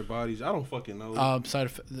they have in their bodies. I don't fucking know.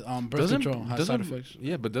 Birth control has side effects.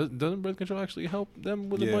 Yeah, but doesn't birth control actually help them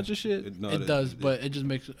with a bunch of shit? It does, but it just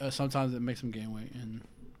makes sometimes it makes them gain weight, and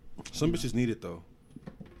some bitches need it though.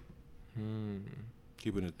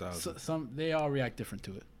 Keeping it 1,000. some they all react different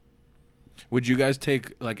to it. Would you guys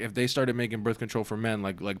take, like, if they started making birth control for men,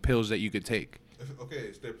 like pills that you could take? Okay,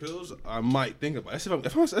 it's their pills. I might think about it.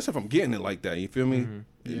 That's if I'm getting it like that. You feel me?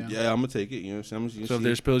 Yeah. Yeah, I'm gonna take it. You know what I'm saying? So if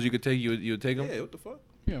there's pills you could take, you would take them? Yeah, what the fuck?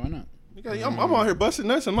 Yeah, why not? I'm out here busting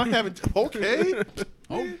nuts. I'm not having. Okay.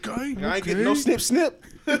 Okay. I ain't getting no snip.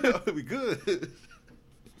 We good.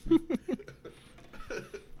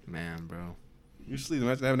 Man, bro. You sleep.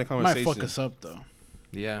 Imagine having that Might conversation. fuck us up though.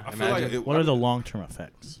 Yeah, I feel like What are the long-term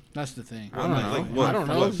effects? That's the thing. I don't know. Like what? I don't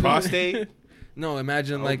know. What, prostate? No,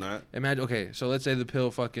 imagine I hope not. okay, so let's say the pill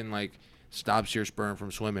fucking like stops your sperm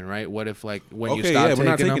from swimming, right? What if like when you Okay, stop yeah, we're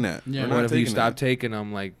not taking taking them, that. Yeah. We're what not if you taking stop that. taking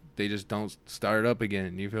them, like they just don't start up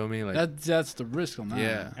again? You feel me? Like That's the risk on that.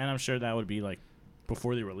 yeah. And I'm sure that would be like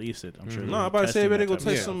before they release it. I'm sure. No, I'm about to say, better go test.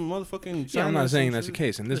 test Yeah. some motherfucking. Yeah, I'm China or not saying some that's the shit.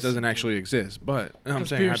 case, and this doesn't actually exist, but I'm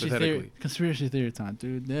saying hypothetically. Conspiracy theory time,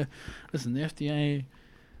 dude. Listen, the FDA.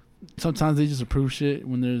 Sometimes they just approve shit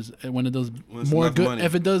when it does When it's more enough good. money.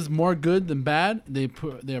 If it does more good than bad, they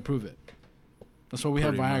approve it. That's why we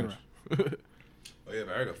have Pretty Viagra. Oh yeah,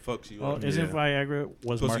 Viagra fucks you. Well, up. isn't Yeah. Viagra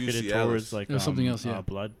was Supposed to use marketed Cialis. towards like It was something else, yeah.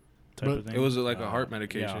 blood type But of thing? It was like a heart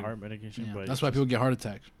medication. Yeah, heart medication. Yeah, But that's why people get heart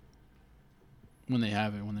attacks when they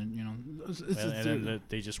have it. When they it's and then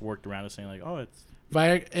they just worked around it saying like, oh, it's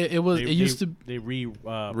Viagra. It used to. they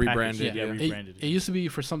Rebranded. it. Yeah, It, rebranded. it used to be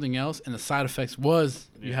for something else, and the side effects was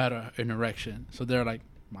you Yeah. had an erection. So they're like,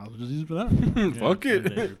 might as well just use it for that. Yeah, Fuck it.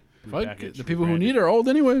 and they Fuck repackaged, it. The people who rebranded. need it are old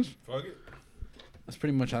anyways. Fuck it. That's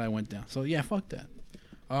pretty much how that went down. So yeah, fuck that.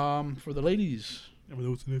 For the ladies, Yeah, but it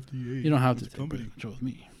was an FDA. you don't have to It's a take company. birth control with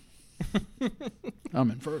me.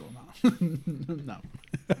 I'm infertile now. No.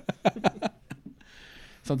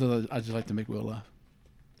 Sometimes I just like to make Will laugh.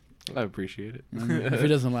 I appreciate it. If he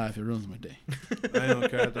doesn't laugh, it ruins my day. I don't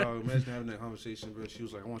care, dog. Imagine having that conversation, bro. She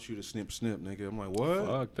was like, "I want you to snip, nigga." I'm like, "What?"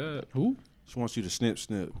 Fuck that. Who? She wants you to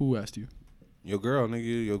snip. Who asked you? Your girl,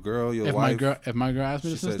 nigga. Your girl. Your If wife. my girl asked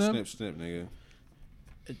me She to said, snip, snip, nigga.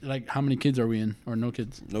 like how many kids are we in, or no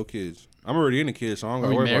kids? No kids. I'm already in a kid, so I don't Are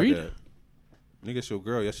gotta we worry married? about Nigga, that's your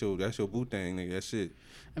girl. That's your boo thing, nigga. That's it.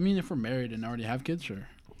 I mean, if we're married and already have kids, sure.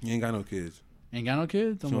 You ain't got no kids. Ain't got no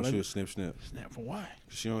kids? She don't shoot a snip. Snap for why?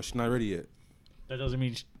 She's not ready yet. That doesn't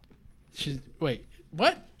mean Wait,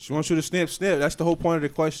 what? She wants you to snip. That's the whole point of the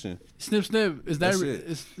question. Snip. Is that That's it.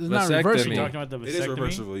 it's not Vasectomy. reversible? You're talking about the vasectomy. It is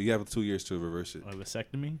reversible. You have 2 years to reverse it. A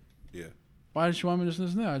vasectomy? Yeah. Why did she want me to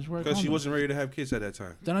snip? I just wear a Because she condom. wasn't ready to have kids at that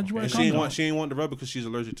time. Then I just wear a And condom. she ain't want the rub because she's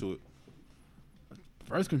allergic to it.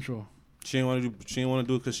 Birth control. She ain't want to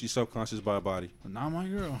do it because she's subconscious by her body. But not my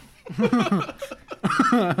girl.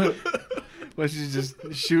 But she's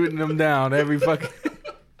just shooting them down every fucking.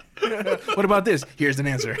 What about this? Here's an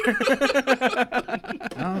answer.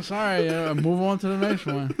 I'm sorry. Move on to the next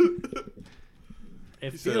one.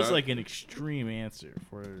 It said feels I- like an extreme answer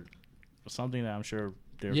for something that I'm sure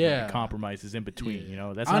there Yeah. will be compromises in between. Yeah. You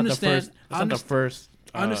know, that's I not understand- the first. That's not the first.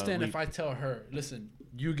 I understand leap. if I tell her, listen,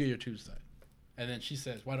 you get your tubes tied. And then she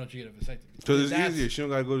says, why don't you get a vasectomy? Because it's That's- easier. She don't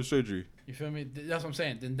got to go to surgery. You feel me? That's what I'm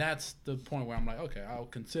saying. Then that's the point where I'm like, okay, I'll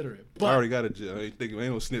consider it. I But already got it. I ain't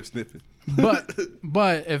no snipping.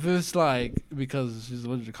 but if it's like because she's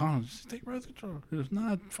allergic to condoms, just take birth control. If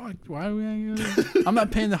not, fuck. Why are we? I'm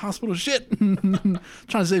not paying the hospital shit. Trying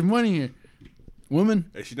to save money here. Women.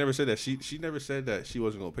 And she never said that. She never said that she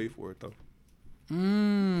wasn't gonna pay for it though.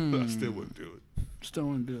 I still wouldn't do it. Still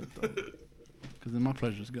wouldn't do it though. Because then my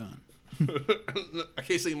pleasure's gone. I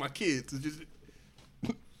can't say my kids. It's just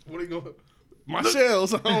what are you going? My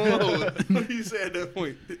shells. I don't know. What do you say at that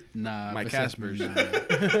point? Nah, My vasectomy, Caspers.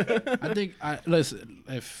 nah. I think listen.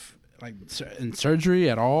 If like in surgery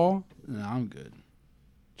at all, nah, I'm good.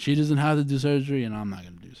 She doesn't have to do surgery, and I'm not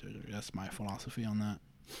gonna do surgery. That's my philosophy on that.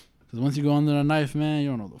 Because once you go under the knife, man, you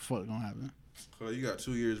don't know what the fuck gonna happen. Oh, you got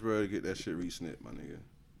 2 years, bro, to get that shit re-snipped, my nigga.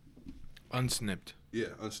 Unsnipped. Yeah,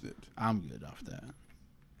 unsnipped. I'm good off that.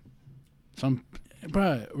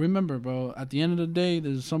 Bro, remember, bro. At the end of the day,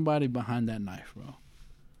 there's somebody behind that knife, bro.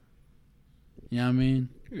 You know what I mean?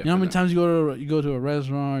 You know how many times you go to a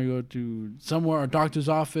restaurant, or you go to somewhere, a doctor's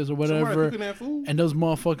office, or whatever, Somebody cooking that food. and those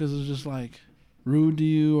motherfuckers are just like rude to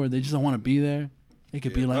you, or they just don't want to be there. It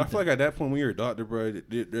could be But I like feel like at that point when you're a doctor, bro,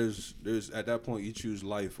 there's at that point you choose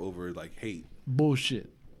life over like hate. bullshit.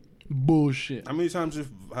 How many times you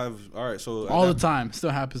have? All right, so All the time.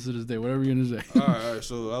 Still happens to this day. Whatever you're gonna say. All right.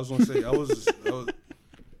 So I was gonna say I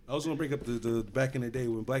was gonna bring up the back in the day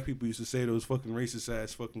when black people used to say those fucking racist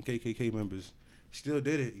ass fucking KKK members. Still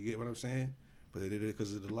did it. You get what I'm saying? But they did it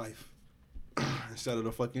because of the life instead of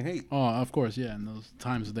the fucking hate. Oh, of course, yeah. In those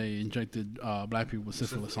times they injected black people with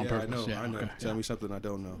syphilis on purpose. I know. Okay, Tell me something I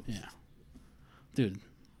don't know. Yeah, dude.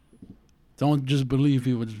 Don't just believe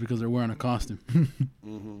people just because they're wearing a costume.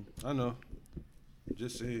 I know.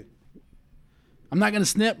 Just say it. I'm not gonna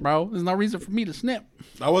snip, bro. There's no reason for me to snip.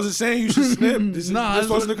 I wasn't saying you should snip. This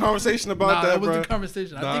wasn't a conversation about that, that bro. was the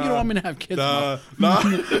conversation. I think you don't want me to have kids. Nah.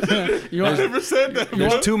 You I want, never said that.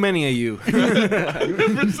 There's too many of you.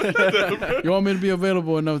 you want me to be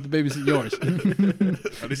available enough to babysit yours?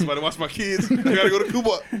 I need somebody to watch my kids. I gotta go to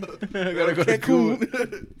Cuba. I gotta go to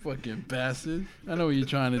Cancun. Fucking bastard. I know what you're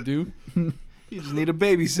trying to do. You just need a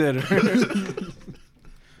babysitter.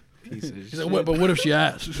 Piece of He shit. said, but what if she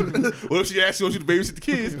asks? What if she asks you to babysit the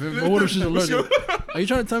kids? But what if she's allergic? Are you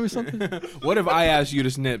trying to tell me something? What if I asked you to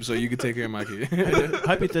snip so you could take care of my kid?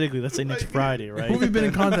 Hypothetically, let's say next Friday, right? Who have you been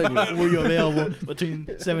in contact with? Were you available between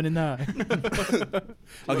 7 and 9?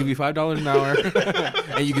 I'll give you $5 an hour,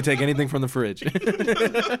 and you can take anything from the fridge. I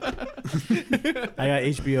got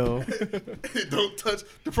HBO. Don't touch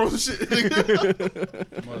the frozen shit.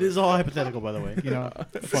 This is all hypothetical, by the way. You know,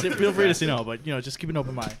 feel free to say no, but just keep an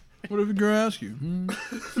open mind. What if a girl asks you?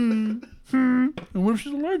 And what if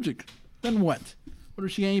she's allergic? Then what? What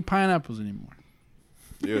if she ain't eat pineapples anymore?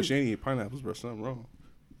 Yeah, she ain't eating pineapples, bro. Something wrong.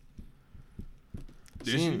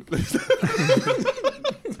 Did she?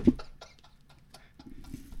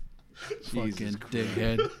 Fucking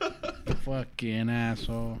dickhead. Fucking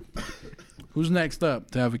asshole. Who's next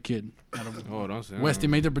up to have a kid? Oh, don't say Westy,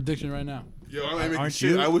 make the prediction right now. Yo, I ain't making Aren't shit.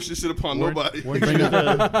 you? I wish this shit upon nobody. Weren't you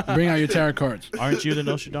the, Bring out your tarot cards. aren't you the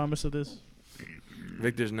Nostradamus of this,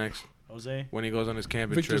 Victor's next. Jose? When he goes on his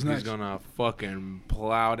camping Victor's trip, next. he's gonna fucking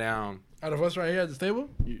plow down. Out of us right here at this table,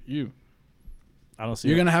 you. I don't see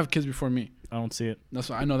You're it. gonna have kids before me. I don't see it. That's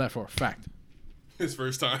what I know that for a fact. His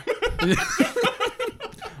first time. I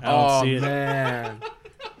don't see it. Man.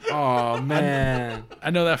 Oh man. I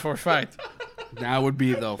know that for a fact. That would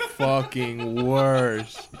be the fucking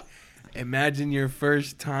worst. Imagine your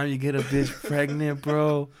first time you get a bitch pregnant,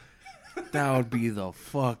 bro. That would be the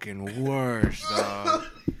fucking worst, dog.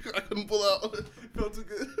 I couldn't pull out. It felt too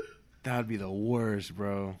good. That would be the worst,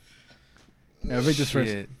 bro. Yeah, Victor's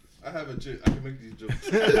first. Shit. I have a chick. I can make these jokes.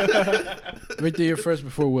 Victor, you're first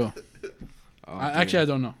before Will. Actually, I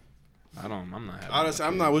don't know. I'm not having Honestly,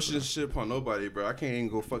 I'm not wishing this shit upon nobody, bro. I can't even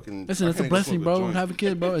go fucking. Listen, I it's a can't go blessing, smoke bro. joint. Have a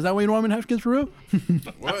kid, bro. Is that why you don't want me to have kids for real?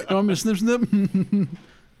 What? You want me to snip? Nigga,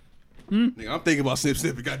 I'm thinking about snip.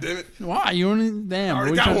 Goddammit. Why? You only damn. I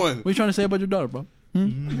already what got you one. What you trying to say about your daughter, bro?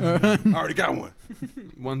 I already got one.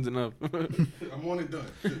 One's enough. I'm one and done.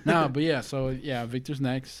 No, but yeah. So yeah, Victor's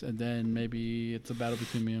next, and then maybe it's a battle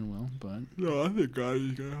between me and Will. But No, I think God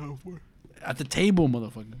is gonna have one. at the table,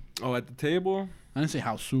 motherfucker. Oh, at the table? I didn't say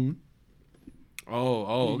how soon.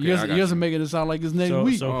 Oh, okay. You guys are making it sound like it's next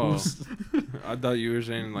week. So Oh. who's, I thought you were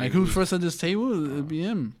saying Like who's first at this table? It'd be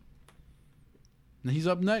him. And he's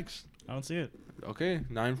up next. I don't see it. Okay,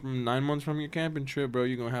 9 months from your camping trip, bro,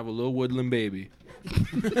 you're gonna have a little woodland baby.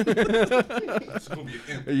 It's gonna be an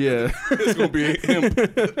imp. Yeah. It's gonna be an imp.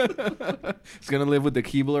 It's gonna live with the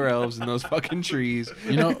Keebler elves in those fucking trees.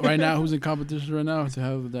 You know, right now, who's in competition right now to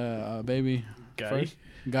have the baby Gotti? first?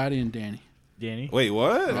 Gotti and Danny. Danny. Wait,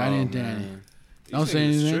 what? Gotti and Danny. man. Don't say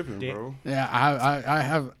anything. Tripping, bro.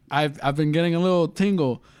 Yeah, I've been getting a little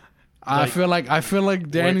tingle. I feel like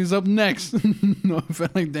Danny's up next. No, I feel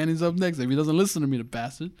like Danny's up next. If he doesn't listen to me, the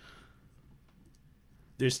bastard.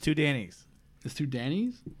 There's 2 Dannys There's 2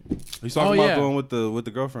 Danny's. He's talking about yeah. going with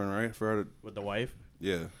the girlfriend, right? For her to, with the wife.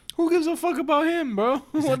 yeah. Who gives a fuck about him, bro?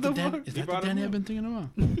 Is What that the fuck? Is He that the brought him Danny up. I've been thinking about?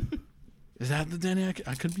 Is that the Danny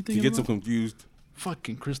I could be He thinking gets him about? confused.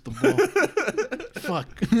 Fucking crystal ball. Fuck.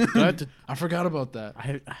 I forgot about that.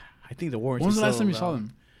 I think the warranty. When was the last time you still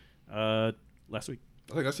saw them? Last week.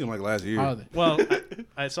 I think I seen him like last year. How are they? Well,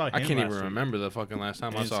 I saw him. I can't last even week. remember the fucking last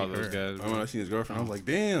time I Didn't saw see those her. guys. I when I seen his girlfriend, I was like,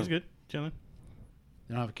 He's damn. good. Chilling.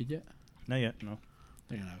 They don't have a kid yet? Not yet. No.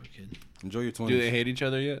 They're gonna have a kid. Enjoy your 20s. Do they hate each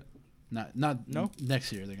other yet? Not No?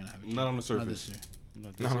 next year they're gonna have a kid. Not on the Not this surface. year.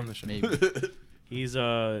 Not this Not year. on the show. Maybe. He's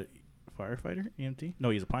a firefighter, EMT. No,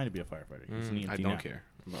 he's applying to be a firefighter. He's an EMT I now. don't care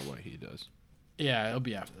about what he does. Yeah, it'll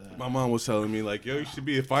be after that. My mom was telling me like, yo, you should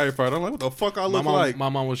be a firefighter. I'm like, what the fuck I look my like?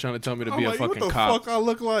 mom was trying to tell me to I'm be like, a fucking what the cop. fuck I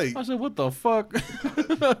look like? I said, what the fuck?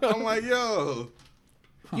 I'm like, yo.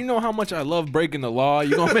 You know how much I love breaking the law.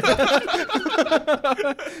 You gonna make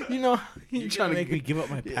you know You're you trying trying to to make me give up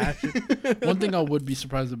my passion. One thing I would be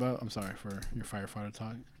surprised about, I'm sorry for your firefighter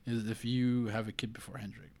talk, is if you have a kid before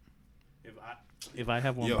Hendrick. if I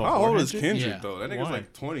have one. Yo, before how old is Hendrick? Kendrick Yeah. though? That nigga's Why?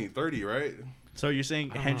 like 20, 30, right? So you're saying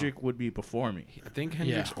don't know. Hendrick would be before me? I think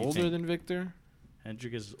Hendrick's you older think? than Victor.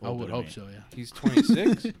 Hendrick is. I older would than hope me. so, yeah. He's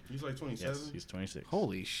 26. He's like 27. Yes, he's 26.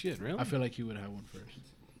 Holy shit, really? I feel like he would have one first.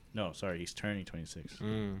 No, sorry, he's turning 26.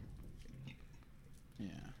 Yeah.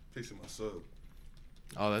 Tasting my sub.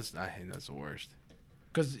 Oh, I think that's the worst.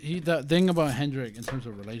 Because the thing about Hendrick in terms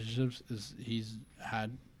of relationships is he's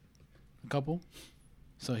had a couple,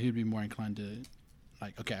 so he'd be more inclined to,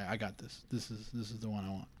 like, okay, I got this. This is the one I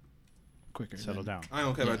want. Quicker. Settle down. I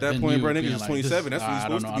don't care. Yeah, At that then point, you bro, being niggas is like, 27. this- That's when he's I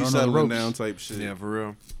don't supposed know- to I be don't know the settling ropes. down type shit. Yeah, for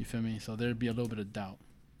real. You feel me? So there'd be a little bit of doubt.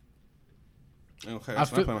 Okay, I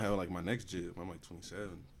so feel- I plan on having like my next jib. I'm like 27,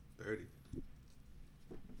 30.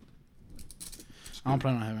 I don't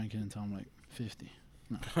plan on having a kid until I'm like 50.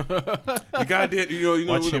 You goddamn, you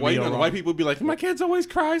know, Watch the him white, be all the wrong. white people be like, my kids always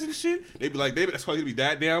cries and shit. They be like, baby, that's why you be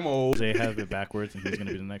that damn old. They have it backwards, and he's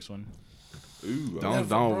gonna be the next one. Ooh,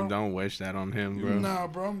 Don't wish that on him, bro. Nah,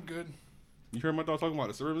 bro, I'm good. You heard my dog talking about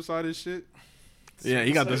the suburban side and shit? Yeah,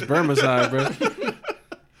 he got the spermicide, bro.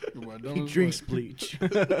 He drinks bleach.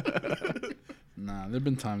 Nah, there've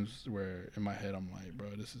been times where in my head I'm like, bro,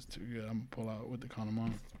 this is too good. I'm gonna pull out with the condom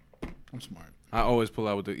on. I'm smart. I always pull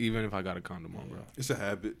out with even if I got a condom on, bro. It's a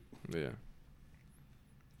habit. Yeah.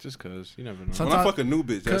 Just cause you never know. When I Sometimes- fuck a new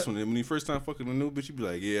bitch, that's when you first time fucking a new bitch, you be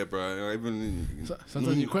like, yeah, bro.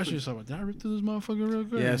 Sometimes you question yourself, like, did I rip through this motherfucker real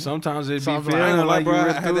quick? Yeah, sometimes it be So I'm feeling I ain't gonna lie, like bro. you I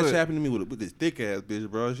ripped had through that it. shit happen to me with this thick ass bitch,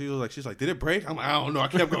 bro. She's like, did it break? I'm like, I don't know. I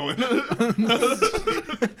kept going.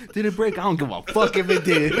 Did it break? I don't give a fuck if it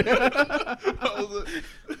did.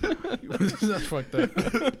 That's fucked up.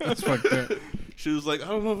 That's fucked up. She was like, I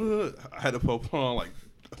don't know. I had to put on like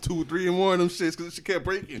 2 or 3 or more of them shits because she kept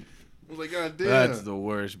breaking. I was like, God damn. That's the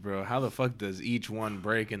worst, bro. How the fuck does each one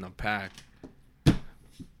break in the pack?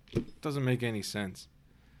 Doesn't make any sense.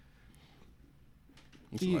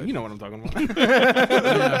 You know what I'm talking about.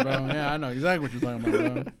 Yeah, bro. Yeah, I know exactly what you're talking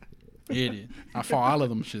about, bro. Idiot. I fought all of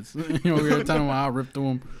them shits. You know, we were telling him I ripped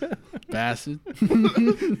through them. Bastard.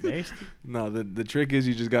 Nasty. No, the trick is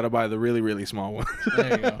you just gotta buy the really, really small one.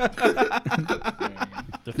 There you go.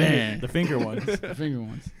 The finger ones. The finger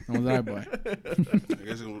ones. The ones that I buy. I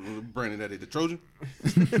guess it was Brandon that the Trojan.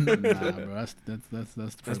 Nah, bro. That's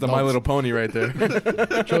That's the My Little Pony right there.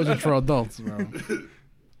 Trojans for adults, bro.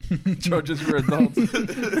 Trojans for adults.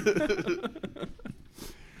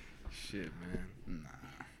 Shit, man.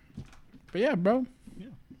 But yeah, bro. Yeah.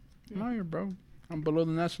 I'm out here, bro. I'm below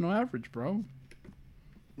the national average, bro.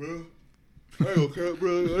 Bro, I ain't gonna cap,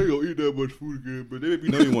 bro. I ain't gonna eat that much food again, but they make me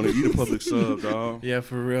know you want to eat a public sub, dog. Yeah,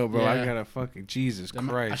 for real, bro. I Yeah. got a fucking Jesus I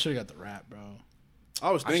Christ. should have got the wrap, bro. I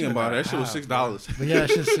was thinking should've about got it. That shit was half, $6. But yeah,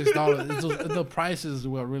 it's just $6. The prices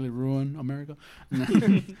will really ruin America.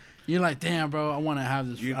 You're like, damn, bro. I want to have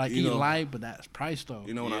this. You Eat know- light, but that's price though.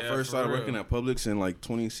 You know, when I Yeah, first for started real. working at Publix in like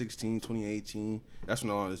 2016, 2018, that's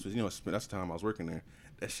when all this was, that's the time I was working there.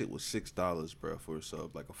 That shit was $6, bro, for a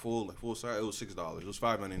sub. Like a full size, it was $6. It was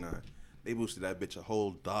 $5.99. They boosted that bitch a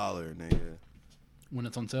whole $1, nigga. When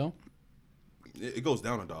it's on sale. It goes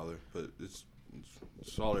down $1, but it's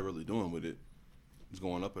all they're really doing with it. It's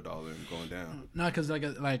going up $1 and going down. No, because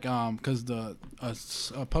because the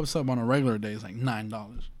a pub sub on a regular day is like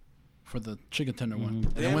 $9 for the chicken tender one. And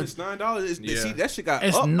then Damn, when it's $9. Yeah. See, that shit got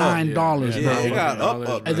it's up. $9, Yeah, bro. it got up.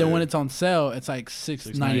 $9, And then man. when it's on sale, it's like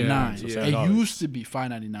 $6.99. So Yeah. It $7. used to be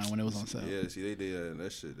 $5.99 when it was on sale. Yeah, see, they did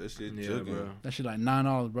that shit. That shit Yeah, jugging. bro. That shit like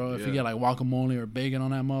 $9, bro. If you Yeah. get like guacamole or bacon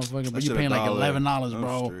on that motherfucker, That but shit you're paying like $1. $11, I'm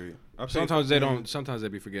bro. straight. I paid Sometimes they fucking- don't. Sometimes they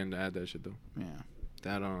be forgetting to add that shit though. Yeah.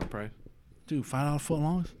 That on price. Dude, $5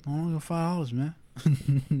 footlongs? No longer $5, man.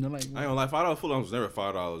 They're like, I ain't gonna lie, $5 footlongs was never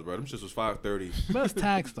 $5, bro. Them shits was $5.30. but it's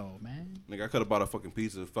tax though, man. Nigga, I could have bought a fucking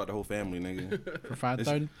pizza, fuck the whole family, nigga. For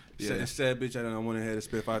 $5.30. Yeah, instead, bitch, I went ahead and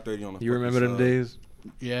spent $5.30 on the. You remember them days?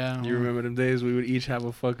 Yeah. You remember them days we would each have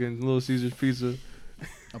a fucking Little Caesars pizza?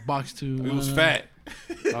 a box too? It was fat.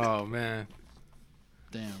 Oh man.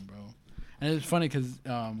 Damn, bro. And it's funny because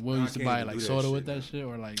Will Nah, used to I buy can't like do that soda shit, with that man. shit,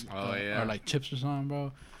 or like Yeah. or like chips or something,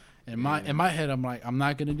 bro. In my head, I'm like, I'm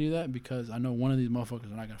not gonna do that because I know one of these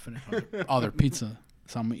motherfuckers are not gonna finish all their pizza,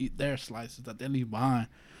 so I'm gonna eat their slices that they leave behind.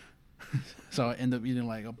 So I end up eating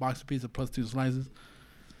like a box of pizza plus 2 slices.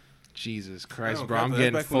 Jesus Christ, don't bro! care, I'm but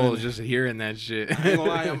getting that's back full when- just hearing that shit. I ain't gonna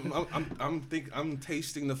lie, I'm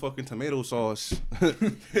tasting the fucking tomato sauce.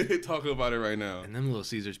 Talking about it right now. And them Little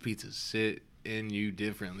Caesars pizzas sit in you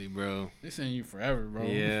differently, bro. They saying you forever, bro.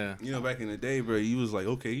 Yeah. You know, back in the day, bro, you was like,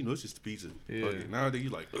 okay, it's just a pizza. Yeah. Fuck it. Nowadays, you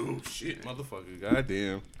like, oh shit, motherfucker,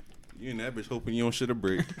 goddamn. You and that bitch hoping you don't shit a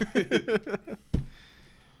brick.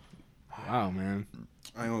 Wow, man.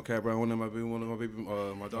 I ain't gonna cap, bro. One of my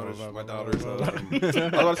daughters. I was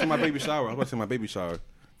about to say my baby shower.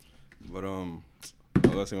 But I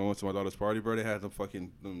was saying I went to my daughter's party, bro. They had them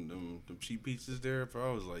fucking them cheap pizzas there,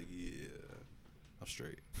 bro. I was like, yeah, I'm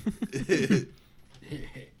straight.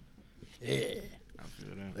 I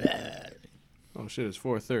feel that. Oh shit! It's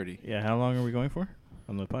 4:30. Yeah, how long are we going for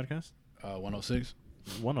on the podcast? 106.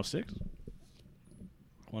 106?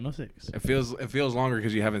 106. It feels longer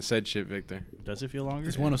because you haven't said shit, Victor. Does it feel longer?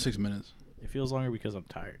 It's 106 minutes. It feels longer because I'm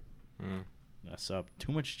tired. Mm. That's up.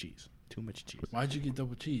 Too much cheese. Too much cheese. Why'd you get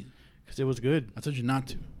double cheese? Because it was good. I told you not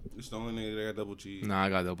to. It's the only nigga that got double cheese. Nah, I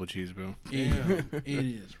got double cheese, bro.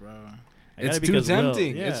 Idiots, bro. I got It's it too because Will-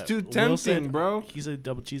 tempting. yeah, It's too Will tempting, said bro. He said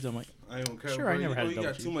double cheese. I'm like, I ain't gonna cap, Sure, bro. I never had you double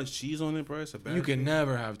got cheese. too much cheese on it, bro. It's a bad You can thing.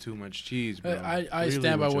 never have too much cheese, bro. I Clearly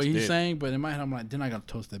stand by we what just he's did. saying, but in my head, I'm like, then I gotta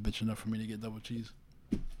toast that bitch enough for me to get double cheese.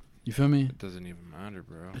 You feel me? It doesn't even matter,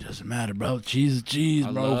 bro. It doesn't matter, bro. Cheese is cheese,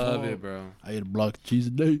 I bro. love it, bro. I eat a block of cheese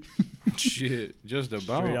a day. Shit, just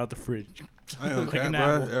about. straight out the fridge. I ain't gonna Like cap, an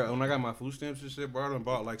bro. apple. When I got my food stamps and shit, bro, I done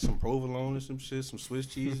bought like some provolone and some shit, some Swiss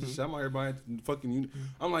cheese and shit. I'm out here buying fucking.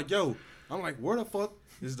 I'm like, where the fuck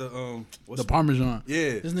is the The Parmesan.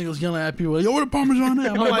 Yeah. This nigga was yelling at people, like, yo, where the Parmesan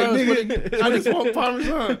at? I'm I'm like, bro, it's nigga, I just want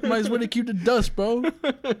Parmesan. I'm like, it's where they keep the dust, bro.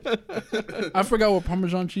 I forgot what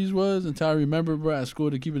Parmesan cheese was until I remember, bro, at school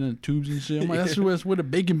to keep it in tubes and shit. I'm like, that's where the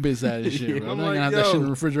bacon bits at and shit, bro. I'm I'm like, gonna have that shit in yo.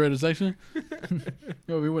 the refrigerator section.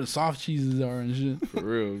 Yo, where the soft cheeses are and shit. For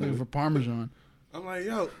real, Looking man. for Parmesan. I'm like,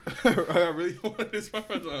 yo, I really wanted this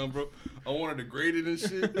Parmesan, bro. I wanted to grate it and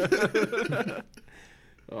shit.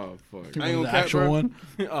 Oh fuck. I ain't gonna the cap, actual bro. one.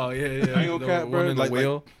 Oh yeah, yeah. I ain't gonna The cap, one bro. in the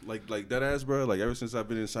wheel. Like that ass, bro. Like ever since I've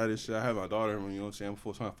been inside this shit, I have my daughter. You know what I'm saying? I'm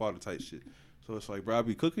full time father type shit. So it's like, bro, I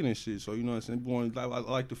be cooking and shit. So you know what I'm saying? I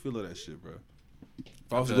like the feel of that shit, bro.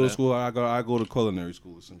 If I was to go to school, I go to culinary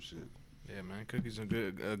school or some shit. Yeah, man. Cookies are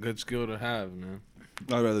a good skill to have, man.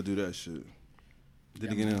 I'd rather do that shit.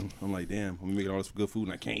 Then again, I'm like, damn, I'm making all this good food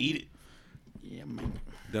and I can't eat it. Yeah, man.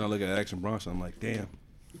 Then I look at Action Bronson, I'm like, damn.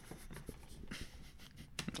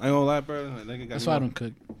 I ain't gonna lie, bro. That nigga got That's me why I up. don't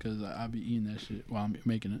cook, because I be eating that shit while I'm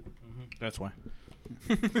making it. That's why.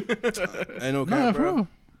 Ain't no Nah, cap, bro. bro.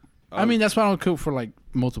 I mean, that's why I don't cook for, like,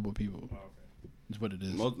 multiple people. That's what it is.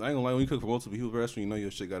 I ain't gonna lie, when you cook for multiple people, bro, that's when you know your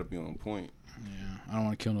shit gotta be on point. Yeah, I don't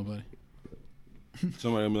want to kill nobody.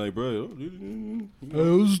 Somebody will be like, bro,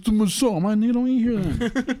 This is too much salt. My nigga don't eat here then.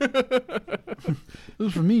 This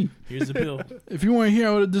is for me. Here's the bill. If you weren't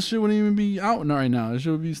here, this shit wouldn't even be out right now. This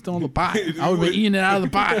shit would be still in the pot. I would be eating it out of the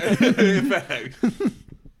pot. In fact.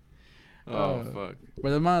 Oh, fuck. But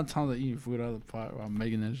the amount of times I eat food out of the pot while I'm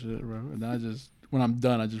making that shit, bro. And then when I'm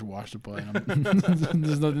done, I just wash the pot.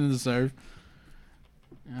 There's nothing to serve.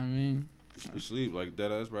 You know what I mean? You sleep like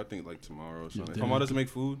that ass, bro. I think like tomorrow or something. Yeah, Come on, doesn't make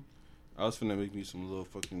food. I was finna make me some little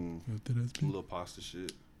fucking little pasta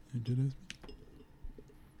shit.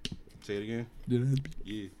 Say it again.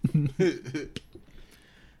 Yeah.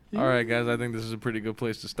 All right, guys. I think this is a pretty good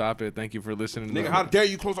place to stop it. Thank you for listening. Nigga, how dare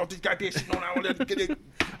you close off this goddamn shit? No, get it.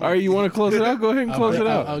 All right, you want to close it out? Go ahead and close it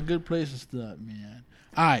out. A good place to stop, man.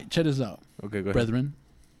 All right, check this out. Okay, go ahead. Brethren.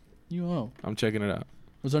 I'm checking it out.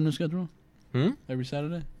 What's our new schedule? Every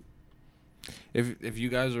Saturday? If you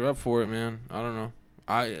guys are up for it, man, I don't know.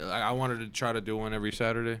 I wanted to try to do one every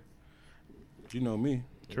Saturday. You know me.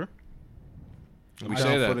 Sure. We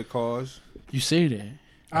say that. For the cause. You say that.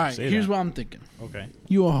 All right, here's what I'm thinking. Okay.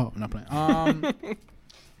 You a hoe. Not playing. I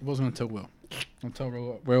was going to tell Will. I'm tell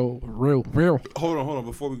real. Hold on.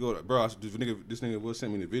 Before we go, bro, this nigga Will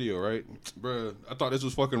sent me the video, right? Bro, I thought this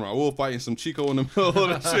was fucking Raul fighting some Chico in the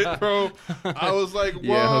middle of the shit, bro. I was like, whoa.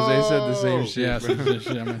 Yeah, Jose said the same shit. Yeah, bro.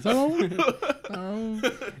 shit. I'm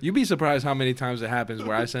like, You'd be surprised how many times it happens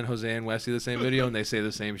where I send Jose and Westey the same video and they say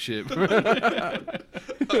the same shit. Bro. Like,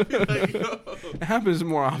 it happens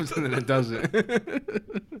more often than it doesn't. You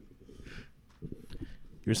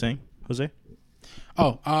were saying, Jose?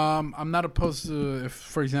 I'm not opposed to,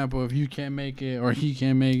 for example, if you can't make it or he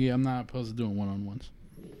can't make it, I'm not opposed to doing one-on-ones.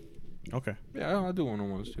 Okay. Yeah, I'll do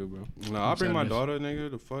one-on-ones too, bro. No, I'll bring my daughter, nigga.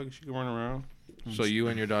 The fuck? She can run around. So you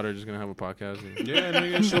and your daughter are just going to have a podcast? Yeah,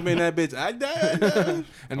 nigga. She'll be in that bitch. And then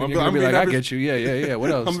you're going to be like, I get you. Yeah. What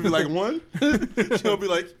else? I'm going to be like, one? She'll be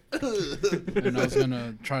like... And I was going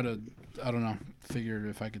to try to, I don't know, figure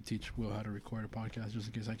if I could teach Will how to record a podcast just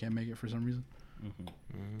in case I can't make it for some reason.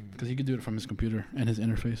 Because he could do it from his computer and his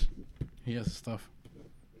interface. He has the stuff.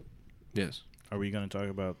 Yes. Are we going to talk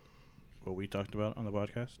about what we talked about on the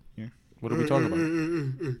podcast here? What are we talking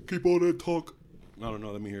about? Keep all that talk. I don't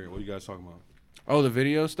know. Let me hear it. What are you guys talking about? Oh, the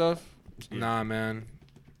video stuff? Yeah. Nah, man.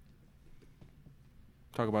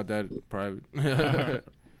 Talk about that private.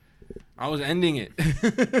 I was ending it.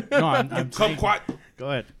 No, I'm Come quiet. Go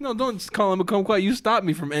ahead. No, don't call him a come quiet. You stopped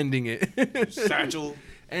me from ending it. Satchel.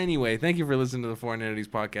 Anyway, thank you for listening to the Foreign Entities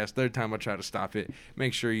Podcast. Third time I try to stop it.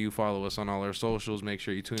 Make sure you follow us on all our socials. Make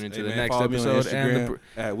sure you tune into the next follow me on episode. Instagram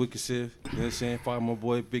at Wicked Civ. You know what I'm saying? Follow my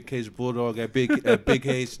boy Big Cage Bulldog at Big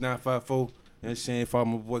H 954. You know what I'm saying? Follow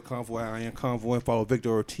my boy Convoy at I Am Convoy. And follow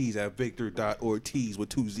Victor Ortiz at Victor.Ortiz with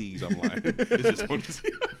 2 Z's. I'm like, it's just one Z.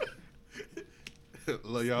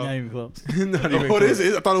 Love y'all. Not even close. Not even What close. is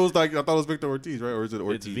it? I thought it was Victor Ortiz, right? Or is it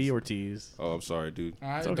Ortiz? It's V Ortiz. Oh, I'm sorry, dude. All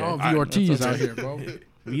right, okay. dog. All V right, Ortiz that's out okay. here, bro.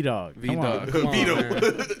 V-Dog. Come V-Dog. on. Come on, Vito. man.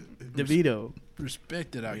 DeVito.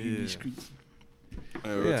 Respected out here in these streets.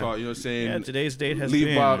 Real Yeah. talk, you know what I'm saying? Yeah, today's date has leave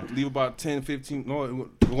been... about 10, 15. No, we're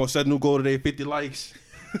going to set a new goal today, 50 likes.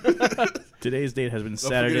 Today's date has been Don't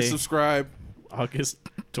forget to Saturday, subscribe. August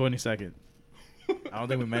 22nd. I don't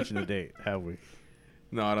think we mentioned the date, have we?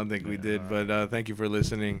 No, I don't think we did. But thank you for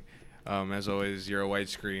listening. As always, you're a white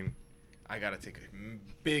screen. I got to take a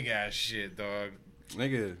big-ass shit, dog.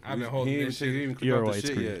 Nigga, I've been holding this shit. He didn't even click You're out a the white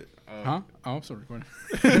shit screen. yet. Huh? Oh, I'm still recording.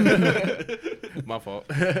 My fault.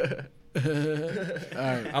 All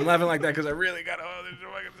right. I'm laughing like that because I really got to hold this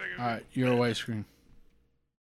fucking second. All right. You're a white screen.